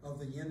of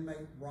the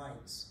inmate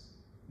rights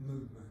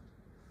movement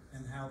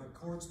and how the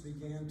courts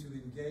began to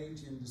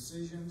engage in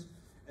decisions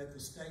at the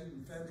state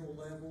and federal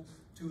level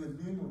to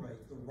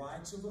enumerate the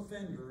rights of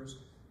offenders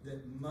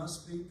that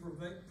must be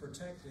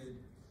protected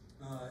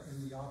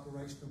in the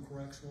operation of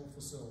correctional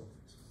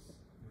facilities.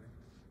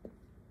 Right?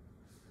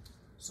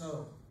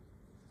 So,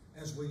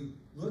 as we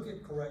look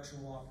at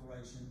correctional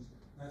operations,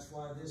 that's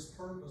why this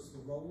purpose,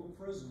 the role of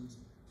prisons,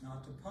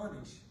 not to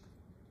punish,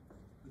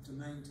 but to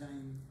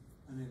maintain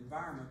an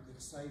environment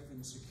that's safe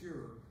and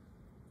secure,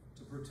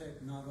 to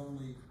protect not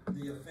only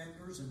the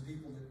offenders and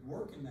people that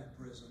work in that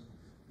prison,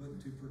 but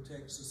to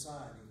protect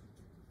society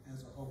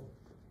as a whole.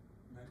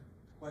 Right?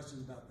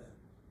 Questions about that?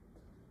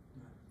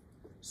 Right.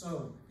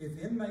 So, if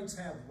inmates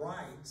have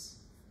rights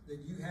that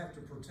you have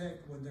to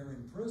protect when they're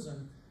in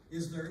prison,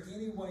 is there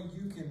any way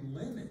you can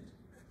limit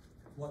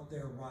what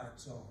their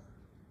rights are?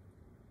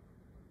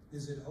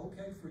 Is it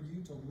okay for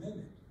you to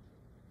limit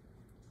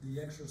the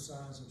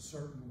exercise of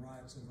certain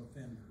rights of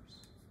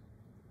offenders?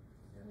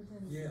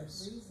 Within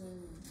Yes.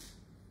 reason.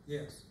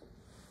 Yes.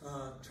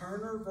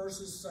 Turner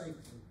versus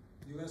Safety,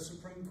 U.S.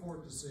 Supreme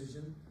Court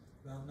decision,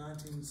 about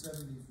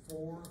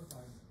 1974.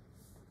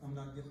 I'm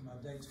not getting my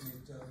dates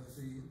mixed up, but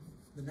the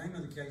name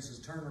of the case is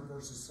Turner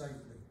versus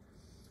Safety.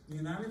 The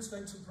United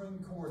States Supreme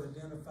Court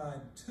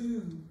identified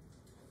two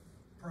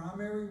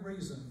primary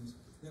reasons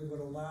that would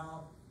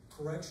allow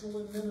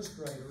correctional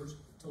administrators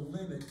to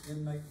limit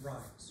inmate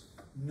rights.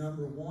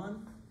 Number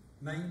one,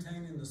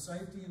 maintaining the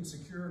safety and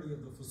security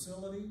of the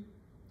facility.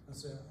 I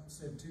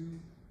said two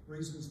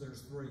reasons,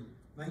 there's three.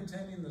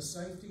 Maintaining the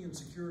safety and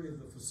security of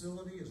the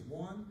facility is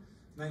one.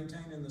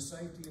 Maintaining the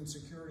safety and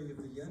security of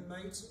the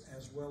inmates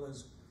as well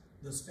as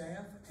the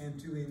staff, and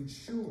to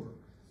ensure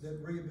that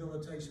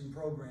rehabilitation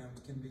programs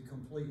can be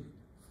completed.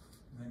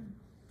 Right?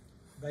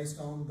 Based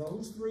on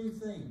those three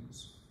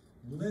things,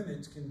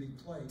 limits can be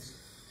placed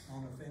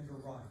on offender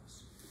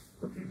rights.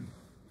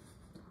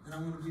 And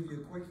I'm going to give you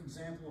a quick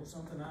example of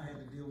something I had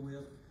to deal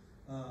with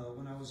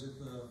when I was at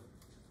the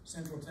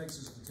Central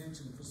Texas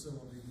Detention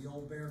Facility, the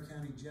old Bexar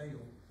County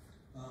Jail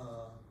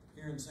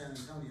here in San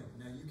Antonio.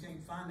 Now, you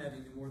can't find that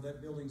anymore.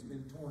 That building's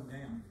been torn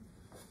down.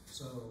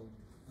 So,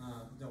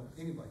 no,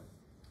 anyway,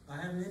 I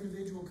had an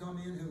individual come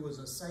in who was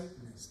a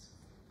Satanist.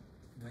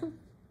 Right?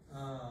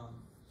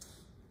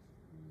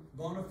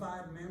 Bona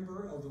fide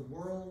member of the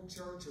World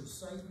Church of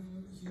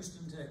Satan,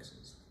 Houston,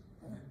 Texas.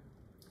 Right?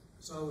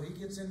 So he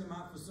gets into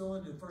my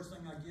facility. The first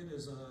thing I get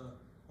is a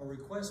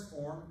request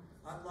form.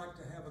 I'd like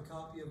to have a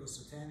copy of a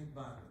satanic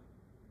Bible.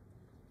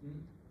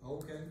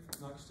 Okay,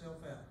 knock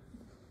yourself out.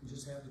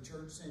 Just have the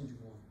church send you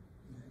one.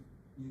 Okay?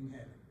 You can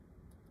have it.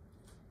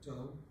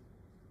 So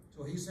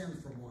he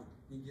sends for one.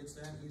 He gets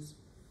that. He's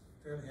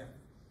fairly happy.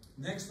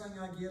 Next thing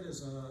I get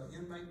is an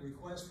inmate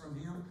request from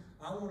him.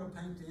 I want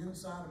to paint the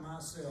inside of my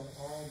cell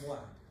all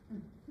black.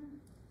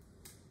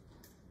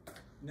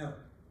 No.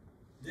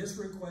 This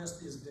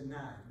request is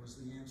denied, was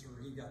the answer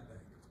he got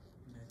back.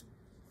 Okay.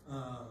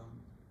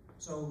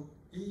 So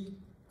he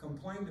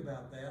complained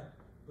about that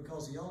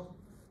because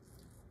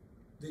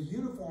the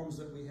uniforms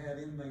that we had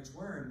inmates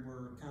wearing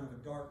were kind of a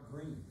dark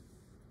green.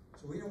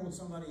 So we don't want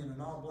somebody in an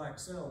all-black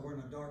cell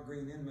wearing a dark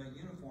green inmate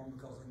uniform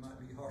because they might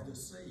be hard to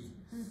see.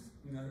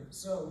 You know?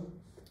 So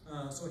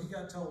he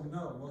got told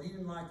no. Well, he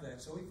didn't like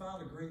that, so he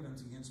filed a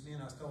grievance against me,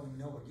 and I told him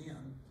no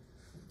again.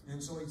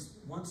 And so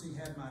once he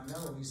had my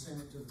no, he sent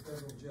it to the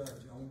federal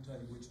judge. I won't tell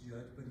you which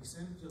judge, but he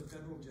sent it to the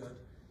federal judge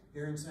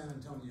here in San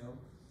Antonio.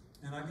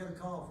 And I get a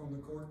call from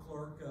the court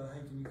clerk,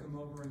 hey, can you come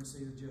over and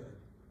see the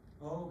judge?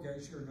 Oh, okay,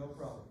 sure, no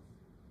problem.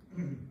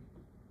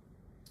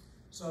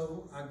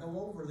 So I go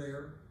over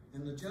there,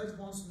 and the judge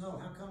wants to know,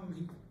 how come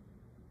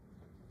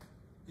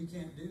he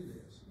can't do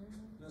this?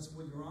 And I said,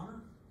 well, Your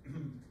Honor,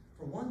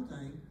 for one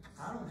thing,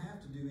 I don't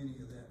have to do any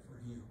of that for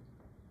him.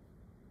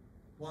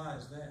 Why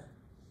is that?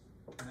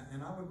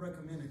 And I would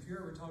recommend, if you're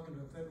ever talking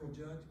to a federal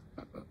judge,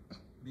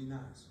 be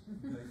nice.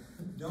 Okay?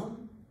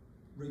 Don't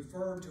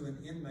refer to an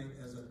inmate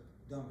as a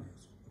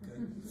dumbass.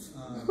 Okay?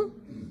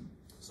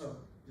 So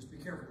just be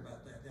careful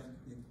about that. That'll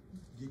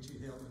get you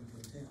held in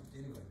contempt.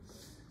 Anyway,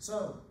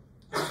 so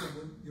I said,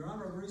 well, Your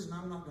Honor, the reason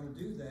I'm not going to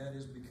do that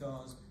is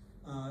because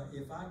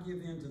if I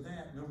give in to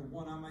that, number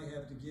one, I may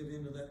have to give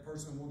in to that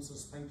person who wants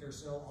us to paint their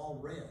cell all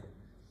red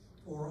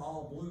or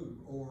all blue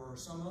or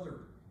some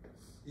other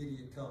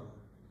idiot color.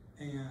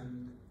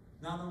 And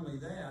not only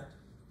that,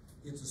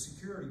 it's a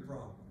security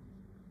problem,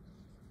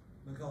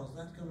 because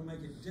that's gonna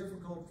make it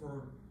difficult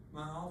for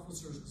my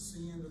officers to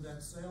see into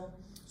that cell.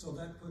 So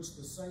that puts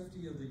the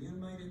safety of the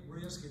inmate at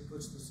risk, it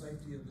puts the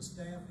safety of the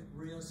staff at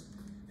risk,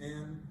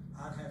 and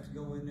I'd have to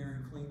go in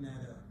there and clean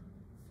that up.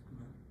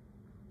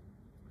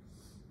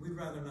 We'd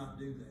rather not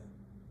do that.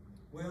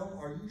 Well,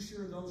 are you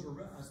sure those are,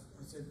 I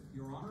said,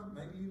 Your Honor,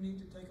 maybe you need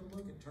to take a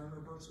look at Turner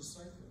versus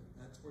Safely.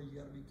 That's where you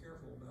gotta be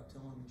careful about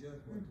telling the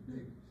judge what to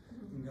do,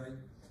 okay?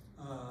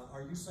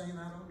 Are you saying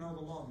I don't know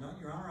the law? No,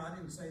 Your Honor, I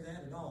didn't say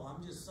that at all.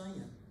 I'm just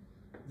saying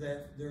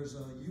that there's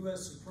a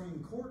U.S.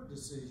 Supreme Court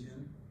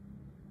decision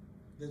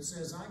that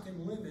says I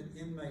can limit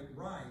inmate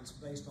rights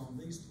based on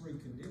these 3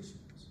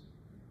 conditions.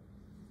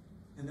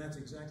 And that's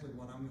exactly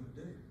what I'm gonna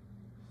do.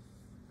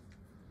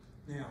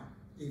 Now,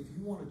 if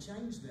you want to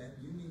change that,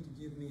 you need to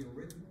give me a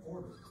written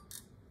order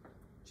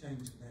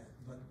changing that.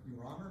 But,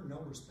 Your Honor, no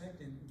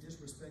respect and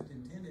disrespect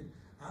intended,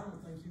 I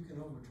don't think you can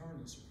overturn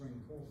the Supreme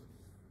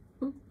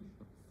Court.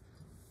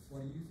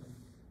 What do you think?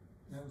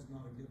 That was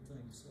not a good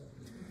thing to say.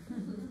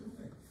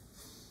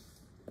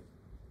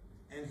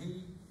 And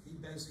he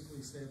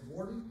basically said,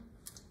 Warden,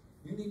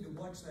 you need to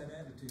watch that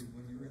attitude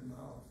when you're in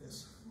my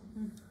office.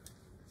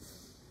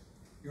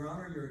 Your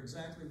Honor, you're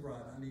exactly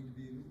right. I need to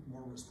be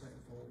more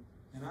respectful.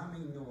 And I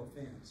mean no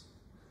offense,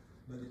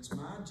 but it's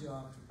my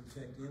job to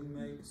protect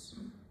inmates,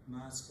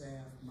 my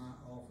staff, my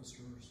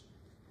officers,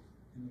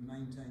 and to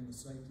maintain the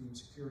safety and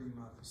security of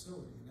my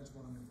facility, and that's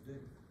what I'm going to do.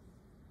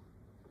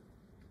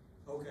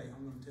 Okay,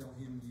 I'm going to tell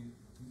him you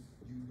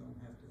don't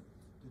have to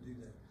do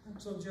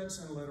that. So the judge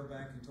sent a letter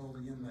back and told the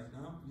inmate,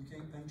 no, you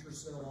can't paint your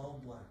cell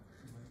all black.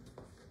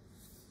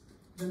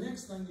 The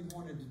next thing he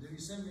wanted to do, he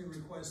sent me a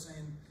request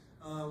saying,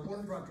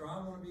 Warden Proctor, I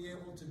want to be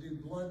able to do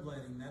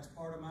bloodletting. That's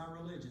part of my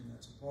religion.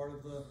 That's a part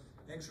of the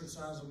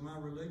exercise of my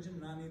religion,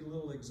 and I need a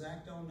little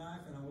X-Acto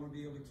knife, and I want to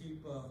be able to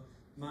keep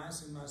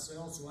mice in my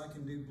cell so I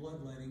can do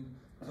bloodletting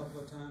a couple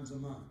of times a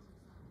month.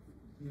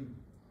 Nope.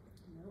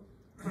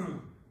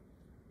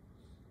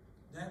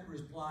 That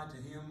reply to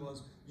him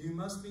was, you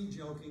must be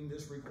joking,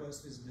 this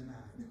request is denied.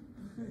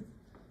 Okay.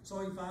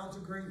 So he files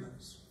a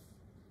grievance.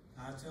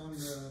 I tell him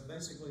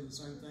basically the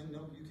same thing,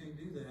 nope, you can't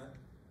do that.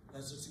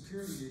 That's a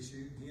security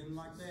issue. He didn't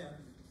like that.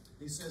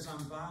 He says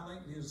I'm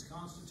violating his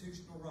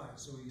constitutional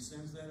rights, so he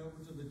sends that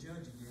over to the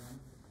judge again,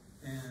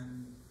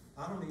 and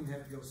I don't even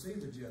have to go see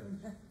the judge.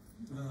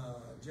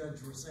 Judge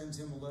sends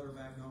him a letter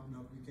back,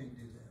 nope, you can't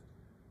do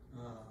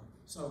that.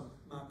 So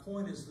my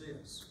point is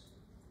this.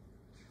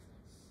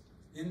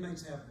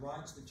 Inmates have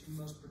rights that you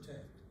must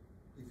protect.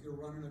 If you're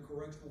running a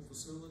correctional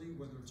facility,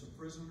 whether it's a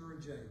prison or a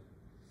jail,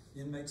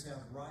 inmates have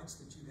rights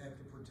that you have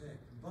to protect.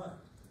 But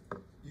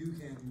you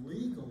can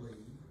legally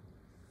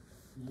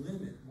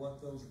limit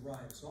what those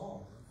rights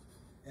are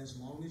as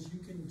long as you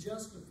can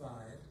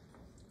justify it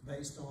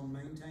based on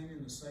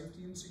maintaining the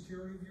safety and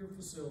security of your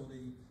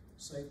facility,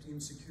 safety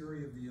and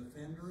security of the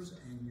offenders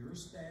and your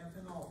staff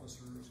and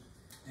officers,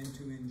 and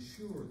to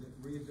ensure that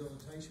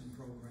rehabilitation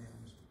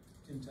programs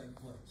can take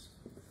place.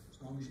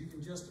 As long as you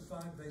can justify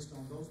it based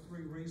on those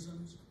 3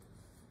 reasons,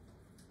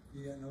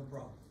 you got no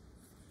problem.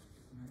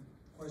 Right?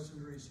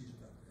 Questions or issues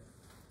about that?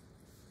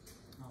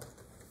 No.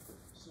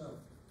 So,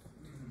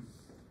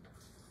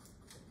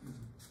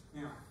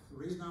 now, the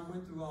reason I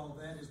went through all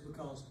of that is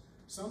because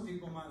some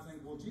people might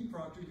think, well, gee,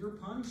 Proctor, you're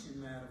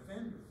punishing that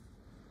offender.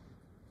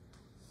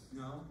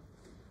 No,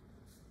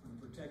 I'm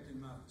protecting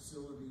my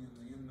facility and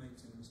the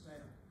inmates and the staff.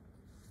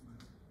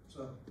 Right?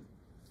 So,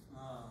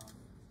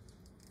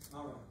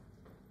 all right.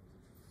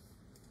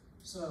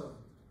 So,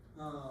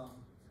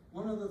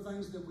 one of the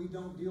things that we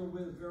don't deal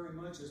with very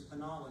much is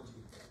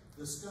penology,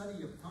 the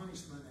study of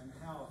punishment and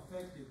how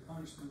effective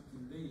punishment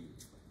can be.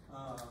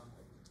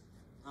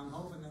 I'm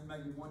hoping that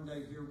maybe one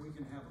day here we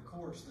can have a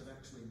course that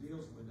actually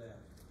deals with that.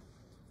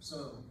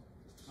 So,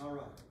 all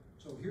right.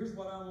 So here's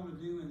what I want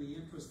to do in the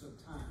interest of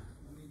time.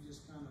 Let me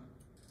just kind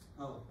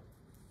of,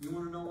 you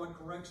want to know what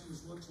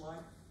corrections looks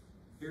like?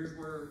 Here's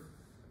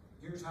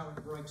how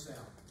it breaks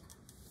out.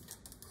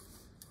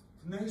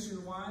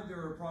 Nationwide, there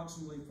are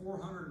approximately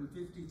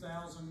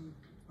 450,000,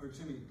 or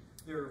excuse me,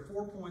 there are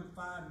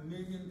 4.5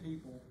 million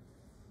people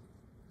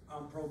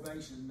on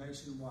probation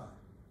nationwide.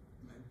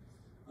 Okay?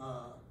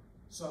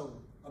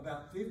 So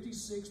about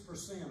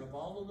 56% of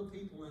all of the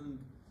people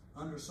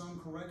under some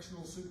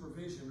correctional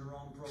supervision are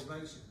on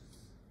probation.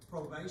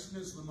 Probation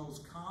is the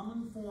most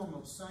common form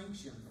of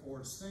sanction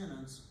or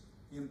sentence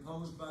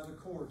imposed by the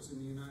courts in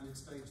the United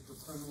States for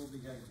criminal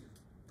behavior.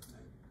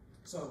 Okay?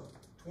 So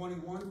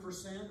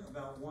 21%,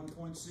 about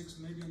 1.6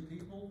 million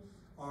people,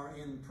 are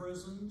in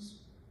prisons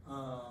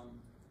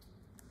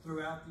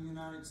throughout the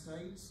United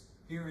States.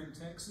 Here in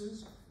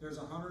Texas, there's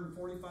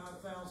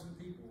 145,000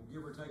 people,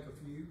 give or take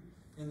a few,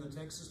 in the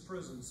Texas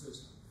prison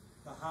system.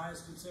 The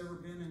highest it's ever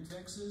been in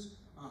Texas,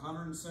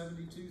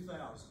 172,000.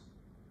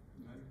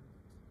 Okay?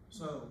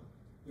 So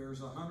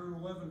there's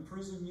 111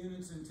 prison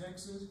units in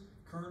Texas.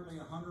 Currently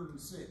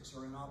 106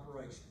 are in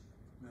operation,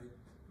 right?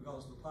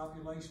 Because the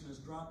population has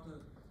dropped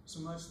so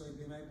much they've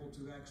been able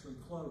to actually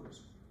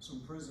close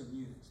some prison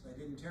units. They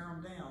didn't tear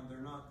them down. They're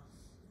not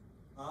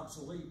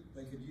obsolete.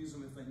 They could use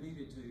them if they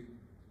needed to,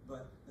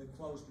 but they've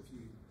closed a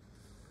few.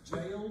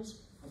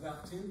 Jails,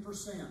 about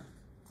 10%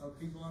 of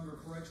people under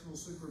correctional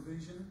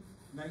supervision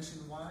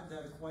nationwide.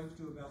 That equates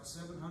to about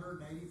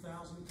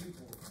 780,000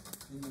 people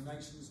in the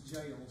nation's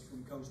jails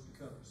from coast to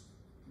coast.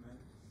 Right?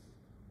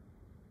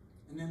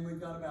 And then we've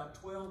got about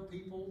 12% of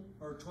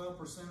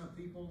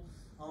people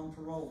on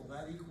parole.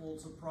 That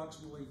equals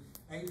approximately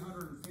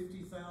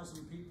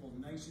 850,000 people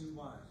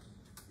nationwide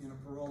in a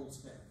parole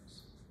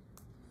status.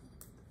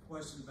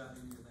 Question about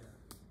any of that?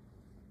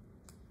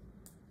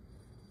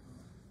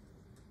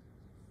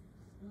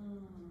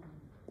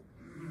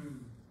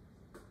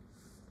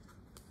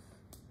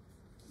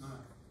 All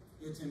right.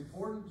 It's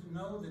important to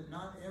know that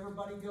not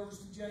everybody goes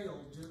to jail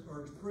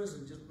or to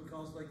prison just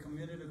because they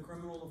committed a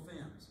criminal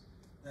offense.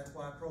 That's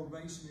why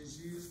probation is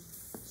used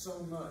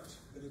so much.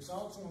 But it's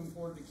also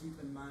important to keep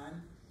in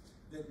mind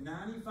that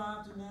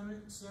 95 to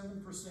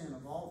 97%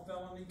 of all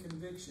felony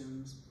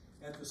convictions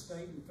at the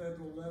state and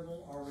federal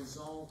level are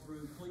resolved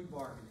through plea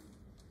bargaining.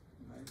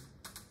 Right?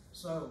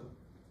 So,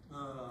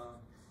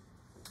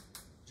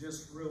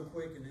 just real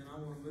quick, and then I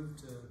want to move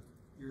to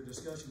your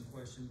discussion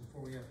question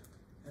before we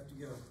have to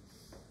go.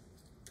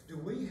 Do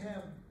we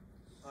have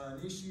an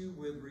issue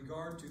with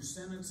regard to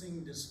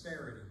sentencing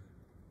disparity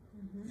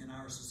in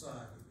our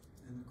society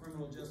and the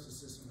criminal justice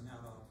system and how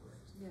it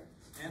operates?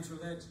 Yeah. Answer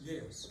to that's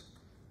yes.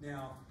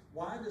 Now,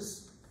 why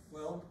does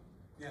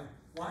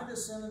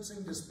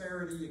sentencing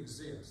disparity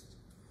exist?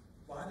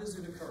 Why does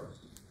it occur?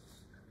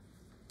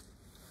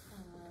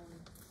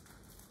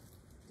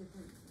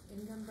 Different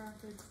income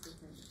brackets,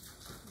 different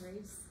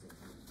race,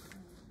 different.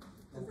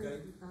 Does Okay.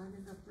 there not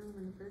enough room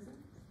in the prison?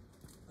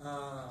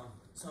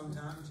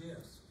 Sometimes,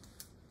 yes.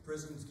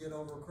 Prisons get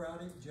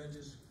overcrowded,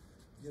 judges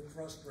get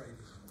frustrated.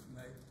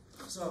 Right?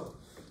 So,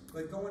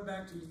 but going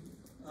back to,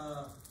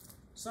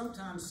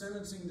 sometimes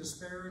sentencing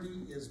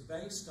disparity is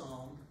based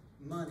on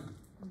money.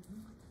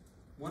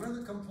 One of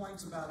the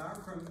complaints about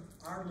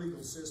our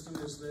legal system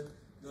is that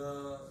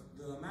the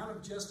amount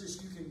of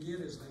justice you can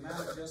get is the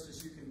amount of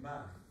justice you can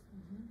buy.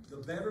 The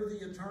better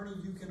the attorney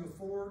you can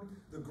afford,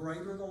 the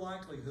greater the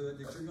likelihood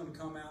that you're going to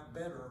come out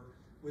better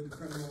with the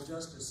criminal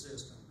justice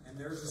system. And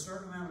there's a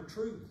certain amount of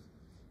truth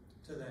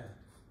to that.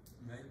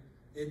 Right?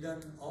 It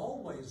doesn't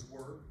always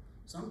work.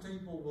 Some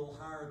people will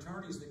hire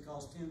attorneys that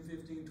cost $10,000,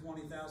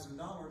 $15,000,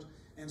 $20,000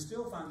 and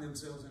still find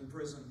themselves in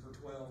prison for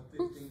 12,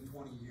 15,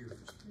 20 years.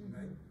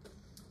 Right?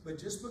 But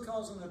just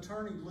because an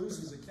attorney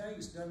loses a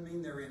case doesn't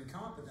mean they're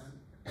incompetent.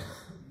 At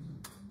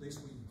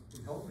least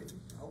we hope it.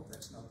 I hope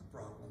that's not the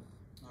problem.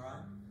 All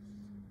right?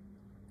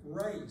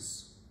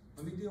 Race.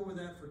 Let me deal with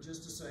that for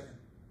just a second.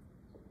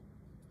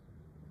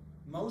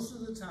 Most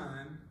of the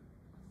time,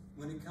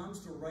 when it comes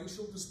to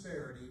racial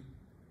disparity,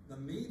 the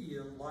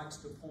media likes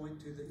to point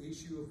to the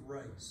issue of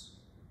race.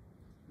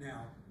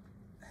 Now,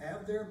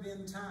 have there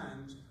been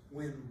times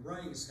when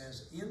race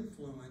has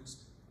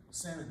influenced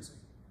sentencing?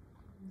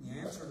 The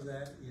answer to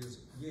that is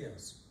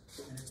yes.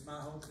 And it's my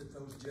hope that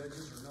those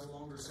judges are no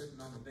longer sitting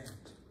on the bench.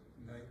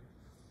 Okay?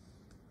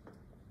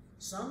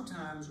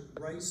 Sometimes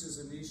race is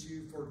an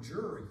issue for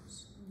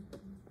juries.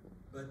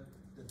 But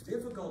the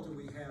difficulty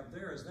we have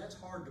there is that's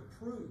hard to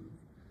prove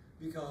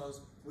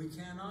because we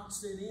cannot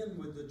sit in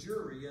with the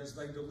jury as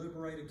they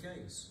deliberate a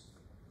case.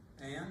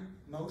 And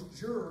most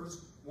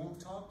jurors won't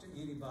talk to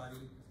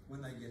anybody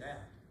when they get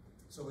out.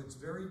 So it's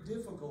very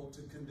difficult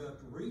to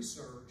conduct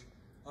research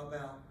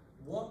about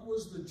what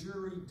was the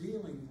jury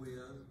dealing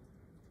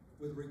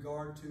with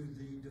regard to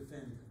the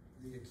defendant,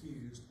 the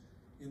accused,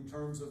 in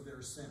terms of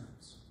their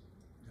sentence.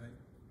 Okay?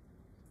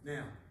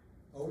 Now,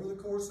 over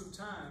the course of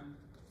time,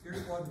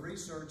 here's what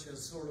research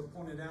has sort of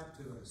pointed out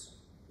to us.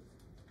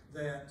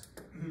 That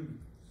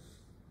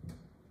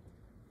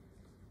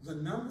the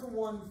number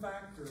one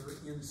factor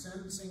in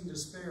sentencing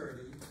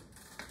disparity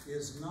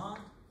is not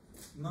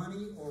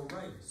money or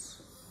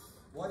race.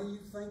 What do you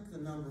think the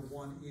number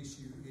one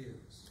issue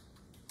is?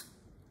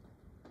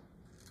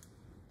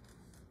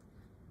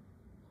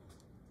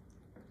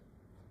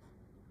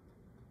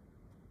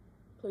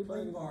 Plea Plea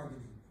bargaining.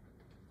 bargaining.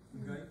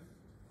 Okay?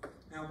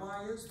 Now,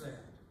 why is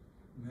that?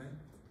 Okay?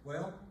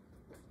 Well,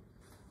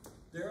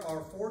 there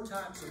are 4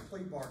 types of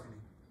plea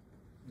bargaining.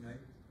 Okay?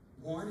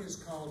 One is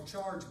called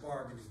charge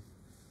bargaining.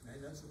 Okay?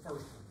 That's the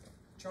first one.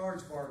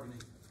 Charge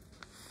bargaining.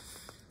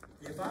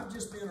 If I've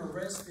just been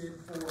arrested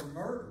for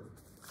murder,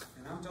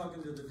 and I'm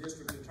talking to the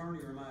district attorney,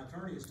 or my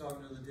attorney is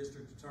talking to the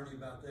district attorney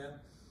about that,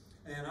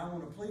 and I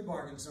want to plea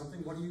bargain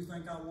something, what do you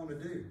think I want to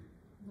do?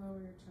 Lower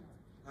your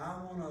charge.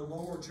 I want a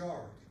lower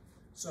charge.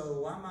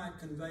 So I might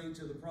convey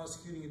to the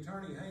prosecuting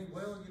attorney, hey,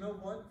 well, you know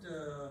what?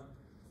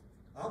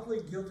 I'll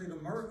plead guilty to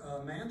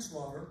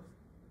manslaughter,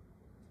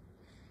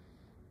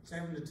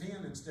 7 to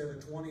 10 instead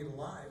of 20 to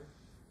life.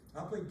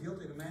 I'll plead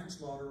guilty to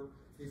manslaughter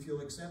if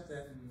you'll accept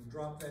that and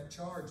drop that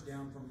charge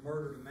down from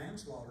murder to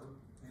manslaughter,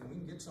 and we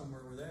can get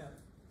somewhere with that.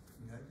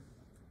 Okay?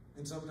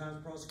 And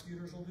sometimes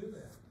prosecutors will do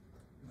that.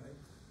 Okay?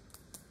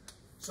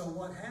 So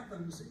what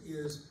happens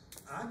is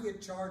I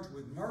get charged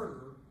with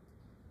murder,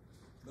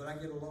 but I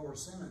get a lower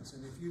sentence.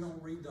 And if you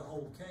don't read the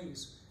whole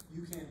case,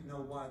 you can't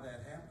know why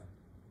that happened.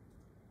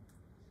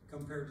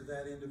 Compared to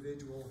that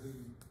individual who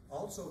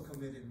also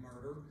committed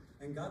murder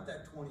and got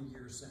that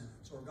 20-year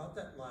sentence or got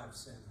that life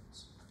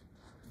sentence.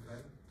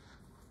 Okay?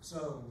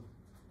 So,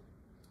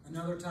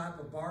 another type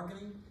of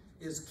bargaining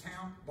is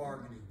count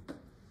bargaining.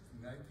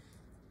 Okay?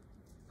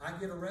 I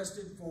get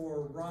arrested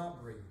for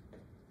robbery.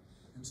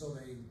 And so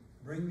they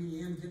bring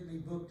me in, get me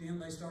booked in,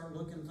 they start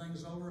looking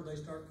things over, they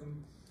start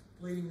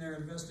completing their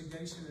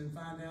investigation and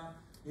find out,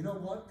 you know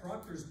what,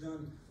 Proctor's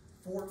done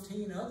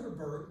 14 other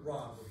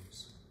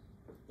robberies.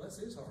 Bless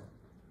his heart.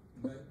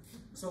 Okay?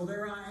 So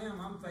there I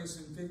am, I'm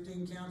facing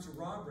 15 counts of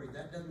robbery.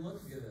 That doesn't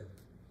look good.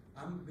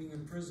 I'm being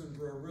in prison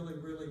for a really,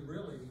 really,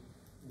 really,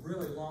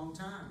 really long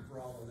time for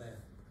all of that.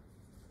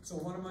 So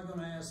what am I going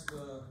to ask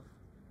the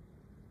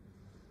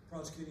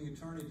prosecuting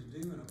attorney to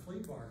do in a plea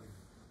bargain?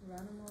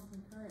 Run them all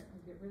concurrent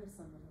and get rid of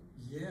some of them.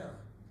 Yeah,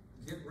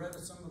 get rid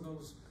of some of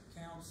those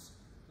counts.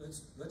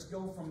 Let's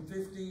go from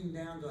 15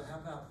 down to how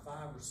about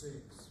 5 or 6?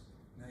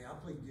 Now, I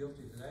plead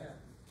guilty to that.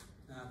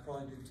 And I'd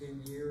probably do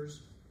 10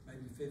 years,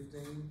 maybe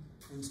 15,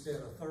 instead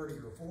of 30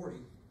 or 40.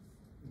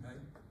 Okay?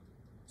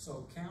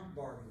 So count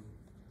bargaining,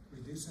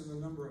 reducing the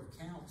number of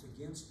counts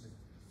against me.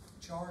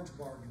 Charge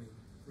bargaining,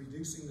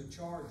 reducing the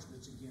charge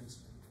that's against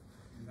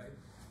me. Okay?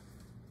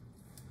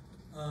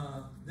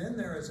 Then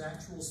there is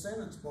actual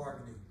sentence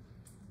bargaining.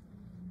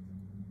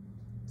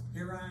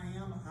 Here I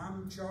am,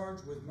 I'm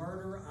charged with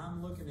murder,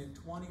 I'm looking at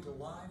 20 to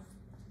life,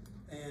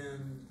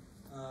 and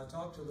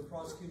talk to the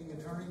prosecuting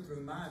attorney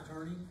through my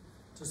attorney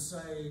to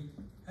say,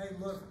 hey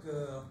look,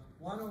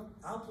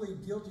 I'll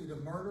plead guilty to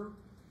murder,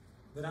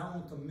 but I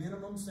want the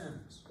minimum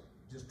sentence,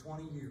 just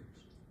 20 years.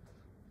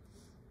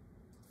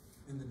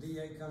 And the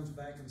DA comes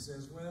back and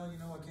says, well, you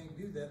know, I can't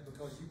do that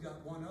because you've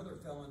got one other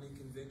felony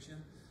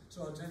conviction,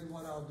 so I'll tell you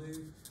what I'll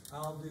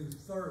do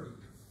 30.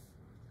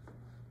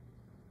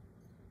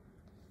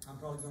 I'm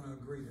probably going to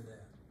agree to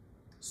that.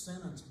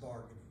 Sentence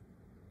bargaining.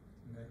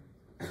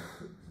 Okay?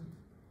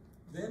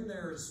 Then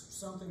there's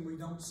something we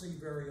don't see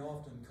very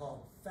often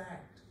called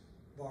fact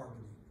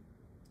bargaining.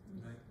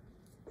 Okay?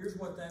 Here's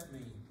what that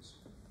means.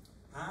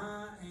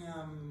 I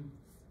am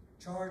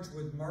charged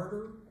with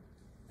murder,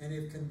 and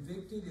if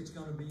convicted, it's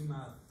going to be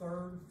my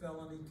 3rd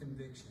felony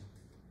conviction,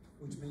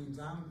 which means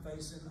I'm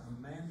facing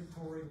a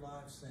mandatory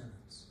life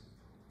sentence.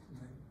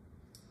 Okay?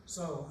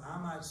 So I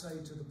might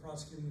say to the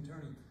prosecuting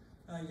attorney,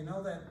 you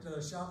know that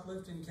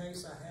shoplifting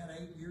case I had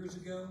 8 years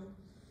ago?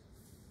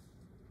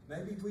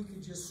 Maybe we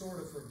could just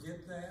sort of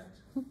forget that,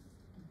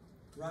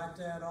 write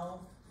that off,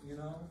 you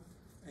know?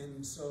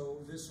 And so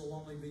this will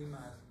only be my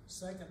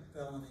 2nd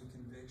felony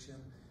conviction,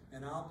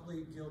 and I'll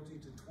plead guilty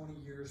to 20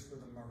 years for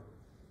the murder.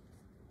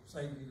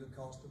 Save me the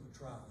cost of a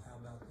trial. How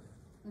about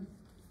that?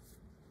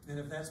 And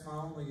if that's my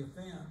only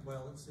offense,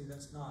 well, let's see,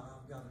 that's not.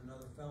 I've got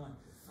another felony.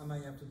 I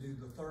may have to do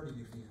the 30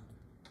 again.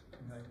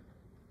 Okay?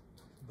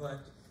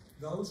 But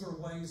those are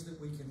ways that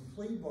we can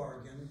plea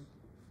bargain,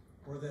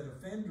 or that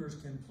offenders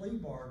can plea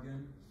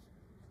bargain,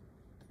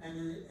 and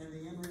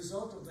the end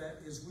result of that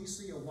is we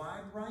see a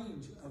wide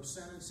range of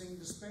sentencing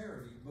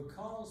disparity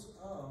because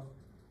of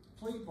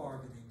plea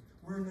bargaining.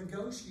 We're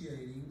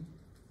negotiating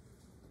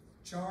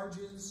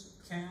charges,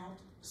 count,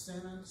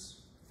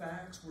 sentence,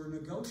 facts. We're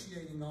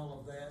negotiating all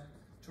of that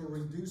to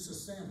reduce a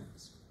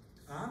sentence.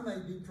 I may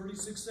be pretty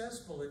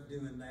successful at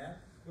doing that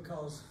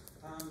because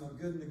I'm a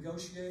good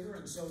negotiator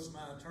and so's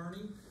my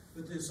attorney.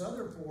 But this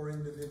other poor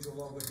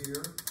individual over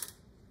here,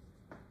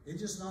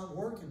 it's just not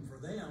working for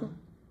them.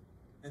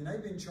 And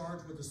they've been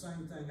charged with the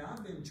same thing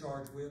I've been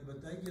charged with,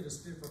 but they get a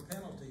stiffer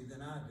penalty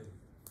than I do.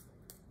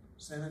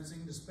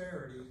 Sentencing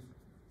disparity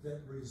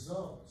that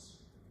results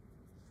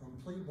from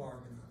plea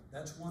bargaining.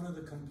 That's one of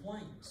the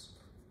complaints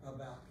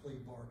about plea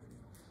bargaining.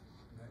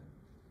 Okay?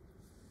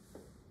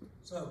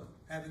 So,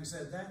 having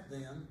said that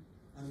then,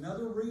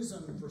 another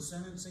reason for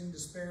sentencing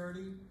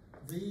disparity,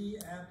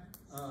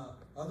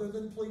 other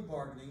than plea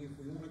bargaining,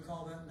 if we want to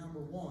call that number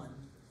 1,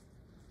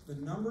 the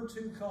number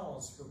 2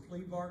 cause for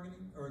plea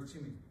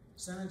bargaining,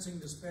 sentencing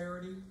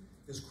disparity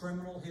is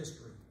criminal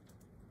history.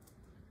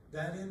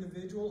 That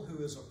individual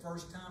who is a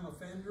first-time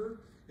offender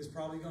is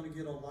probably going to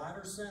get a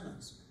lighter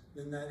sentence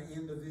than that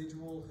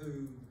individual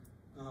who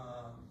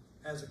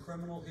has a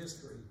criminal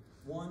history.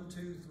 1,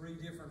 2, 3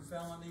 different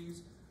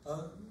felonies,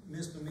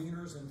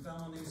 misdemeanors and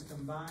felonies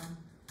combined,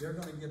 they're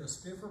going to get a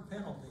stiffer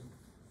penalty.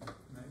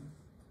 Okay?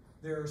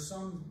 There are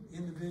some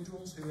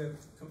individuals who have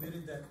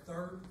committed that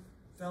 3rd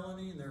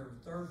felony and their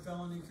 3rd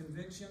felony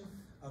conviction.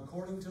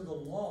 According to the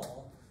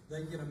law,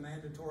 they get a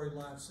mandatory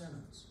life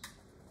sentence.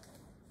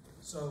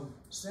 So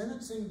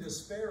sentencing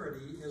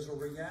disparity is a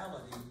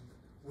reality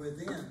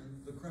within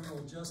the criminal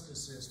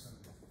justice system.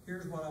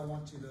 Here's what I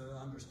want you to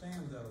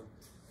understand though,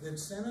 that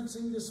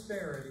sentencing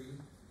disparity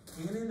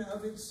in and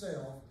of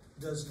itself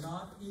does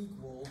not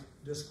equal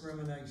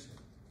discrimination.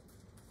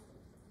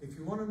 If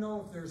you want to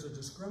know if there's a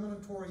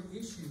discriminatory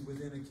issue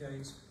within a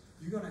case,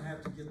 you're going to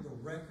have to get the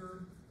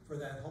record for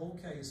that whole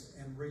case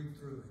and read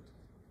through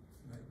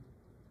it. Right?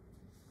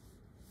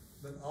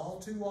 But all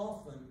too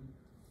often,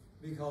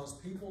 because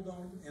people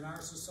in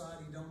our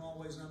society don't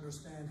always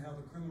understand how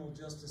the criminal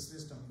justice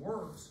system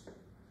works,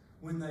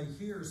 when they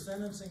hear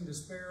sentencing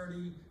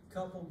disparity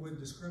coupled with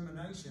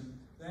discrimination,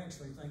 they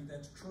actually think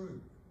that's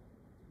true,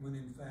 when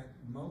in fact,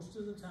 most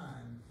of the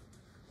time,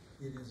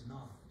 it is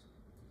not.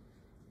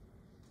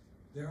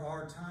 There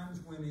are times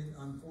when it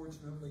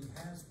unfortunately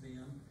has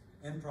been,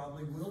 and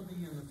probably will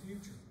be in the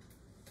future.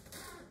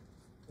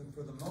 But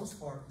for the most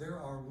part, there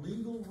are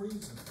legal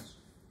reasons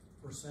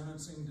for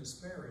sentencing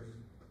disparity,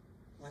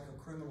 like a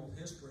criminal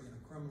history and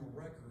a criminal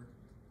record.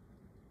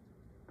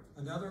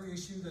 Another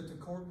issue that the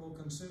court will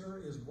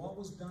consider is what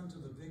was done to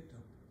the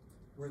victim.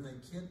 Were they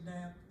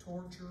kidnapped,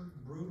 tortured,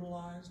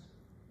 brutalized?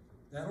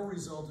 That'll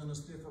result in a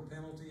stiffer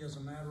penalty as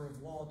a matter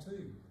of law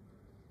too.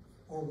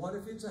 Or what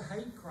if it's a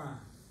hate crime?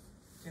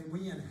 Can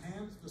we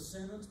enhance the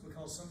sentence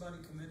because somebody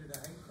committed a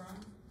hate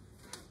crime?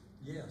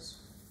 Yes.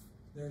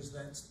 There's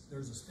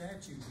a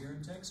statute here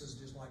in Texas,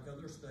 just like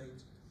other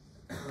states,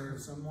 where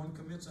if someone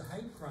commits a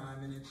hate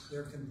crime and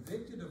they're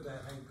convicted of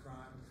that hate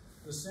crime,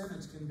 the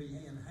sentence can be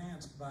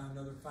enhanced by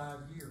another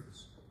 5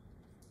 years.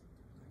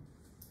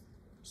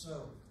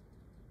 So,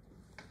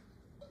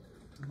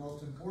 the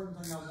most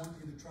important thing I want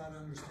you to try to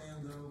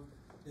understand, though,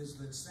 is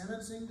that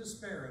sentencing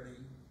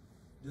disparity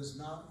does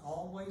not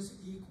always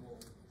equal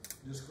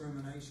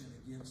discrimination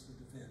against the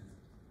defendant.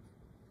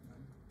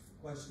 Okay?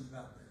 Questions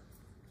about that?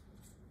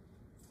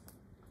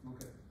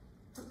 Okay.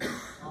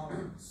 All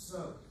right,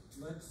 so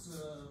let's,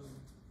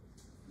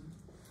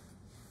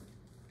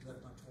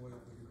 left my toy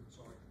over here,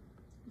 sorry.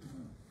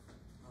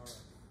 All right,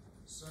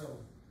 so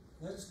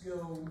let's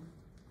go,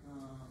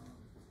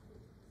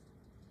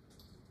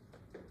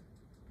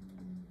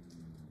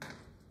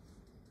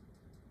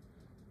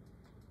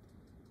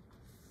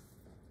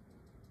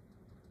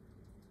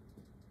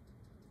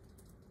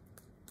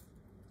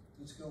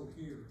 let's go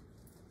here.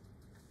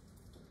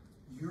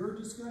 Your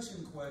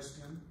discussion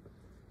question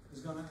is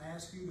going to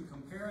ask you to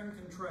compare and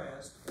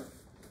contrast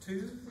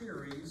two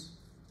theories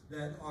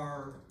that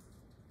are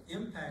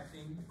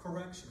impacting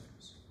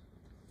corrections.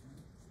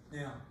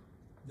 Now,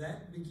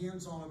 that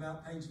begins on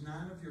about page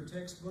 9 of your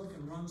textbook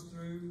and runs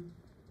through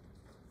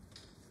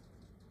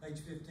page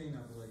 15,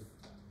 I believe.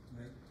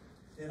 Right?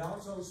 It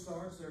also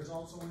starts, there's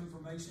also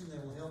information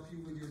that will help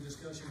you with your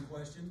discussion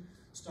question,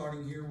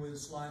 starting here with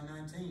slide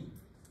 19.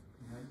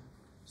 Okay?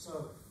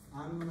 So,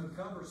 I'm going to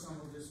cover some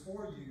of this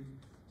for you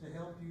to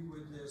help you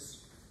with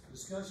this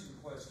discussion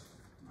question,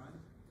 right?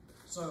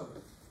 So,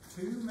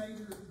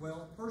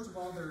 first of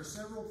all, there are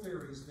several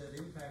theories that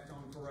impact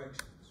on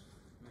corrections.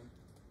 Right?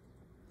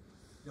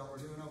 Y'all are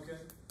doing okay?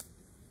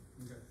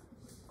 Okay.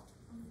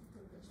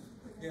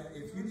 Yeah,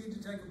 if you need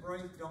to take a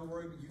break, don't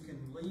worry, but you can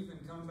leave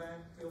and come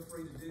back. Feel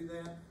free to do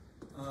that.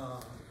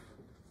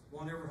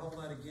 Won't ever hold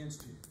that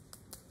against you.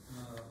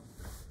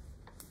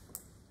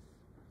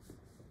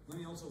 Let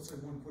me also say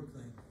one quick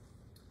thing.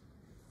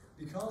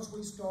 Because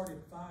we start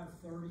at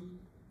 5:30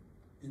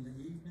 in the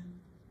evening,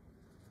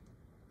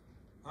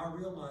 I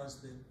realize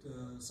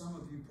that some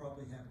of you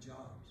probably have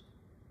jobs,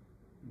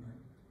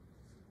 right?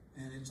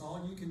 And it's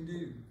all you can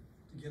do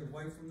to get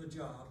away from the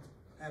job,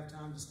 have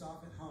time to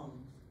stop at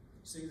home,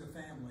 see the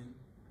family,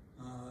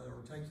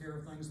 or take care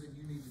of things that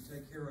you need to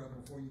take care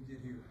of before you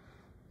get here.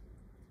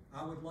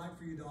 I would like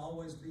for you to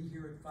always be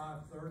here at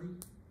 5:30,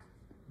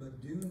 but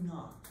do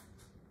not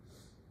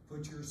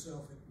put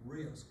yourself at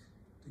risk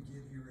to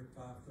get here at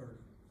 5:30.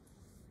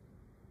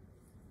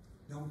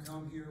 Don't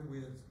come here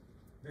with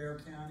Bear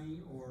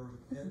County or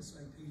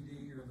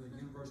SAPD or the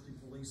University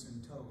Police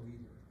in tow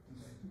either.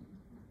 Okay?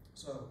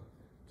 So,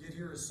 get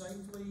here as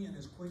safely and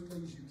as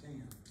quickly as you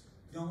can.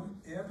 Don't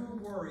ever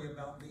worry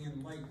about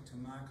being late to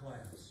my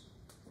class,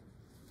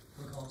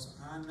 because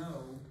I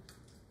know,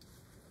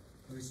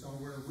 based on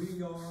where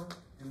we are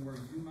and where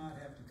you might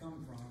have to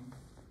come from,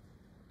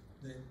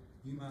 that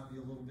you might be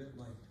a little bit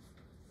late.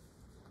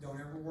 Don't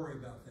ever worry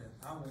about that.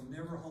 I will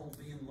never hold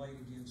being late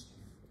against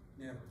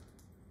you. Never.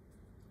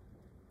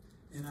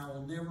 And I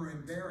will never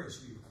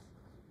embarrass you.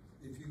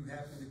 If you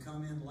happen to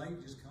come in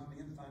late, just come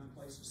in, find a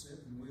place to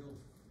sit, and we'll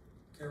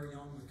carry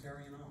on with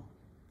carrying on.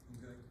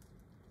 Okay?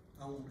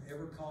 I won't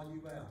ever call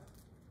you out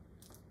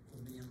for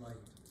being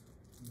late.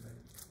 Okay?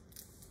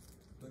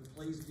 But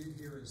please get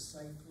here as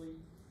safely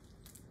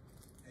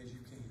as you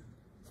can.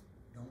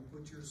 Don't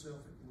put yourself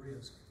at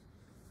risk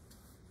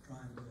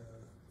trying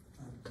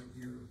to get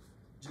here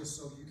just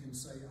so you can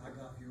say, I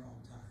got here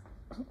on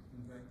time.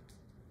 Okay?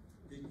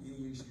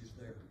 Any issues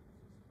there?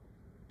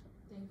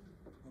 Thank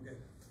you. Okay,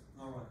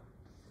 all right.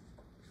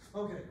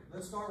 Okay,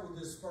 let's start with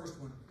this first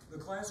one. The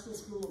Classical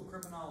School of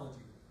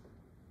Criminology.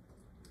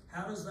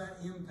 How does that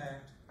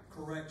impact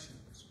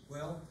corrections?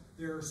 Well,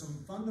 there are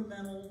some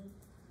fundamental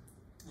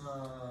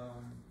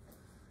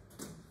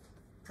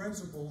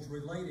principles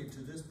related to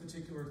this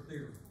particular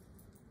theory.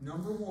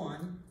 Number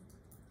one,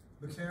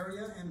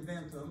 Beccaria and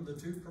Bentham, the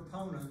two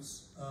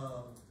proponents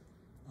of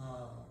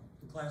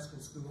the classical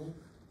school.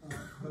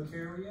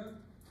 Beccaria,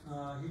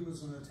 he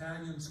was an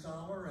Italian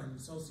scholar and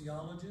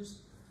sociologist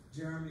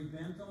Jeremy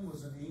Bentham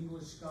was an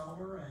English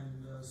scholar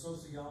and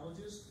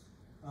sociologist.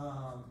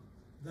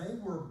 They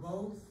were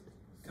both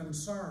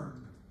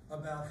concerned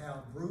about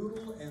how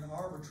brutal and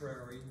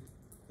arbitrary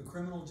the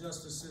criminal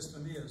justice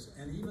system is,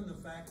 and even the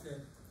fact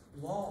that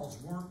laws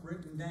weren't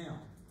written down.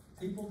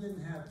 People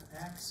didn't have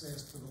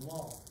access to the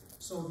law,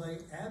 so they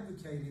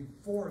advocated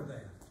for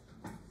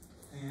that.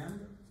 And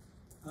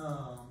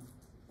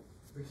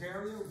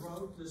Beccaria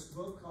wrote this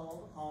book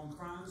called On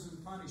Crimes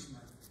and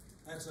Punishment.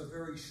 That's a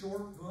very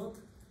short book.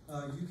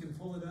 You can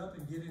pull it up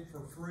and get it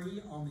for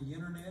free on the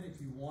internet if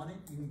you want it.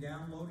 You can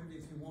download it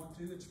if you want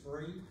to. It's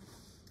free.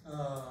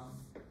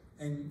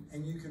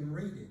 And you can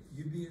read it.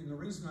 And the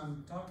reason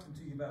I'm talking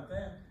to you about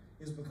that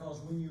is because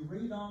when you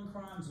read On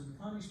Crimes and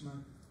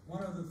Punishment,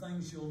 one of the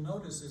things you'll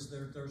notice is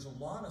there's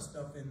a lot of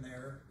stuff in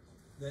there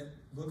that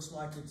looks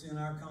like it's in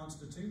our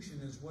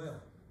Constitution as well.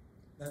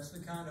 That's the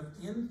kind of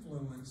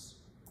influence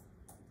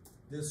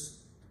this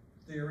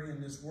theory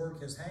and this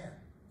work has had.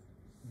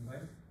 Okay?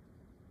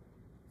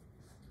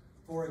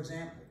 For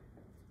example,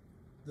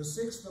 the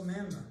Sixth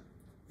Amendment.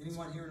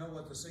 Anyone here know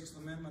what the Sixth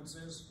Amendment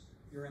says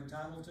you're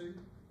entitled to?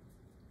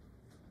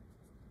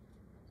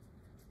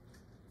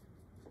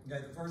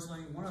 Okay, the first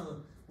thing,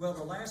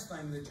 the last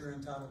thing that you're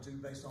entitled to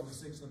based on the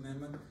Sixth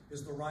Amendment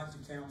is the right to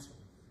counsel.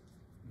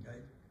 Okay?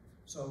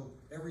 So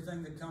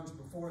everything that comes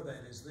before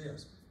that is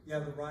this. You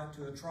have the right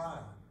to a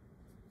trial.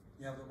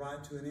 You have the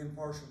right to an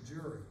impartial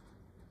jury.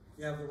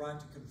 You have the right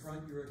to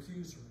confront your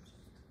accusers.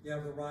 You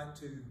have the right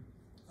to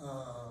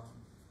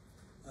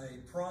a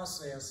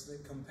process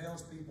that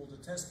compels people to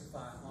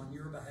testify on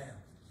your behalf.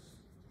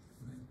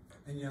 Okay?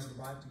 And you have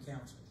the right to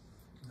counsel.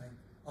 Okay?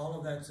 All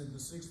of that's in the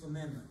Sixth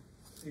Amendment.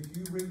 If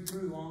you read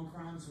through On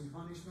Crimes and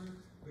Punishment,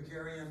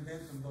 Beccaria and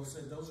Bentham both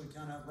said those are the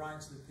kind of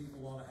rights that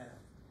people ought to have.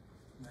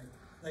 Okay?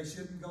 They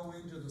shouldn't go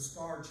into the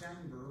Star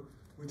Chamber,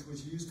 which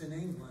was used in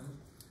England,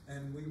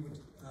 and you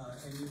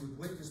would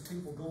witness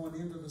people going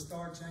into the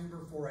Star Chamber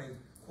for a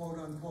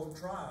quote-unquote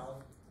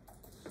trial,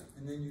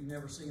 and then you'd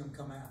never see them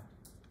come out.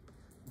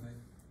 Okay?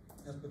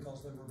 That's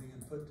because they were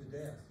being put to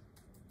death,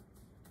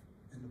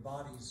 and the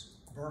bodies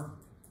burned.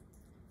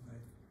 Okay?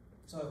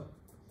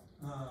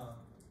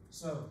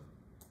 So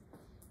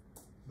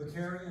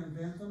Beccaria and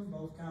Bentham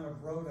both kind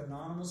of wrote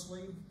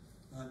anonymously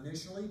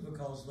initially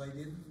because they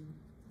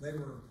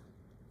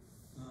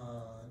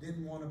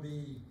didn't want to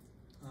be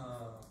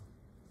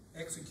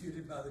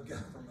executed by the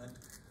government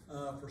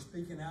for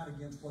speaking out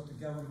against what the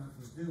government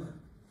was doing.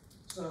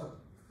 So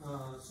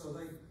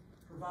they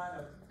provide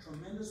a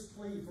tremendous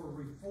plea for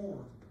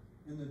reform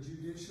in the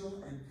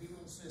judicial and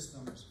penal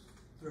systems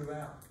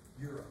throughout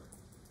Europe.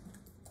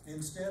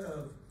 Instead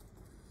of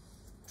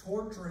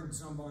torturing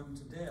someone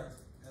to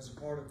death as a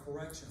part of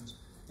corrections,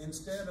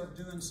 instead of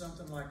doing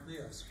something like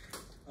this,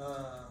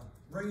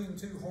 bringing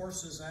two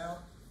horses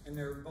out and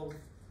they're both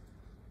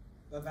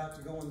about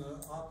to go in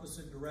the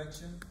opposite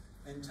direction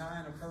and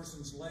tying a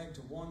person's leg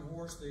to one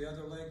horse, the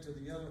other leg to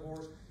the other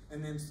horse,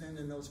 and then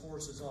sending those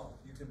horses off.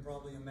 You can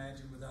probably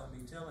imagine without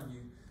me telling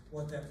you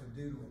what that would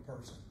do to a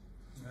person.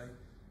 Okay?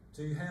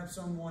 To have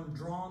someone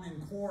drawn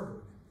and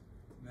quartered,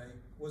 okay,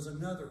 was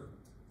another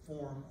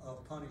form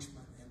of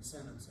punishment and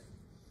sentencing.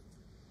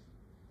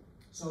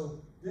 So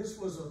this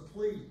was a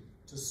plea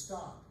to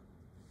stop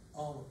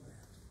all of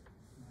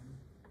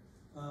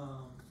that.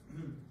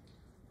 Right?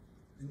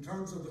 In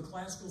terms of the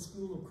classical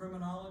school of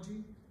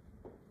criminology,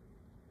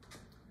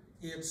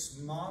 its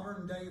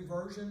modern day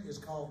version is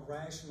called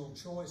rational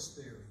choice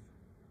theory.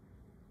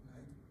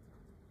 Right?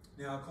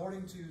 Now,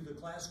 according to the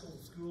classical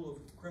school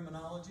of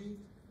criminology,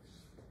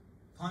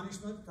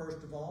 punishment,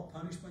 first of all,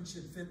 punishment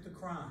should fit the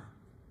crime.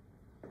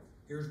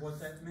 Here's what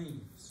that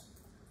means.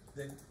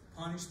 That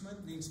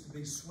punishment needs to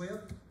be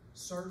swift,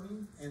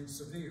 certain, and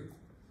severe.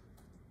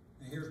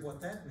 And here's what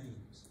that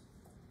means.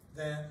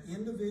 That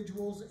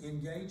individuals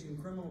engage in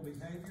criminal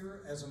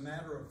behavior as a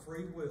matter of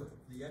free will,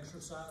 the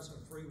exercise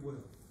of free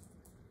will.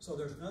 So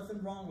there's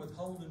nothing wrong with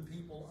holding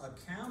people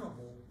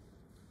accountable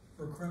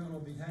for criminal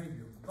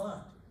behavior,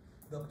 but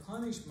the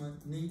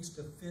punishment needs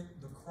to fit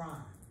the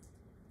crime.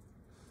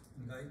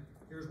 Okay?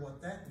 Here's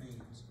what that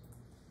means.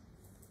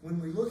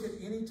 When we look at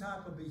any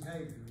type of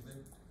behavior that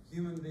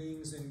human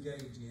beings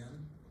engage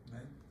in,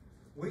 okay,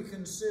 we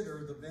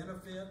consider the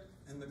benefit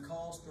and the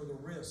cost or the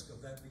risk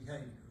of that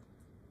behavior.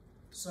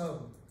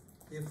 So,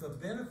 if the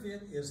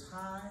benefit is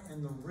high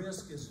and the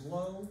risk is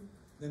low,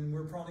 then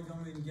we're probably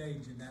going to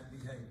engage in that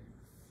behavior.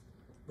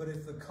 But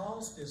if the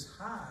cost is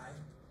high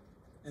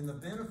and the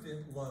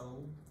benefit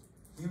low,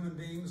 human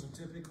beings will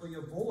typically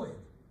avoid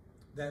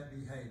that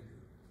behavior.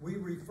 We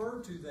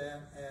refer to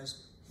that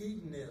as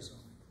hedonism.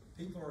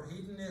 People are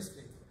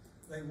hedonistic.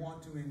 They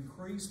want to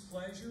increase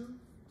pleasure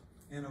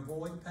and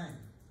avoid pain.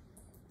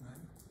 Right?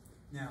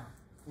 Now,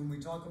 when we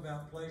talk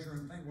about pleasure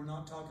and pain, we're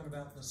not talking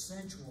about the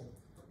sensual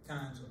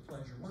kinds of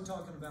pleasure. We're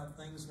talking about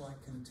things like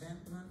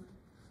contentment,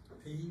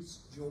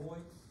 peace, joy.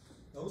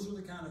 Those are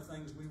the kind of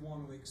things we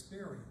want to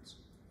experience.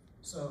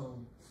 So,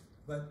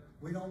 but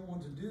we don't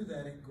want to do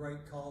that at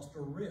great cost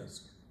or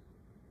risk.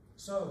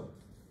 So,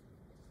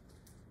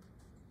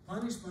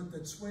 punishment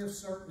that's swift,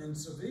 certain, and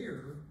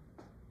severe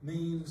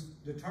means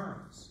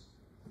deterrence.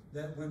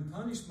 That when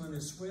punishment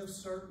is swift,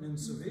 certain, and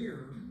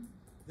severe,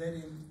 that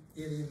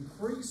it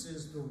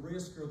increases the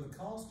risk or the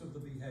cost of the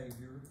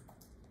behavior,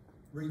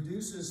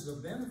 reduces the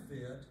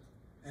benefit,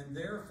 and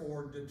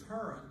therefore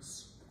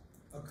deterrence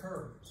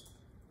occurs.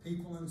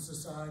 People in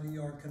society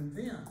are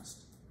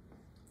convinced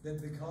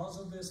that because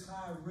of this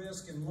high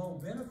risk and low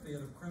benefit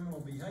of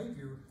criminal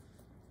behavior,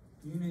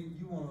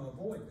 you want to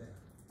avoid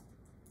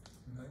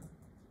that. Okay?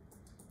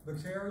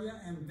 Beccaria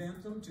and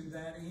Bentham, to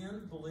that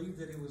end, believed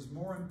that it was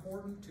more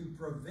important to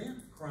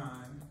prevent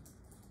crime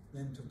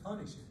than to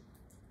punish it.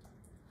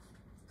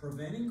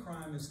 Preventing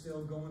crime is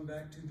still going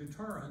back to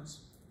deterrence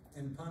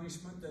and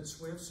punishment that's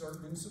swift,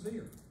 certain, and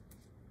severe.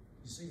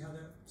 You see how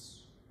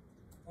that's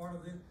part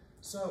of it?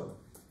 So,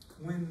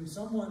 when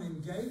someone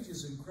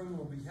engages in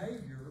criminal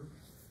behavior,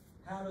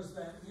 how does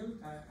that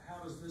impact,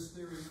 how does this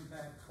theory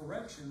impact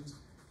corrections?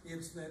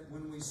 It's that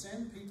when we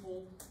send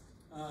people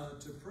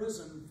to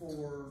prison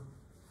for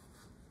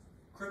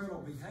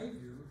criminal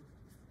behavior,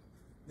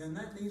 then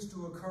that needs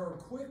to occur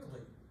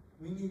quickly.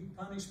 We need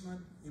punishment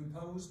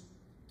imposed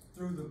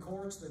through the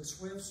courts that's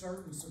swift,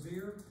 certain,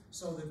 severe,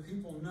 so that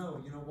people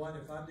know, you know what,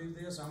 if I do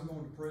this, I'm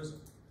going to prison.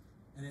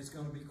 And it's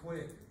going to be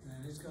quick,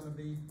 and it's going to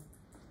be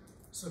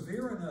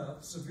severe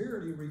enough.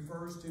 Severity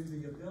refers to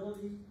the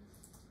ability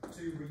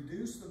to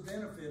reduce the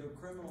benefit of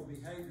criminal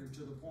behavior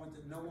to the point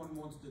that no one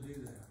wants to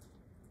do that.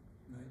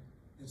 Right?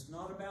 It's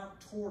not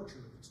about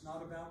torture. It's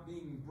not about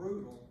being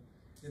brutal.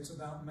 It's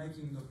about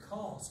making the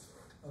cost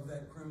of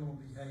that criminal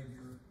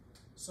behavior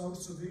so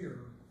severe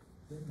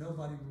that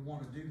nobody would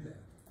want to do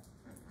that.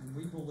 And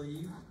we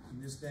believe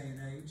in this day and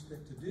age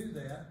that to do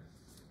that,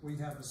 we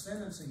have a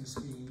sentencing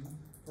scheme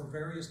for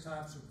various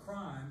types of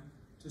crime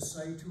to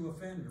say to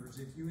offenders,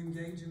 if you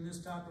engage in this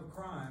type of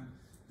crime,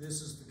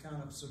 this is the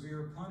kind of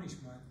severe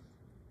punishment,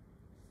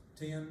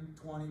 10,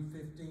 20,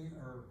 15,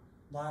 or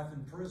life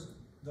in prison,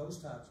 those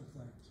types of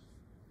things,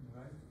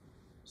 right?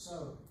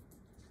 So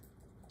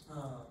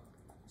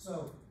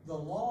the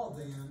law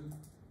then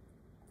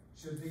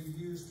should be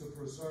used to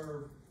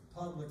preserve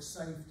public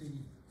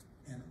safety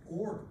and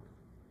order,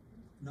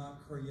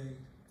 not create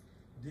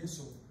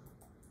disorder,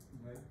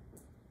 right?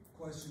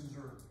 Questions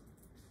or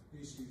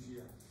issues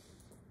yet?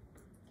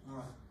 All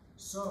right,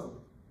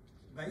 so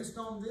based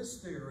on this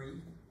theory,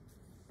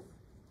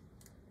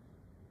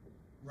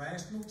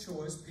 rational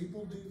choice,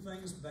 people do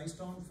things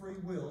based on free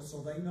will,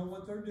 so they know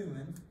what they're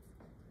doing.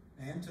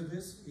 And to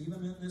this,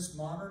 even in this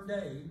modern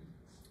day,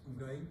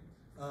 okay,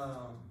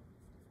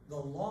 the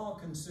law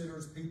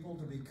considers people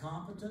to be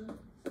competent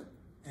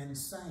and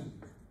sane.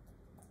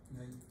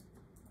 Okay?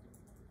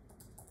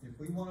 If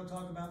we want to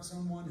talk about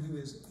someone who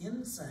is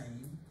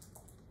insane,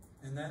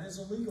 and that is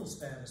a legal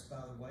status,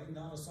 by the way,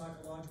 not a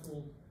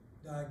psychological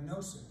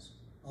diagnosis.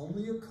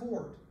 Only a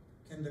court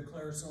can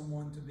declare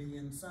someone to be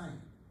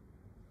insane.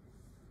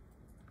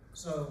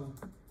 So,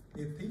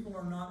 if people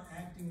are not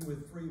acting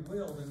with free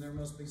will, then there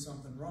must be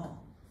something wrong.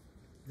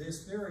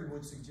 This theory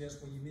would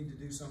suggest, well, you need to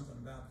do something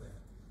about that.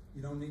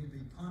 You don't need to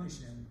be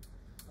punishing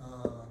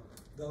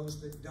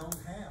those that don't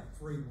have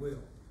free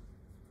will,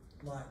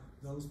 like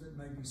those that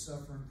may be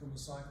suffering from a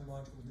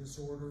psychological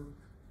disorder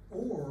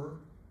or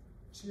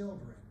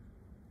children.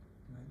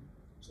 Right?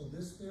 So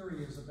this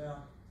theory is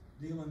about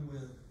dealing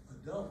with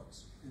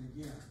adults, and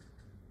again,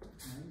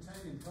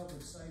 maintaining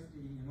public safety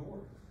and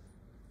order.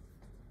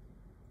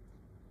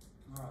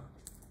 All right,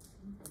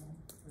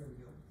 there we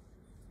go.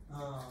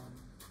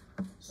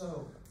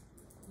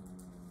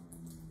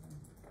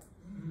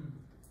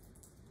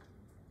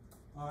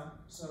 All right,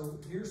 so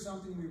here's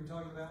something we were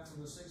talking about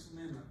from the Sixth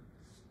Amendment.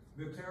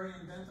 Beccaria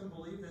and Bentham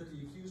believe that the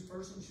accused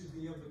person should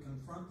be able to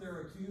confront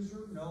their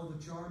accuser, know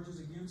the charges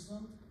against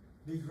them,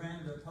 be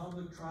granted a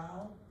public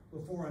trial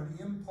before an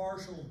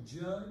impartial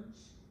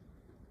judge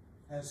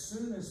as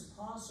soon as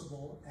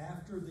possible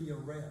after the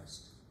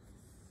arrest.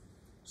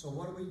 So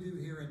what do we do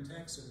here in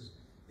Texas?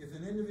 If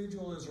an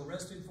individual is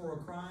arrested for a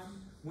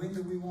crime, when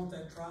do we want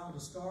that trial to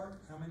start?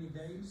 How many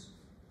days?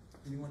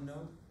 Anyone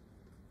know?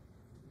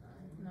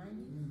 90?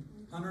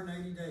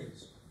 180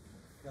 days.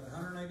 Got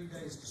 180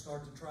 days to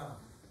start the trial.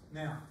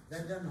 Now,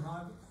 that doesn't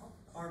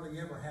hardly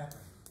ever happen,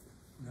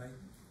 right?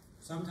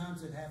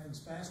 Sometimes it happens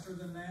faster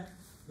than that,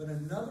 but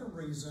another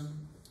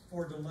reason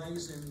for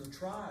delays in the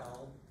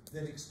trial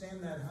that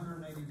extend that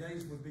 180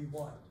 days would be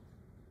what?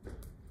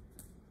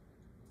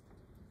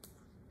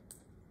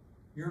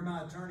 You're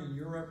my attorney,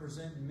 you're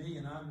representing me,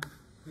 and I'm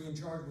being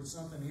charged with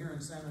something here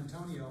in San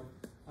Antonio.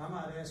 I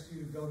might ask you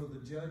to go to the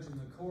judge in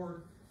the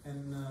court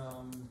and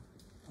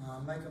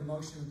make a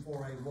motion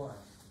for a what?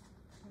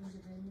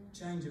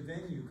 Change of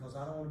venue, because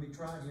I don't want to be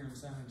tried here in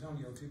San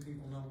Antonio. Two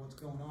people know what's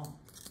going on.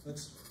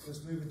 Let's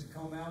move it to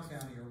Comal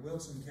County or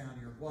Wilson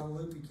County or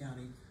Guadalupe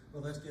County,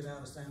 but let's get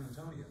out of San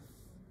Antonio.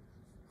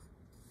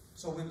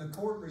 So when the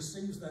court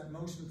receives that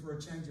motion for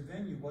a change of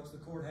venue, what's the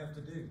court have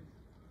to do?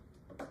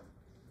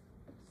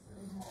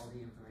 Send all the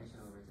information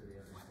over to the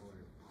other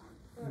court.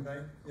 Okay,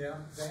 yeah,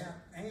 that,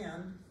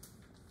 and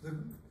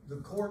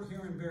the court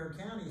here in Bexar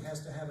County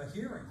has to have a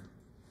hearing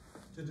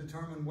to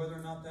determine whether or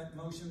not that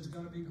motion is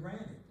going to be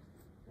granted.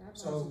 That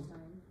buys So, you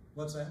time.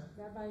 What's that?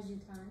 That buys you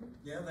time.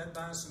 Yeah, that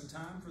buys some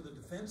time for the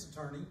defense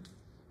attorney,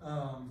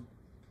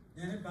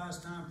 and it buys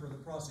time for the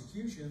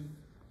prosecution.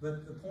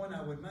 But the point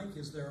I would make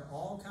is there are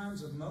all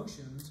kinds of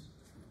motions: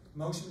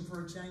 motion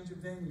for a change of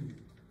venue,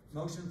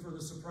 motion for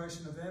the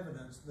suppression of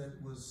evidence that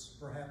was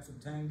perhaps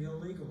obtained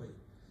illegally,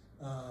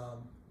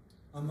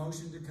 a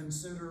motion to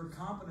consider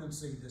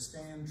competency to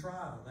stand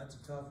trial. That's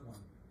a tough one.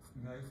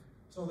 Okay,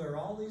 so there are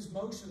all these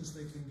motions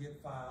that can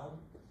get filed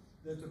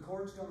that the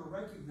court's going to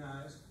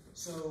recognize.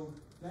 So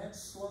that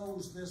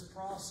slows this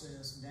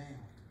process down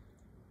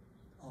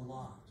a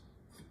lot,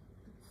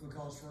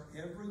 because for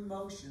every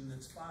motion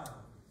that's filed,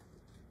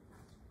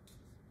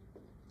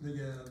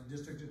 the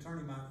district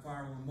attorney might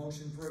file a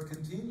motion for a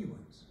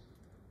continuance.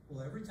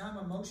 Well, every time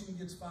a motion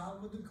gets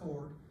filed with the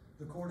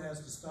court has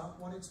to stop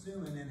what it's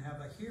doing and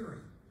have a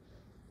hearing.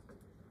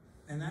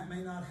 And that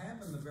may not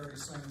happen the very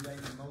same day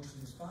the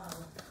motion's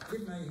filed.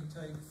 It may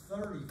take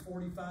 30,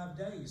 45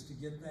 days to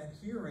get that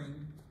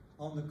hearing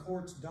on the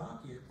court's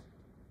docket,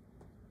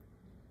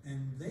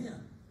 and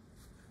then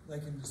they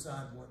can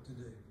decide what to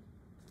do.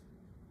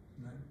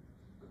 Right?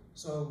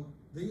 So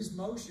these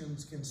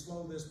motions can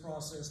slow this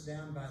process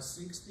down by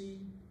 60,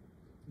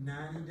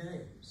 90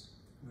 days,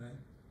 right?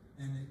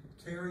 And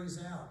it carries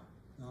out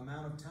the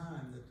amount of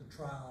time that the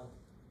trial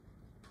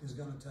is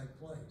going to take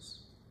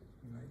place,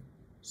 right?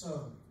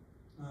 So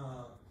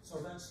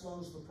that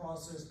slows the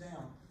process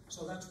down.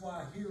 So that's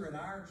why here in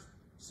our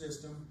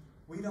system,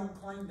 we don't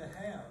claim to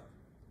have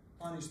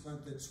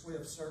punishment that's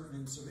swift, certain,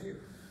 and severe.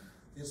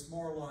 It's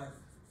more like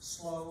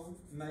slow,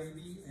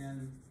 maybe,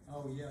 and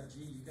oh yeah,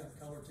 gee, you got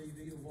color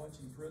TV to watch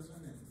in prison,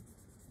 and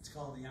it's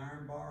called the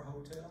Iron Bar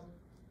Hotel.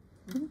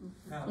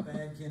 How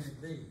bad can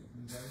it be?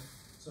 Okay,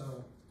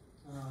 so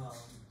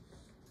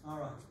all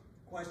right,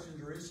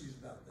 questions or issues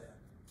about that?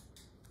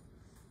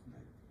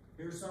 Okay.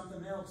 Here's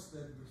something else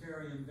that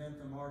Vicari and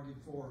Bentham argued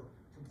for: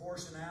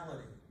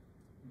 proportionality.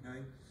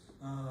 Okay,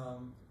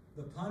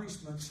 the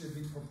punishment should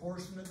be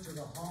proportionate to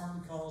the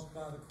harm caused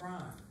by the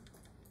crime.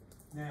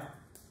 Now,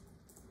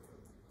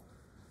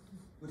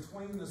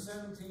 between the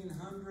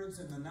 1700s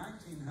and the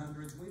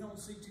 1900s, we don't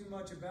see too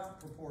much about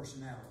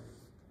proportionality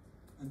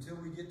until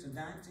we get to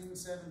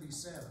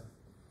 1977.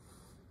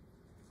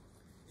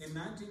 In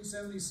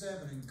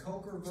 1977, in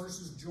Coker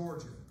versus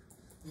Georgia,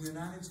 the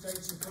United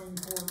States Supreme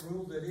Court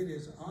ruled that it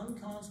is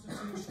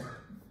unconstitutional.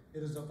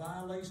 It is a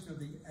violation of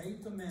the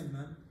 8th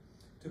Amendment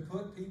to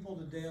put people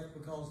to death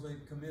because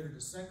they've committed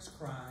a sex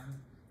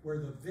crime where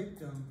the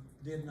victim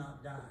did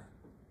not die.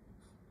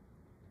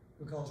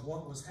 Because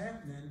what was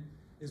happening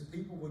is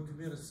people would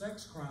commit a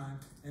sex crime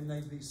and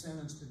they'd be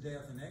sentenced to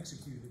death and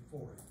executed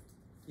for it,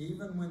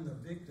 even when the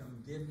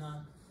victim did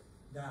not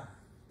die.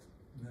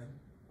 Okay?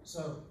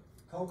 So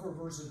Coker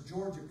versus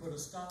Georgia put a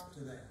stop to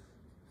that.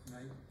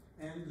 Okay?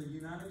 And the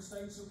United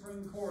States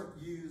Supreme Court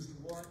used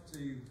what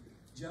to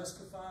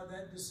justify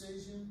that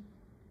decision?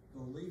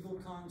 The legal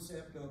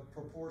concept of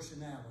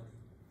proportionality.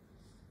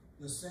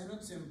 The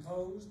sentence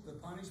imposed, the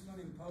punishment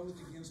imposed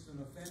against an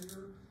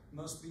offender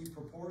must be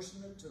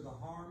proportionate to the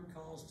harm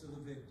caused to the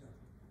victim.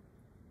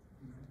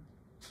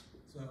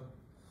 So,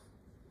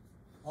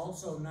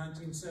 also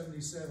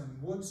 1977,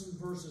 Woodson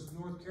versus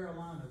North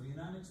Carolina, the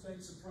United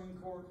States Supreme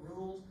Court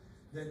rules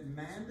that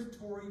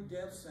mandatory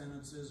death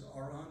sentences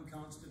are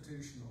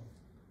unconstitutional.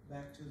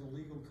 Back to the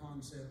legal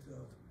concept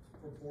of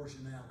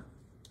proportionality.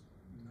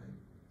 Okay?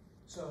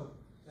 So,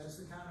 that's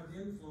the kind of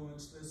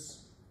influence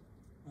this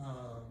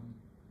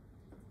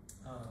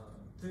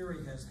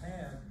theory has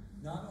had,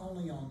 not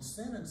only on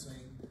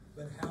sentencing,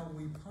 but how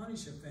we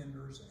punish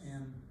offenders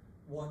and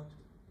what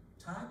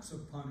types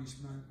of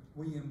punishment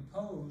we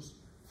impose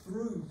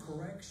through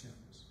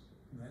corrections.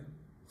 Right?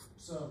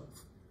 So,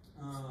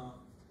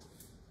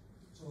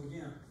 so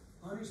again,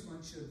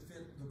 punishment should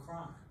fit the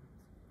crime.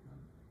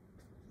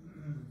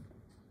 Right?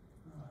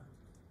 All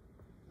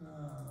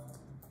right.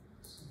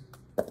 Let's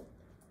see.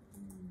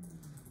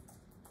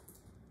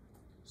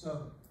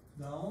 So,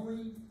 the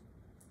only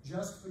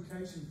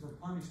justification for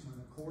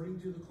punishment, according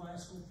to the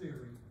classical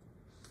theory,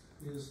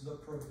 is the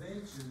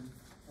prevention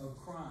of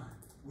crime.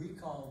 We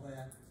call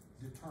that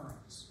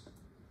deterrence.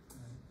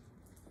 Okay?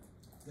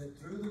 That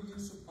through the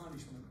use of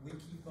punishment, we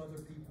keep other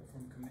people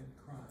from committing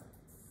crime.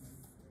 Okay?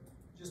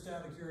 Just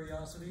out of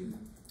curiosity,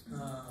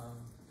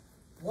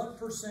 what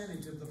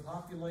percentage of the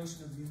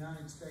population of the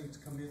United States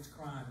commits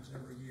crimes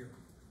every year?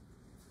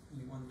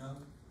 Anyone know?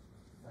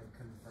 Like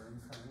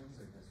confirmed crimes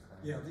or just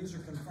crimes? Yeah, these are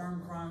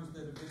confirmed crimes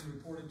that have been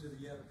reported to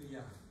the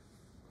FBI.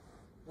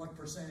 What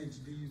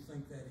percentage do you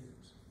think that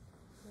is?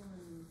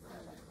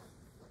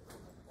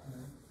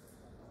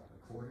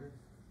 A quarter?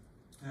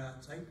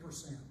 It's 8%.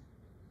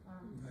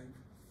 Okay.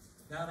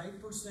 About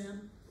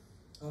 8%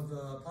 of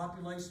the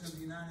population of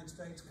the United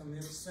States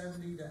commits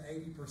 70 to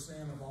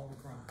 80% of all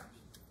the crimes.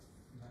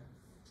 Okay.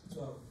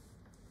 So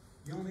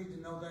you'll need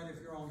to know that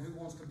if you're on Who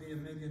Wants to Be a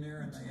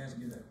Millionaire and they ask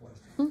you that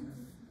question. Okay.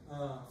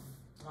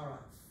 All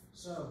right.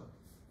 So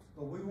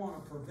but we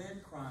want to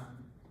prevent crime.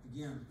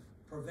 Again,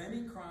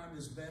 preventing crime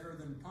is better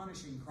than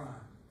punishing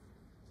crime.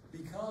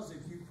 Because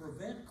if you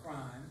prevent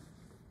crime,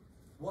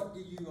 what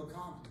do you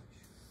accomplish?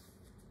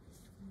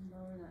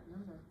 Lower that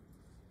number.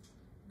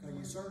 Okay,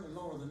 you certainly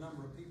lower the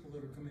number of people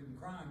that are committing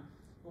crime,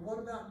 but what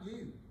about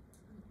you?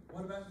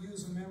 What about you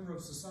as a member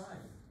of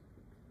society?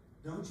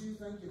 Don't you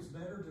think it's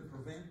better to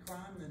prevent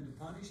crime than to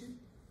punish it?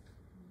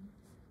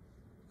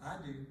 I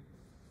do,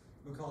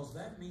 because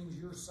that means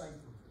you're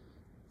safer.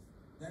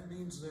 That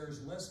means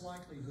there's less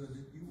likelihood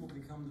that you will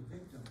become the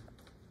victim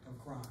of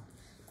crime.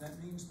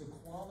 That means the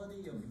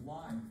quality of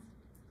life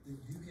that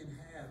you can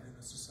have in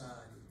a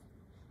society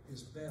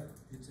is better.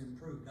 It's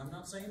improved. I'm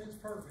not saying it's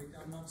perfect.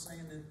 I'm not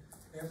saying that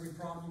every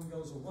problem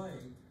goes away.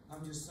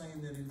 I'm just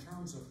saying that in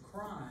terms of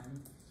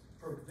crime,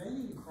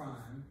 preventing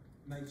crime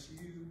makes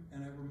you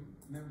and every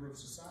member of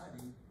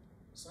society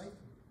safer.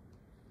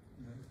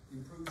 You know,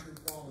 improves your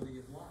quality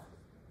of life.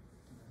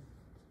 Okay.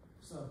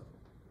 So,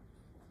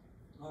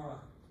 all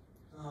right.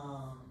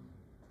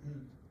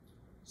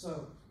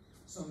 So,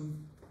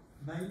 some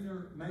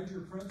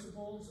major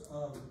principles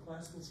of the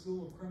Classical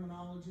School of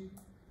Criminology.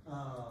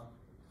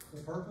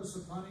 The purpose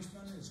of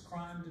punishment is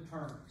crime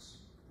deterrence,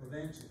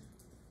 prevention.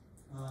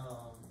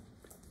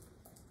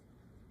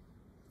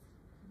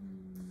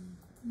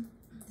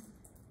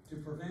 To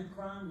prevent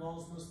crime,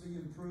 laws must be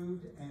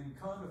improved and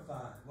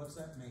codified. What's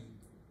that mean?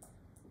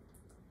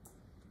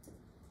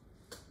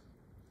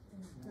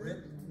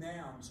 Written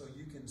down so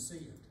you can see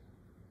it.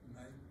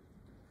 Okay?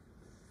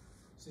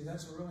 See,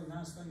 that's a really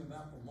nice thing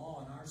about the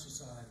law in our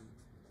society,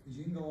 is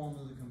you can go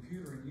onto the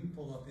computer and you can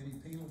pull up any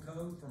penal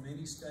code from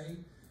any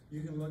state.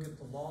 You can look at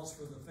the laws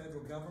for the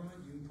federal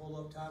government. You can pull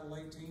up Title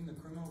 18, the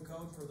criminal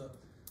code for the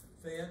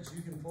feds.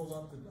 You can pull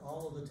up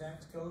all of the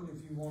tax code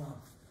if you want to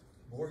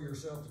bore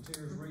yourself to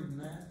tears reading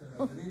that.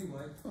 But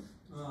anyway,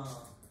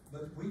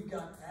 but we've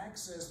got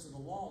access to the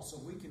law so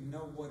we can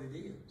know what it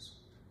is.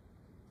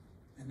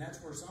 And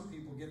that's where some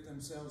people get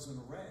themselves in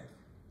a wreck.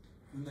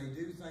 When they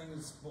do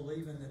things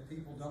believing that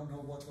people don't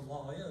know what the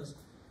law is,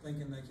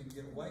 thinking they can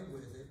get away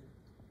with it,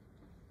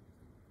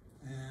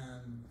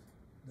 and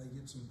they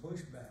get some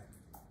pushback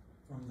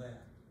from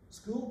that.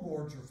 School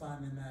boards are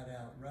finding that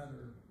out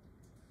rather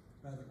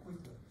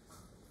quickly.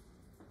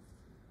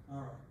 All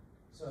right,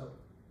 so,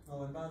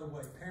 oh, and by the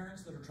way,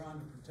 parents that are trying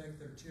to protect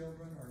their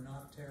children are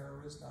not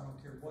terrorists. I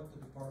don't care what the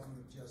Department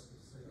of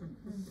Justice says.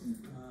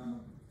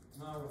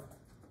 All right.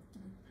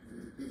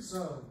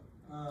 So,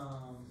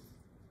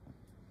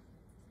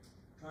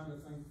 trying to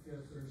think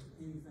if there's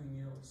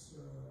anything else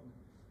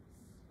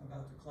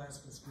about the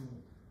classical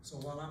school. So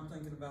while I'm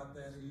thinking about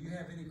that, do you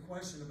have any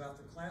question about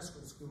the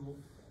classical school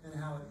and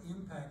how it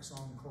impacts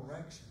on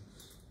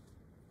corrections?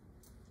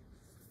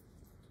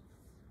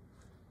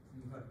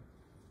 Okay.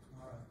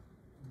 All right.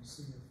 Let me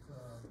see if,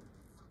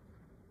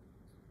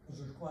 because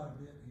there's quite a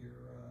bit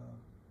here.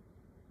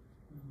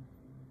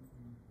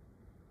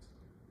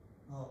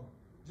 Oh,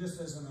 just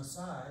as an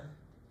aside,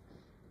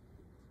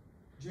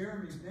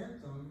 Jeremy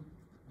Bentham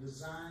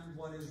designed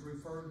what is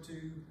referred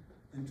to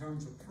in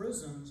terms of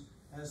prisons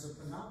as a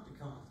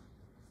panopticon.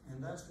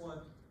 And that's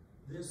what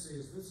this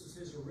is. This is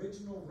his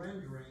original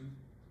rendering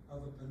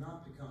of a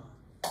panopticon.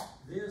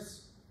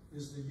 This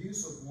is the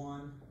use of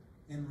one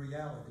in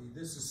reality.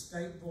 This is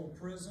Stateville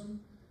Prison.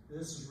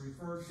 This is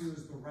referred to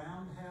as the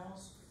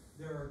Roundhouse.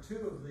 There are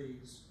two of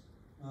these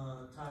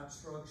type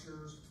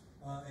structures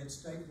at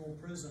Stateville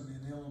Prison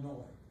in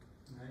Illinois.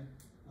 Okay?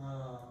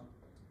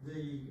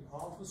 The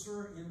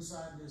officer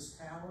inside this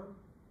tower,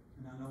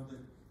 and I know that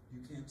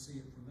you can't see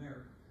it from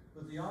there,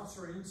 but the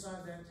officer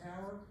inside that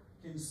tower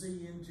can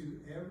see into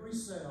every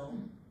cell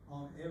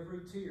on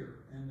every tier,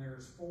 and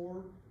there's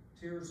 4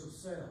 tiers of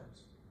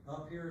cells.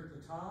 Up here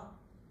at the top,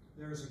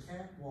 there's a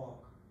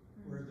catwalk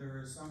where there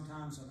is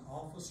sometimes an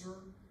officer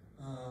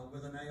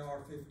with an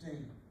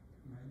AR-15.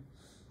 Right?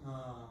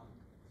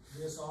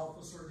 This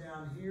officer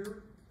down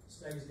here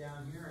stays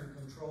down here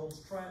and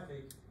controls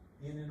traffic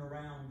in and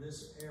around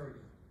this area.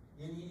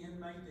 Any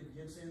inmate that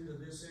gets into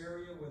this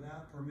area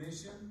without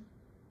permission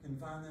can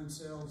find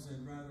themselves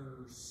in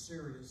rather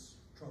serious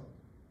trouble.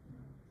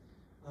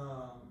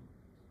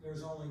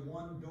 There's only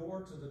one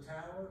door to the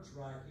tower. It's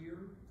right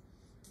here.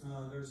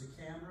 There's a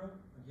camera.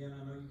 Again,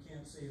 I know you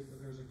can't see it,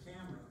 but there's a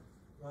camera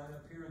right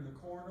up here in the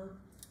corner,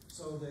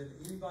 so that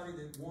anybody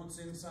that wants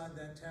inside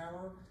that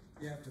tower,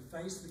 you have to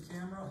face the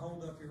camera,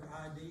 hold up your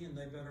ID, and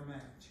they better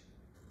match.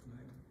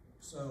 Okay?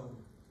 So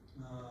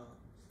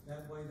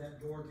that way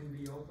that door can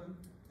be open,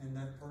 and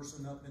that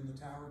person up in the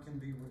tower can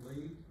be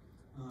relieved,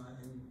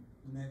 and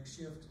the next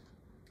shift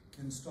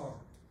can start.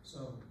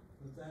 So,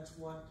 but that's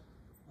what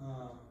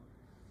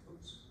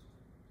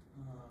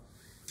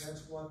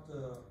that's what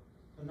the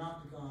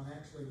panopticon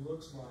actually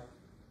looks like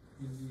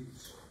in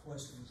use.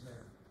 Questions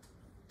there?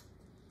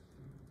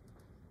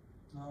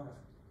 All right.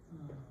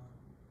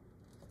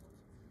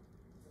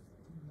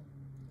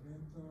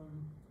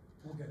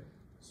 Okay,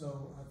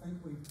 so I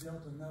think we've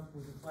dealt enough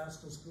with the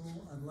classical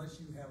school unless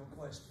you have a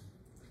question.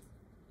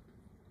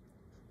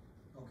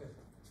 Okay.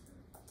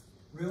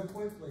 Real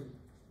quickly,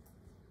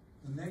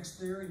 The next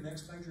theory,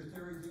 next major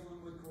theory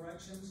dealing with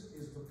corrections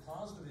is the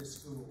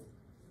positivist school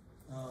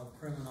of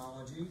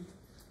criminology,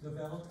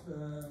 developed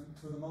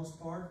for the most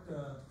part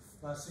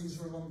by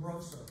Cesar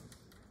Lombroso.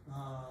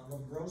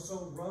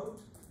 Lombroso wrote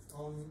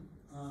on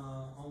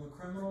the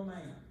criminal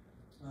man.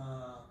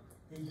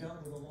 He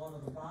dealt with a lot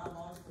of the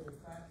biological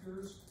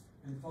factors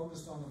and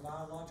focused on the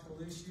biological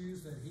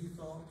issues that he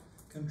thought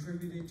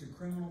contributed to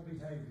criminal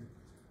behavior.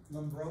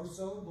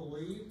 Lombroso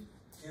believed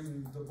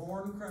in the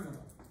born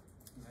criminal,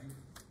 right?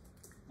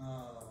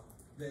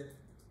 That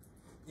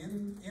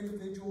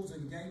individuals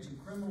engage in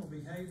criminal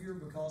behavior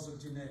because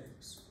of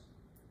genetics.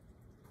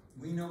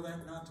 We know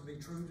that not to be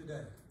true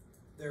today.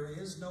 There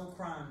is no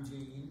crime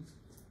gene,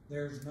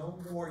 there's no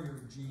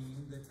warrior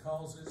gene that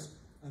causes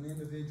an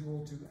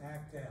individual to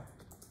act out,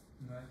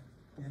 right,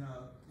 in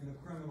a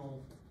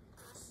criminal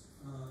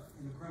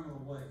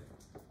way.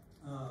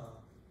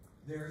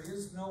 There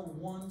is no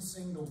one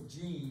single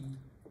gene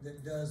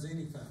that does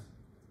anything.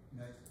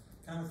 Okay?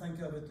 Kind of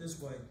think of it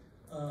this way.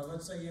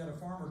 Let's say you had a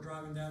farmer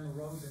driving down the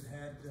road that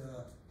had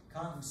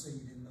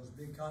cottonseed in those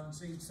big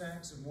cottonseed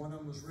sacks, and one of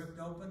them was ripped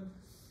open,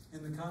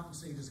 and the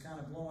cottonseed is kind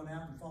of blowing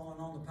out and falling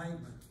on the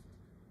pavement.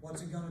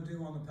 What's it going to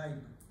do on the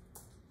pavement?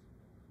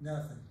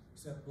 Nothing,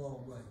 except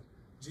blow away.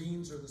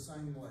 Genes are the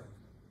same way.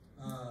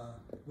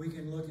 We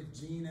can look at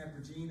gene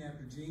after gene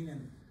after gene,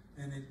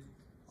 and it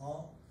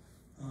all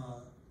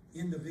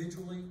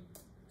individually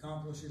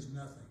accomplishes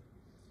nothing.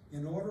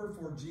 In order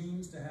for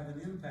genes to have an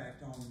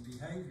impact on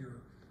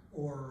behavior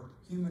or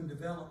human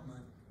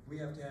development, we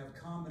have to have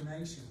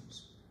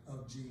combinations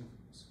of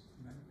genes.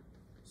 Right?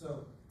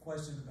 So,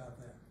 questions about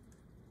that?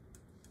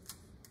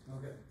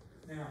 Okay.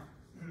 Now,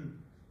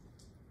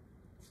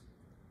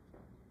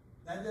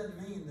 that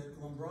doesn't mean that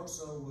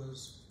Lombroso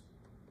was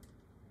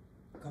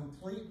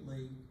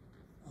completely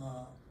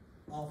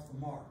off the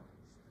mark,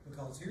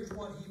 because here's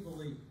what he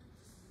believed.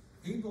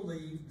 He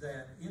believed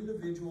that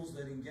individuals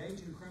that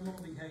engage in criminal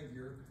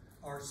behavior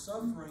are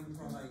suffering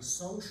from a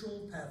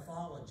social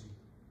pathology.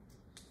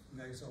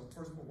 Okay, so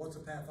first of all, what's a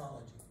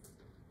pathology?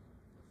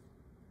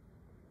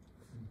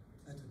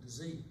 That's a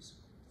disease.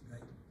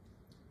 Okay,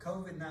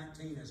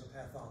 COVID-19 is a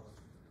pathology.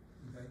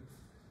 Okay,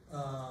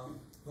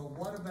 but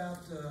what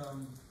about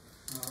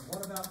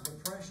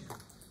depression?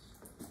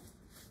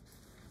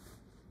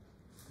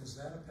 Is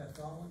that a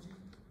pathology?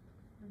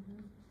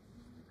 Mm-hmm.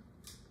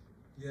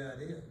 Yeah,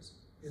 it is.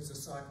 It's a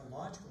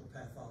psychological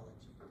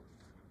pathology.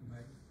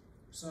 Right?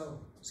 So,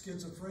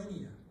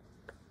 schizophrenia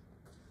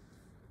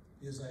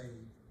is a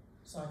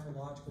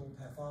psychological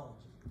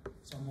pathology.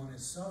 Someone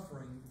is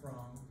suffering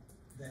from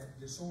that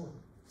disorder.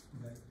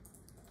 Okay?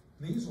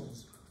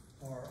 Measles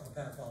are a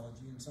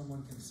pathology, and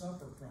someone can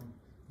suffer from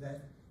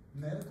that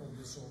medical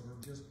disorder,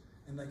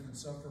 and they can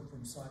suffer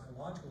from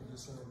psychological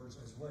disorders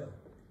as well.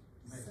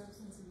 Right?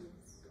 Substance abuse.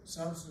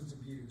 Substance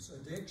abuse,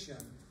 addiction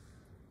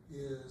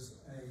is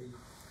a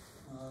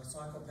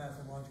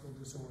psychopathological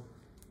disorder.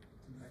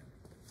 Okay.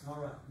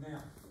 All right,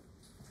 now,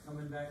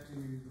 coming back to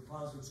the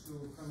positive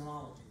school of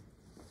criminology.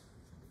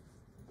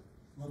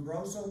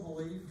 Lombroso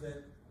believed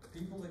that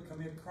people that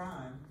commit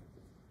crime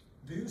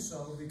do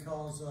so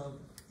because of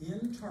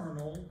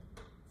internal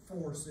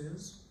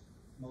forces,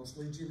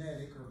 mostly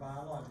genetic or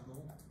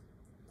biological,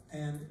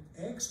 and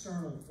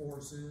external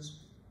forces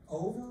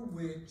over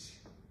which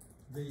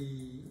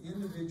the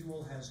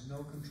individual has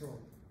no control.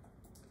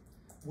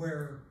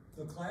 Where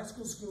the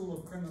classical school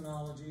of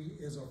criminology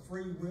is a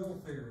free will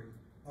theory,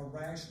 a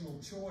rational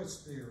choice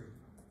theory.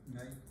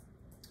 Okay?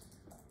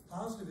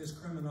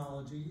 Positivist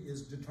criminology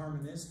is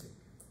deterministic.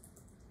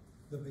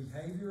 The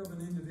behavior of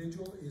an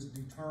individual is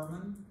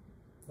determined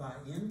by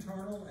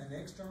internal and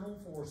external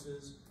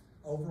forces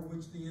over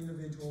which the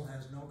individual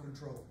has no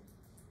control.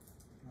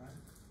 Right?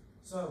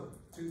 So,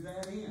 to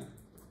that end,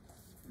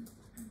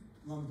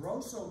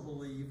 Lombroso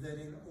believed that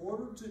in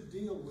order to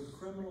deal with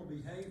criminal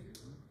behavior,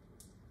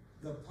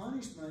 the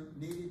punishment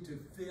needed to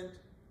fit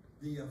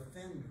the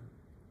offender.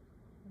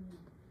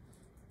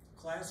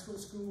 Classical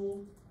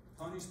school,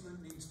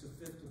 punishment needs to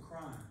fit the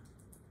crime.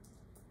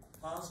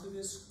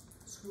 Positivist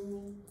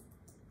school,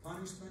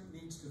 punishment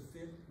needs to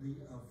fit the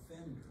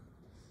offender.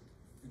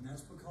 And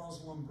that's because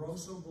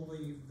Lombroso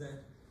believed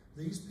that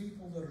these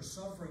people that are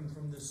suffering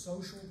from this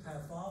social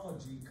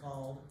pathology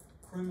called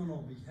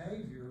criminal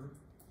behavior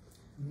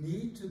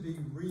need to be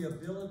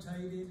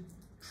rehabilitated,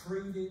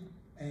 treated,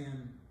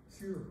 and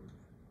cured.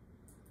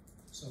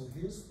 So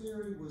his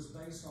theory was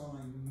based on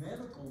a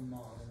medical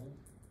model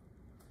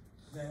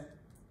that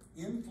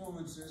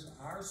influences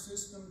our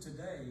system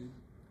today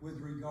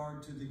with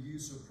regard to the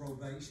use of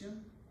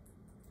probation,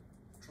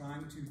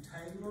 trying to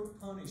tailor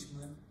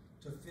punishment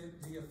to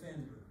fit the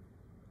offender.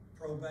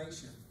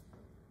 Probation,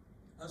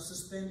 a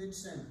suspended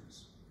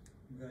sentence,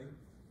 okay?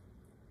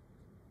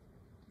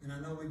 And I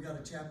know we've got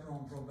a chapter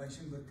on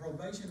probation, but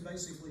probation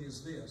basically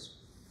is this.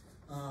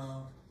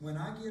 When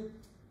I get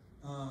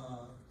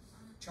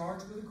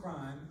charged with a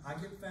crime, I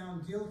get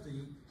found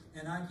guilty,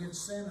 and I get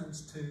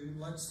sentenced to,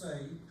 let's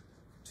say,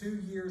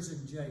 2 years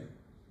in jail.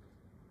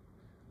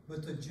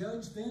 But the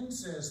judge then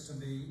says to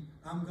me,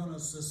 I'm going to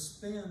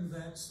suspend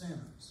that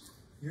sentence.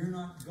 You're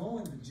not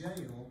going to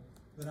jail,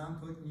 but I'm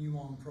putting you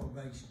on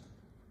probation.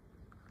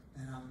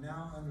 And I'm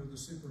now under the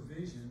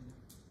supervision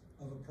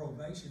of a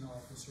probation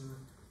officer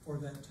for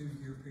that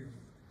 2-year period,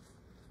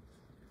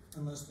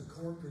 unless the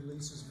court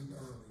releases me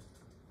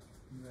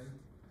early. Okay?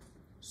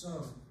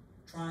 So,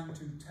 trying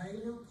to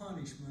tailor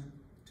punishment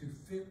to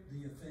fit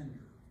the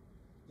offender.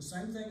 The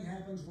same thing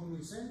happens when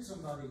we send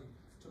somebody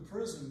to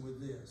prison with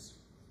this,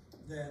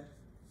 that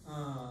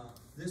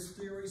this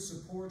theory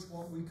supports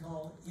what we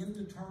call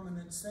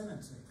indeterminate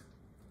sentencing,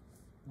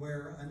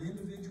 where an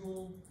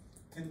individual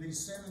can be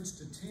sentenced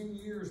to 10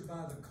 years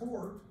by the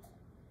court,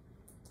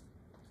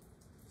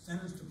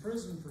 sentenced to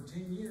prison for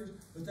 10 years,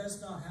 but that's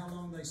not how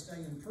long they stay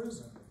in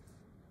prison.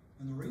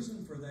 And the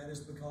reason for that is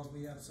because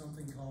we have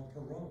something called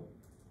parole,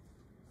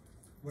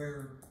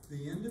 where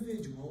the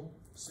individual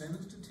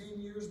sentenced to 10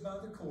 years by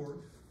the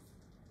court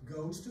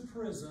goes to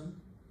prison,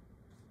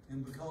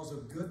 and because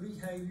of good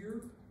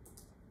behavior,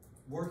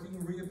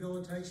 working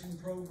rehabilitation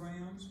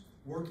programs,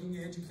 working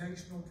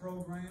educational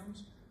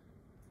programs,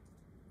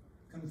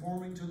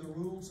 conforming to the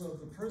rules of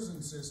the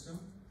prison system,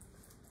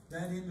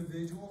 that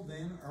individual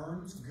then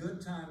earns good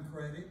time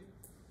credit,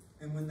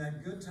 and when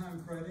that good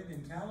time credit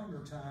in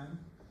calendar time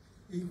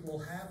equal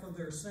half of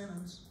their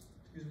sentence,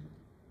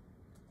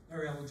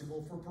 they're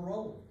eligible for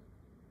parole.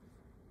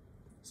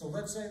 So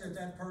let's say that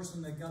that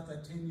person that got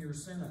that 10-year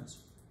sentence,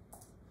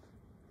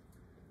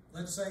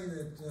 let's say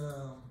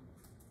that,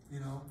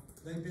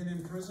 they've been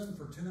in prison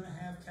for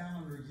 2.5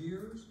 calendar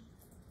years.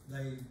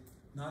 They've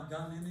not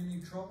gotten in any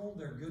trouble.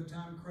 Their good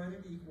time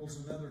credit equals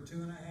another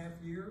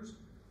 2.5 years.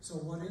 So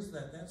what is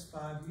that? That's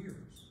 5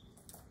 years.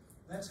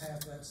 That's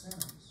half that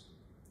sentence.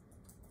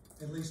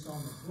 At least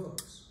on the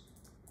books,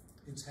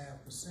 it's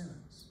half the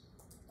sentence.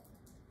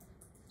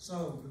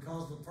 So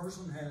because the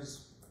person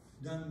has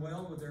done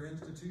well with their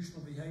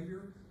institutional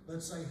behavior,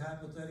 let's say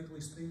hypothetically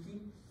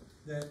speaking,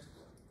 that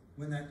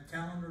when that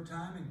calendar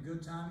time and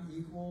good time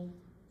equal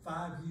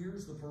 5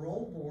 years, the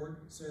parole board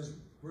says,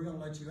 we're going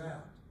to let you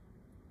out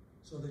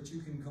so that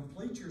you can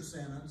complete your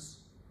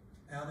sentence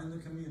out in the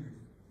community.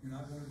 You're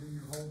not going to do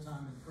your whole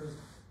time in prison.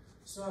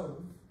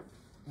 So,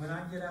 when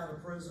I get out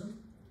of prison,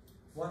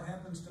 what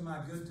happens to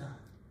my good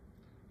time?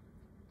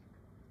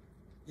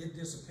 It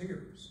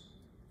disappears.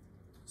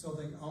 So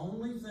the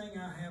only thing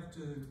I have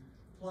to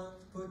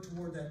put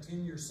toward that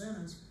 10-year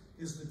sentence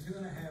is the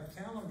 2.5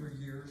 calendar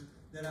years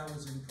that I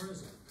was in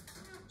prison.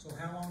 So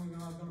how long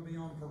am I going to be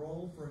on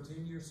parole for a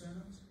 10-year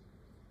sentence?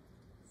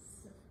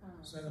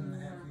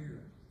 7.5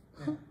 years.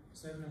 Yeah,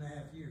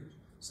 7.5 years.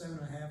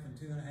 7.5 and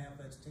 2.5,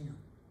 that's 10.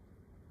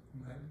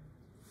 Okay?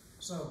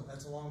 So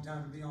that's a long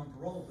time to be on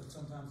parole, but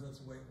sometimes that's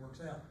the way it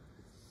works out.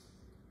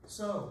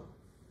 So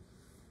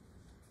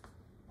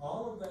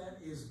all of that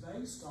is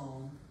based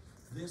on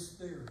this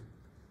theory,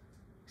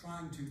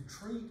 trying to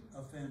treat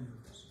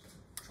offenders,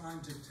 trying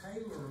to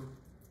tailor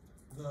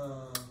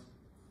the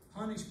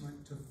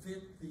punishment to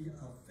fit the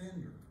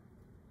offender,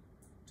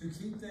 to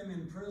keep them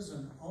in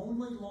prison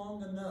only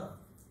long enough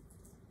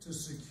to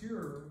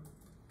secure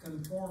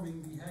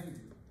conforming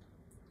behavior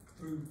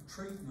through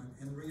treatment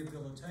and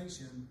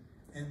rehabilitation,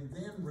 and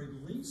then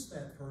release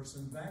that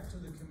person back to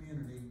the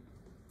community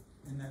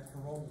in that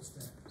parole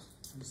status.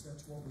 At least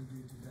that's what we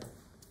do today.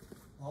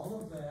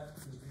 All of that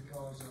is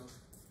because of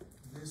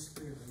this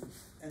theory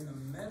and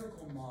the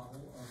medical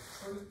model of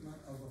treatment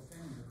of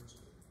offenders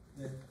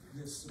that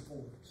this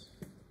supports.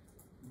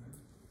 Okay?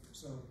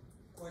 So,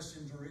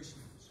 questions or issues?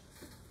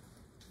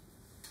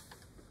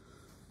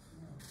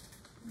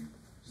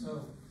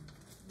 So,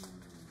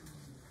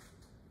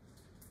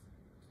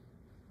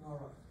 all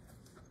right.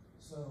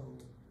 So,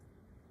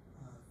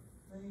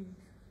 I think,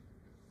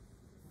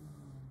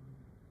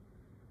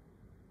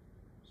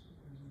 see if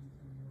there's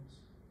anything else.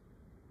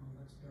 Oh,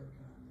 that's their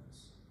kindness.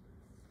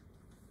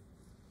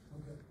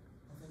 Okay,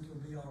 I think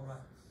you'll be all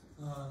right.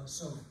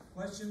 So,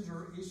 questions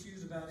or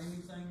issues about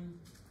anything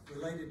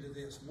related to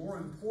this? More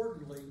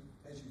importantly,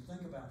 as you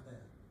think about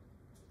that,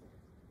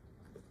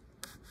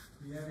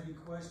 do you have any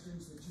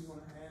questions that you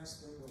want to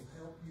ask that will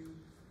help you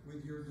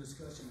with your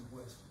discussion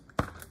question?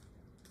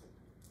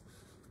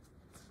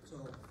 So,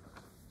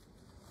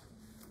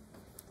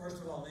 first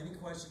of all, any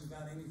questions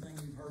about anything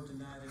you've heard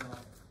tonight at all?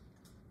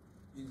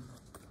 Anything?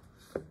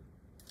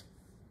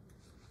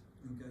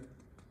 Okay.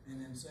 And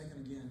then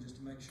second, again, just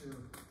to make sure,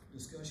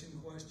 discussion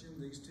question,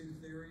 these two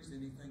theories,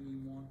 anything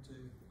you want to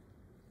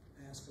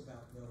ask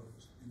about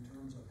those in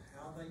terms of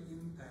how they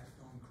impact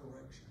on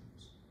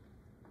corrections?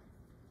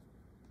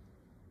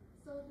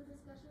 So the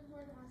discussion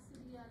board has to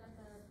be like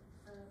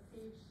a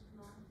page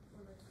long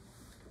or like.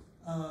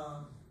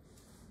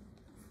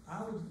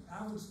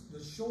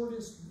 The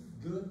shortest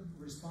good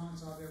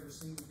response I've ever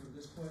seen for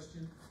this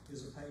question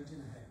is a page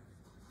and a half.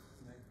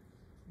 Okay?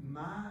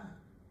 My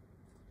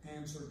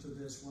answer to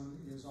this one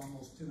is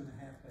almost 2.5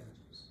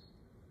 pages.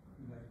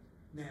 Okay?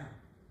 Now,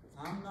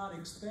 I'm not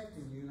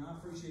expecting you, and I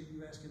appreciate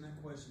you asking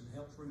that question. It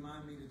helps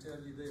remind me to tell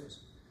you this.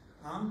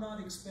 I'm not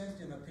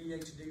expecting a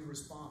PhD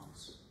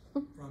response.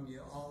 from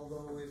you,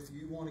 although if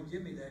you want to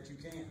give me that, you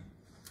can.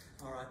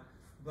 All right,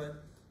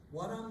 but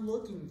what I'm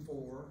looking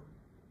for,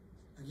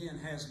 again,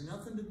 has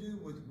nothing to do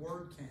with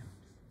word count.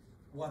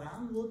 What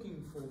I'm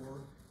looking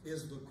for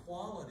is the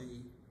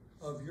quality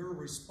of your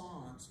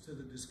response to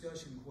the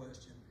discussion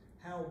question.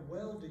 How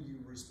well do you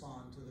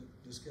respond to the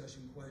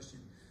discussion question?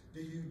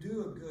 Do you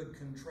do a good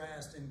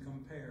contrast and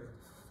compare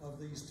of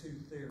these two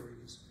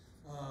theories?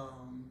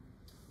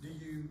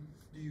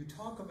 Do you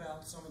talk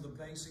about some of the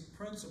basic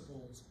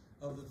principles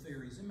of the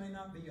theories? It may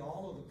not be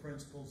all of the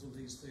principles of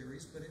these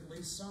theories, but at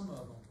least some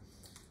of them.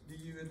 Do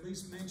you at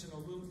least mention a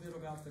little bit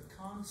about the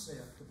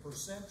concept, the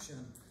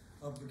perception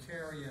of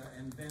Beccaria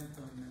and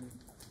Bentham and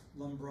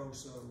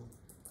Lombroso,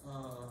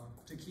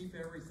 to keep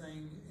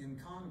everything in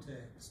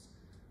context?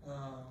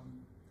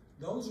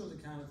 Those are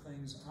the kind of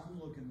things I'm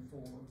looking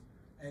for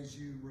as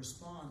you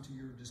respond to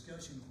your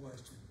discussion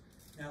question.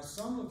 Now,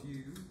 some of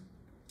you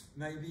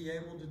may be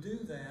able to do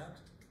that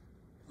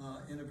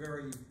in a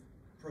very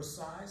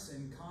precise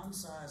and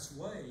concise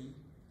way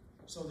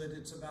so that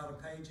it's about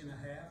a page and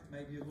a half,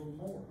 maybe a little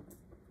more.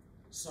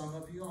 Some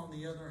of you, on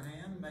the other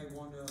hand, may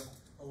want to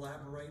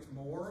elaborate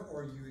more,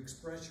 or you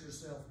express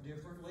yourself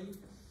differently,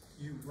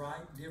 you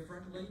write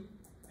differently,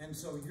 and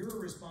so your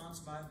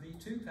response might be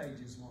 2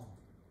 pages long.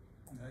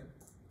 Okay?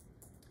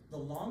 The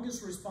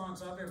longest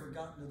response I've ever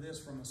gotten to this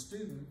from a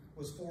student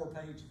was 4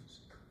 pages.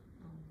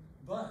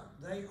 But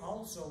they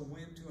also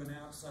went to an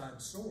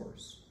outside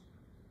source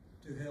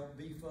to help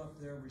beef up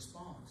their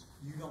response.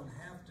 You don't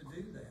have to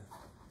do that.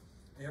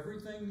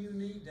 Everything you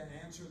need to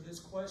answer this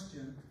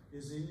question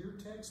is in your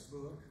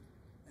textbook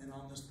and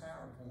on this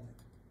PowerPoint.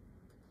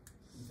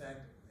 In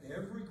fact,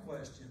 every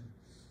question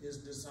is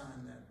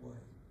designed that way.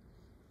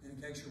 And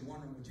in case you're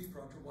wondering, well, gee,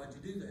 Proctor, why'd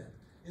you do that?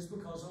 It's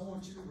because I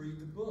want you to read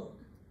the book.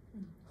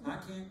 I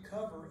can't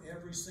cover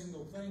every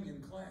single thing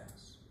in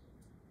class.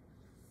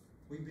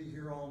 We'd be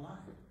here all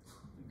night,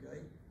 okay?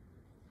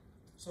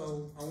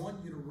 So I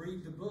want you to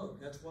read the book.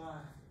 That's why.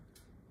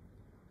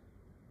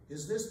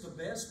 Is this the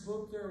best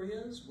book there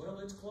is? Well,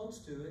 it's close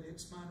to it.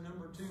 It's my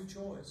number 2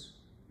 choice,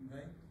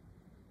 okay?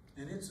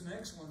 And it's an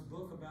excellent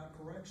book about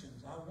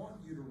corrections. I want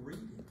you to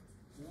read it.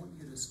 I want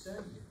you to study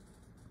it.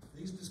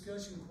 These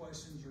discussion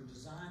questions are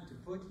designed to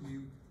put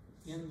you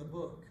in the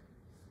book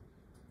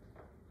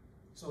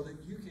so that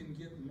you can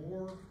get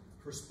more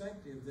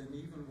perspective than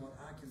even what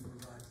I can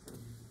provide for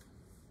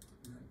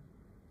you. Okay?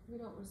 We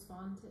don't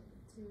respond to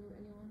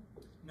anyone?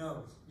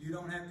 No, you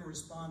don't have to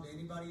respond to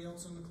anybody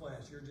else in the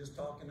class. You're just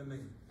talking to me.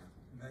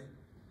 Okay?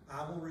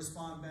 I will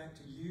respond back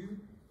to you.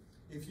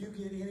 If you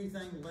get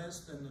anything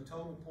less than the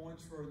total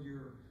points for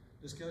your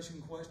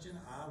discussion question,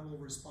 I will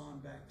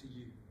respond back to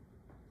you.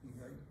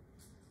 Okay?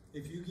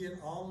 If you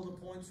get all of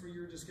the points for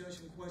your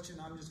discussion question,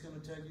 I'm just going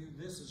to tell you,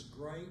 this is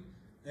great,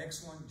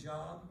 excellent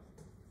job,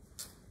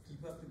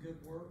 keep up the good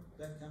work,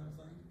 that kind of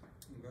thing.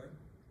 Okay?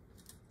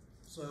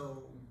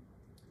 So,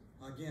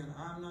 again,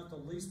 I'm not the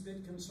least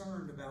bit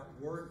concerned about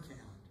word count.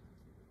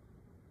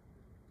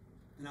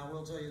 And I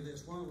will tell you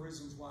this, one of the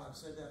reasons why I've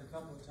said that a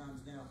couple of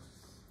times now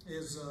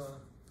is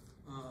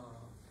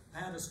I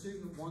had a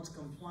student once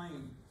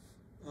complain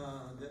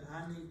that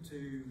I need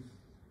to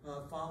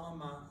follow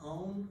my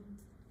own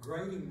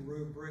grading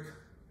rubric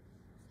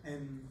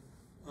and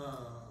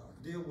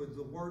deal with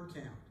the word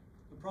count.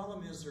 The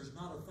problem is there's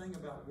not a thing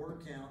about word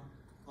count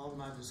on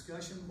my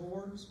discussion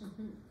boards,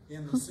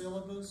 in the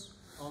syllabus,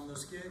 on the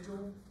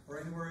schedule,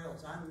 or anywhere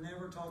else. I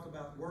never talk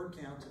about word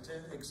count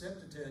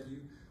except to tell you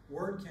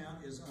word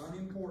count is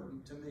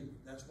unimportant to me.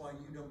 That's why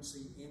you don't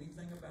see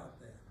anything about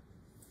that.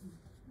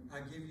 I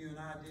give you an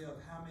idea of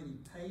how many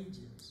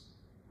pages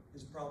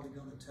it's probably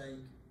going to take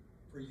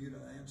for you to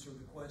answer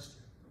the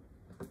question.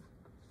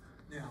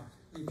 Now,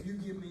 if you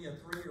give me a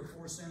 3 or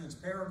 4 sentence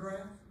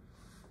paragraph,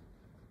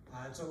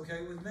 it's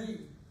okay with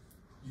me.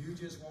 You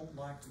just won't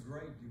like the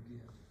grade you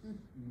get.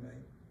 Okay?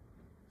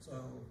 So,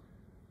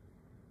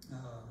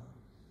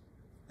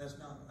 that's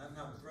not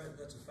a threat,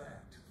 that's a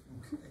fact.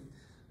 Okay?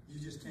 You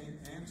just can't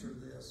answer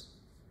this.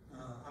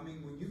 I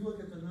mean, when you look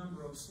at the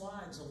number of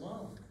slides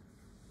alone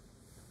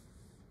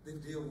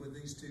that deal with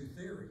these 2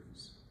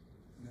 theories,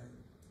 okay,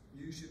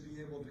 you should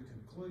be able to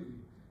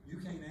conclude you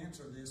can't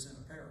answer this in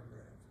a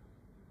paragraph.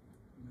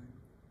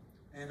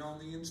 Okay? And on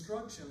the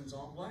instructions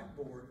on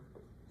Blackboard,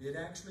 it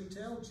actually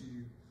tells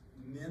you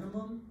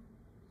minimum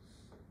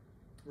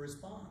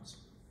response,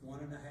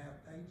 1.5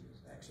 pages,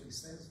 actually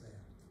says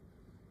that.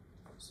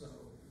 So,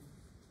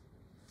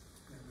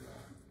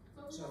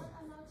 But we are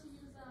allowed to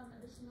use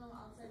additional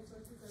outside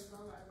sources as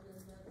well rather than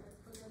the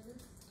textbook of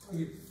this?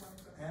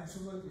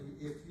 Absolutely.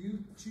 If you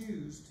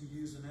choose to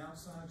use an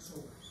outside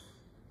source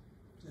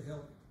to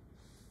help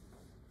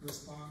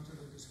respond to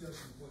the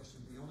discussion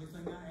question, the only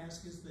thing I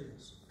ask is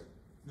this.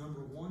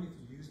 Number 1, if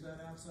you use that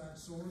outside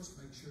source,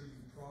 make sure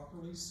you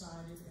properly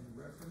cite it and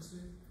reference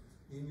it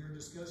in your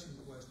discussion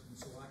question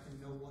so I can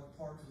know what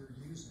part you're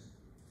using.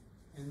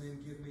 And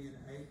then give me an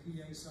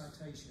APA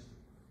citation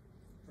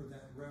for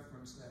that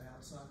reference, that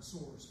outside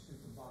source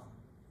at the bottom.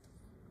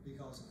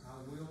 Because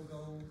I will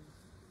go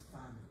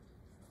find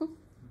it. Okay?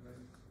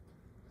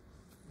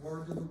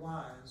 word to the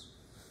wise,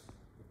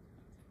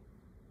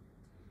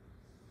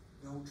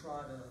 don't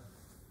try to,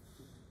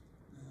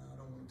 no, I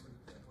don't want to put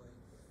it that way.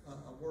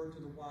 A word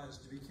to the wise,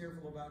 to be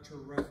careful about your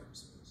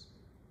references.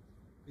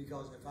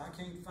 Because if I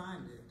can't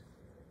find it,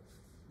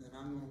 then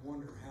I'm going to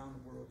wonder how in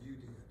the world you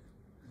did.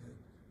 Okay?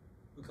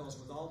 Because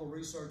with all the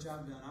research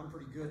I've done, I'm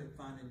pretty good at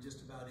finding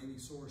just about any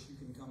source you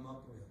can come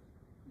up with.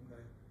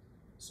 Okay?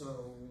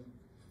 So,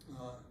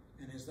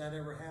 and has that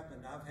ever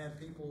happened? I've had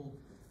people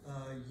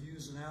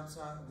use an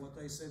outside, what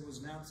they said was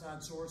an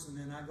outside source, and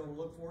then I go to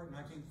look for it and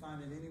I can't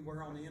find it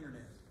anywhere on the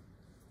internet.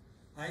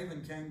 I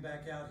even came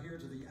back out here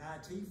to the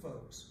IT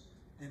folks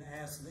and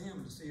asked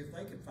them to see if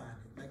they could find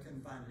it. They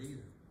couldn't find it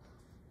either.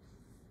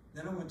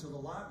 Then I went to the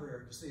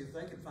library to see if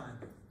they could find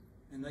it,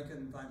 and they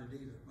couldn't find it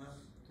either. Well,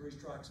 3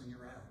 strikes and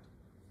you're out.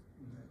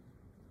 Okay.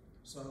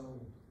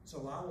 So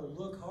I will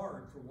look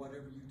hard for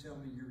whatever you tell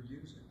me you're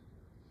using.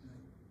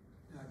 Okay.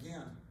 Now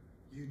again,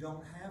 you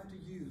don't have to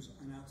use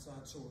an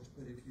outside source,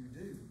 but if you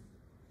do,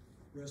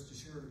 rest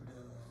assured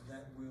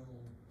that will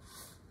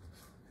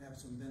have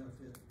some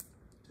benefit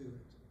to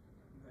it.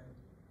 Okay.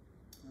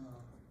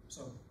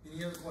 So,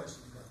 any other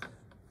questions about that?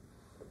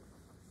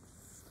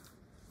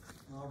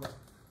 All right.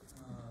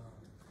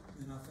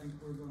 And I think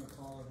we're going to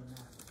call it a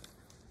night.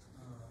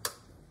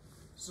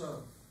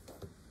 So,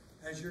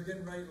 as you're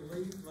getting ready to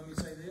leave, let me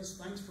say this.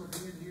 Thanks for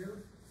being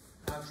here.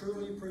 I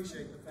truly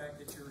appreciate the fact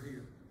that you're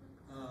here.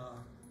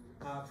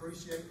 I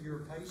appreciate your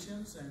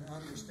patience and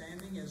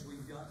understanding as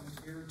we've gotten